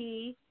to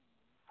see.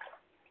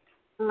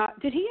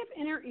 Did he have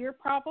inner ear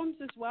problems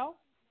as well?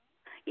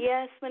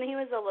 Yes, when he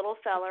was a little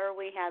feller,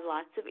 we had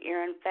lots of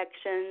ear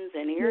infections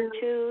and ear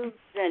tubes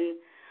and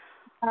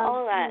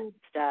all that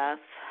stuff.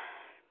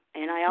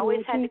 And I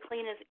always had to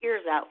clean his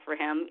ears out for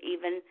him,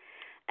 even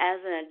as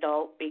an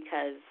adult,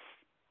 because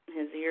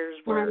his ears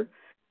were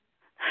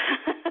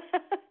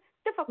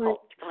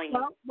difficult to clean.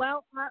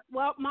 Well,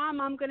 Mom,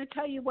 I'm going to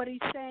tell you what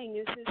he's saying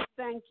is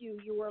thank you.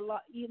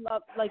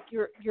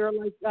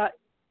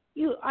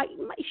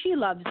 She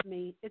loves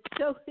me. It's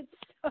so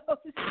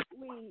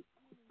sweet.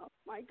 Oh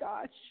my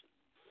gosh.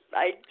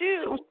 I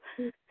do.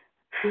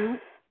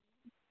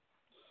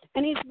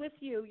 And he's with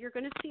you. You're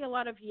going to see a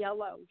lot of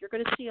yellow.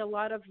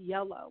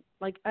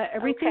 Like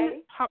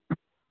everything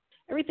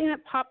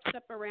that pops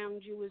up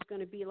around you is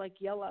going to be like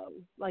yellow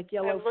I'm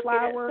flower.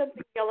 Looking at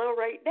something yellow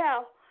right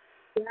now.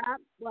 Yeah.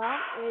 Well,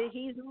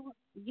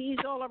 he's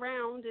all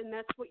around, and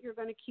that's what you're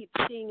going to keep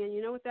seeing. And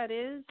you know what that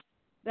is?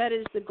 That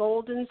is the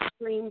golden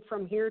stream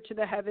from here to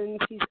the heavens.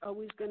 He's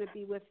always going to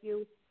be with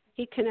you.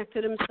 He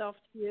connected himself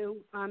to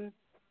you.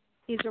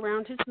 He's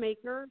around his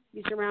maker.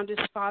 He's around his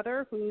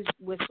father, who's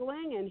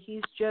whistling, and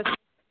he's just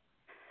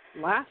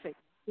laughing.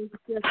 He's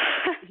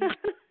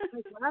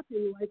like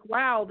laughing, like,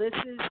 wow, this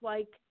is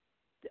like,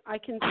 I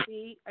can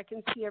see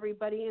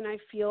everybody, and I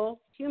feel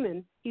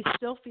human. He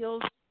still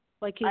feels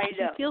like he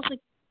feels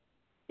like,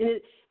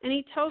 and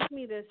he tells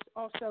me this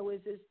also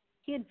is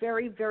he had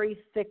very, very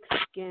thick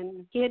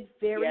skin. He had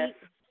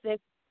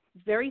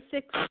very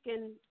thick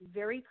skin,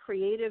 very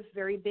creative,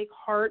 very big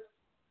heart,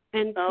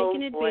 and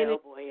taking advantage.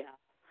 Oh boy,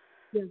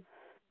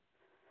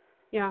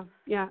 yeah.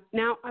 Yeah.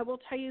 Now I will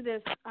tell you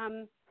this.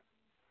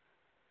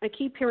 I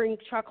keep hearing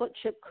chocolate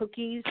chip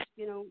cookies.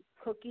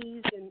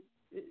 Cookies and.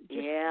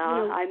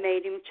 I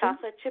made him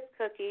chocolate chip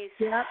cookies.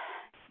 Yep.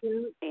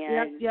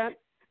 Yep.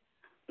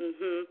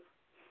 Mhm.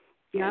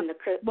 Yep. And the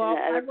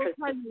other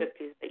Christmas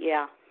cookies. But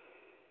yeah.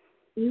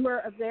 You are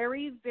a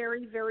very,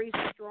 very, very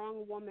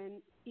strong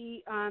woman.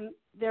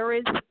 There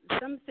is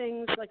some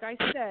things, like I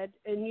said,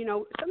 and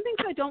some things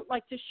I don't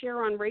like to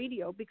share on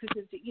radio because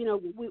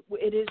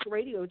it is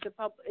radio. It's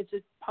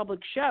a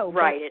public show.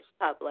 Right, it's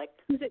public.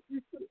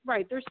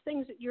 Right, there's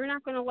things that you're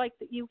not going to like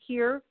that you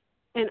hear,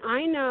 and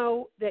I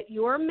know that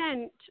you're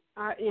meant.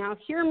 Now,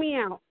 hear me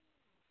out.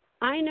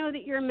 I know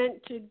that you're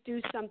meant to do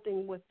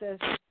something with this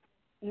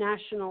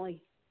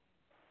nationally.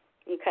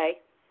 Okay.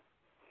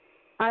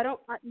 I don't,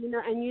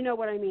 and you know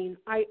what I mean.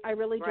 I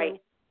really do.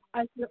 Right.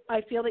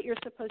 I feel that you're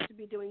supposed to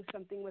be doing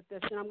something with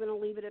this, and I'm going to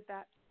leave it at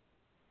that.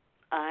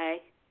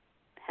 I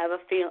have a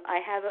feel. I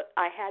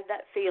had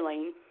that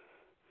feeling.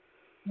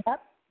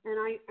 Yep.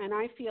 And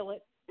I feel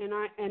it, and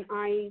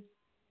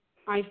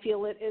I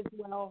feel it as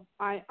well.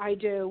 I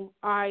do.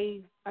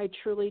 I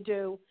truly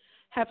do.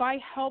 Have I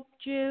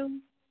helped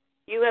you?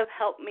 You have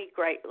helped me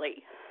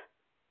greatly.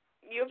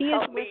 You've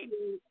helped me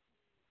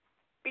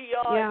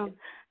beyond. Yeah.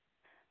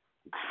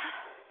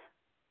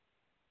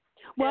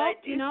 Well,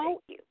 thank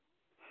you.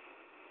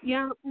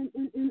 Yeah,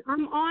 and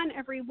I'm on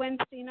every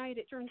Wednesday night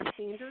at Eastern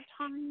Standard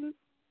Time.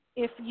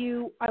 I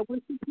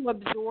want you to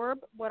absorb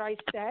what I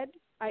said.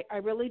 I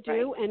really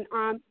do. Right.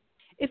 And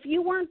if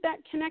you weren't that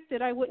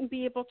connected, I wouldn't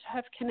be able to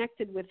have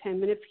connected with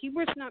him. And if he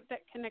was not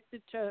that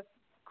connected to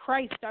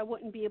Christ, I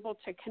wouldn't be able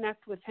to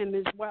connect with him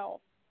as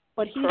well.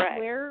 But he's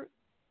where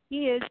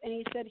he is, and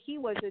he said he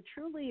was a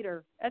true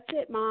leader. That's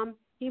it, Mom.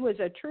 He was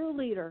a true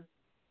leader.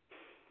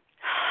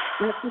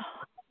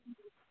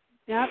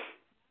 Yep.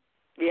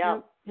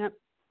 Yep.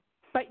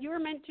 But you're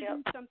meant to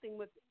do something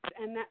with this,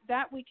 and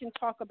that we can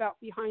talk about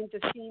behind the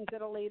scenes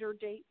at a later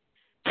date.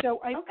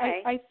 So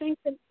I think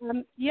that,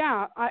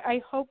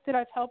 I hope that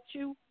I've helped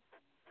you.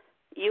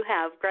 You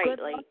have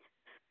greatly.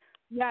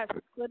 Yes,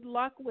 good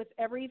luck with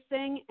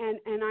everything, and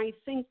I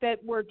think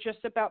that we're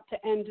just about to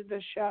end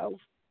the show.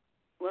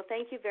 Well,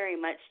 thank you very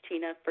much,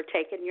 Tina, for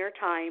taking your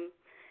time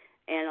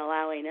and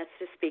allowing us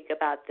to speak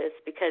about this,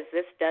 because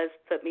this does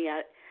put me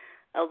at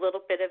a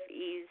little bit of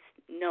ease,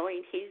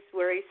 knowing he's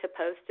where he's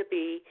supposed to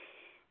be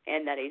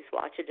and that he's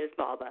watching his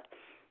mama.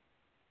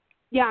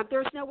 Yeah,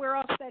 there's nowhere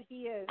else that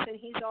he is, and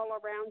he's all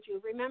around you.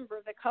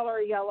 Remember the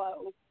color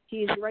yellow.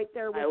 He's right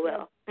there with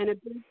you. And a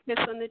big kiss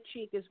on the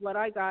cheek is what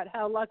I got.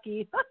 How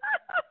lucky.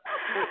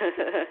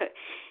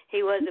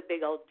 He was a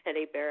big old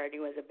teddy bear, and he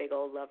was a big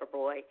old lover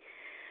boy.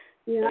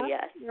 Yeah, so,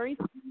 yes. Very,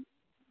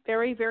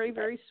 very, very,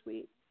 very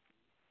sweet.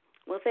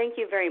 Well, thank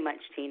you very much,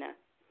 Tina.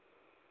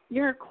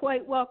 You're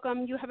quite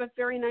welcome. You have a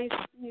very nice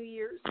New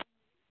Year's.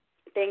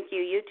 Thank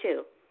you. You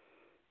too.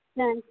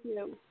 Thank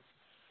you.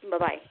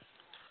 Bye-bye.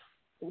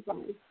 Bye-bye.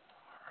 All right.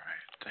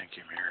 Thank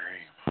you,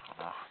 Mary.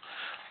 Oh,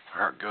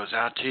 heart goes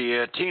out to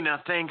you.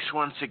 Tina, thanks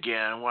once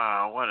again.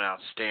 Wow, what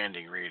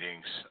outstanding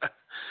readings.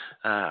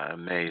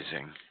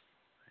 Amazing.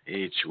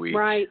 Each week.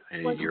 Right.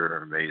 You're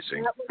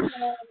amazing.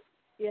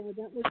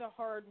 That was a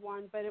hard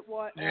one, but it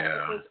was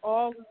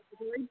all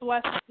a very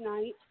blessed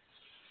night.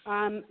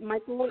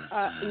 Michael,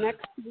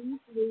 next week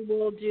we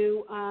will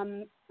do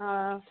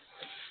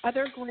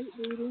other great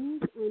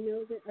readings. I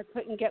know that I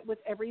couldn't get with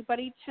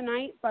everybody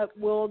tonight, but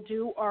we'll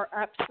do our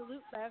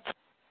absolute best.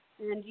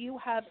 And you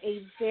have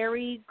a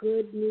very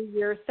good New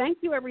Year. Thank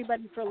you,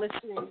 everybody, for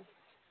listening.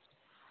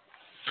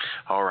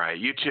 All right.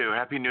 You too.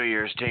 Happy New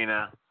Year's,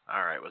 Tina.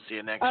 All right. We'll see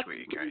you next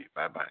week. All right.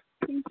 Bye-bye.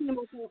 Thank you,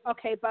 Michael.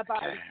 Okay, bye-bye.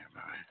 Okay,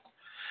 bye.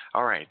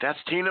 All right. That's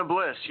Tina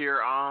Bliss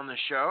here on the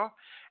show.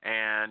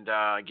 And,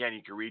 again,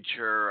 you can reach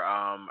her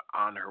on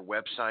her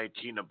website,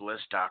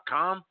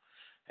 tinabliss.com.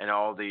 And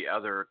all the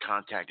other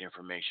contact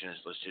information is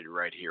listed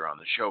right here on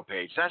the show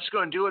page. That's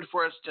going to do it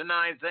for us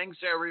tonight. Thanks,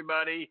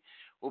 everybody.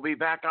 We'll be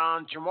back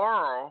on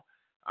tomorrow.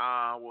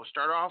 We'll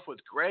start off with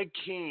Greg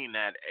Keene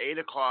at 8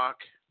 o'clock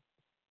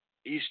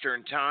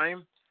Eastern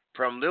Time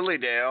from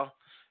Lilydale.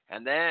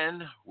 And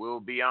then we'll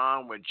be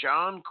on with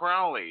John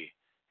Crowley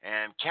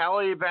and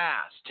Callie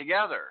Bass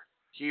together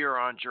here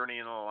on Journey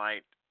in the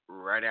Light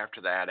right after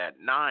that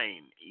at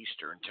 9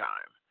 Eastern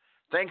Time.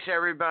 Thanks,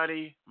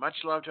 everybody. Much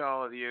love to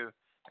all of you.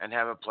 And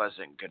have a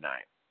pleasant good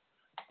night.